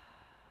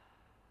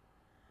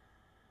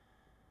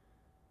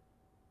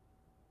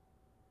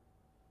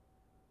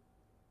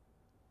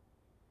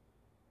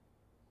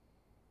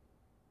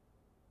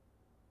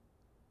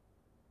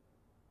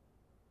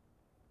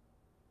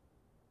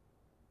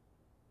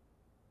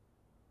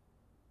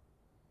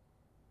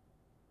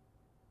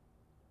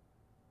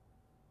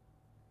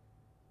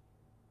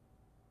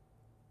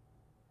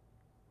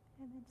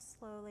 And then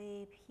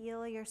slowly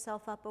peel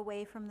yourself up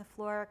away from the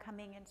floor,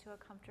 coming into a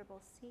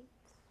comfortable seat.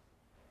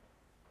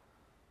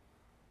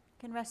 You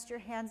can rest your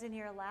hands in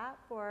your lap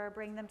or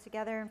bring them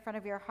together in front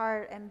of your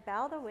heart and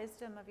bow the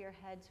wisdom of your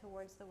head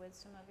towards the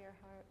wisdom of your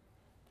heart.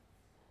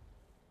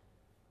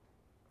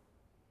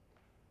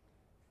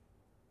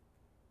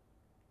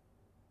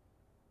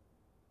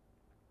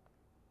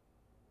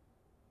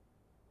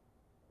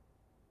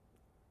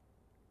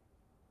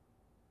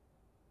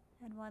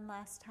 And one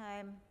last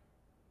time,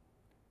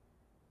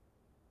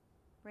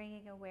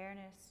 bringing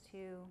awareness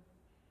to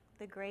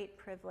the great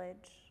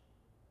privilege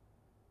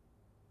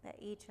that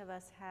each of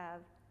us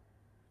have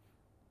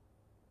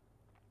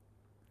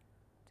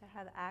to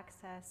have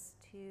access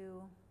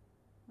to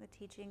the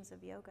teachings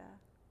of yoga.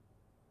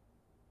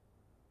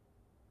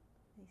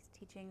 These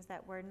teachings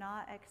that were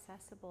not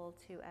accessible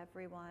to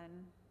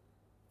everyone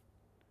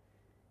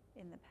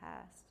in the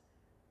past.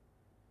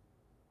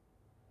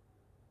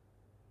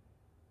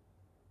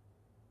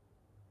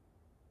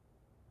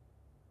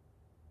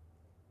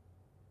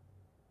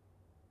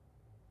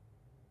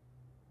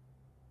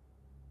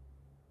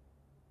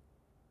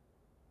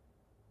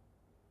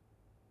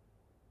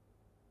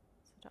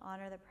 To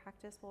honor the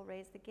practice, we'll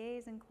raise the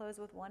gaze and close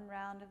with one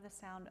round of the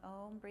sound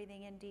Om,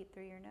 breathing in deep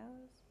through your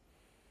nose.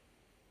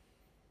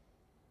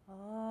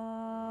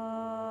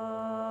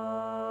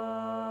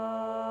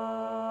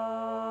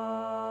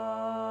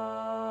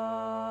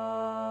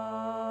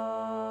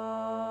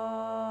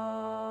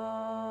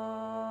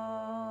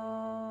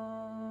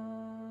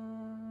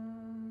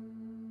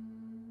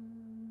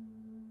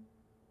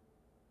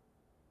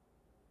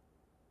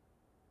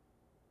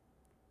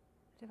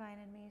 Divine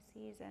in me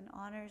sees and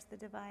honors the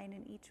divine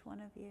in each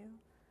one of you.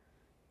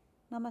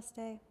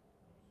 Namaste.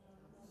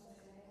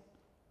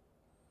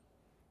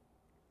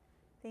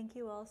 Thank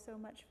you all so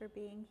much for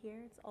being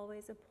here. It's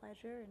always a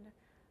pleasure and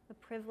a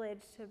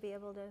privilege to be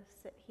able to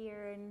sit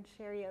here and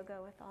share yoga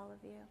with all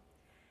of you.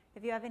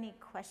 If you have any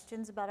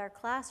questions about our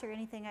class or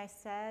anything I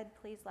said,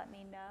 please let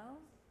me know.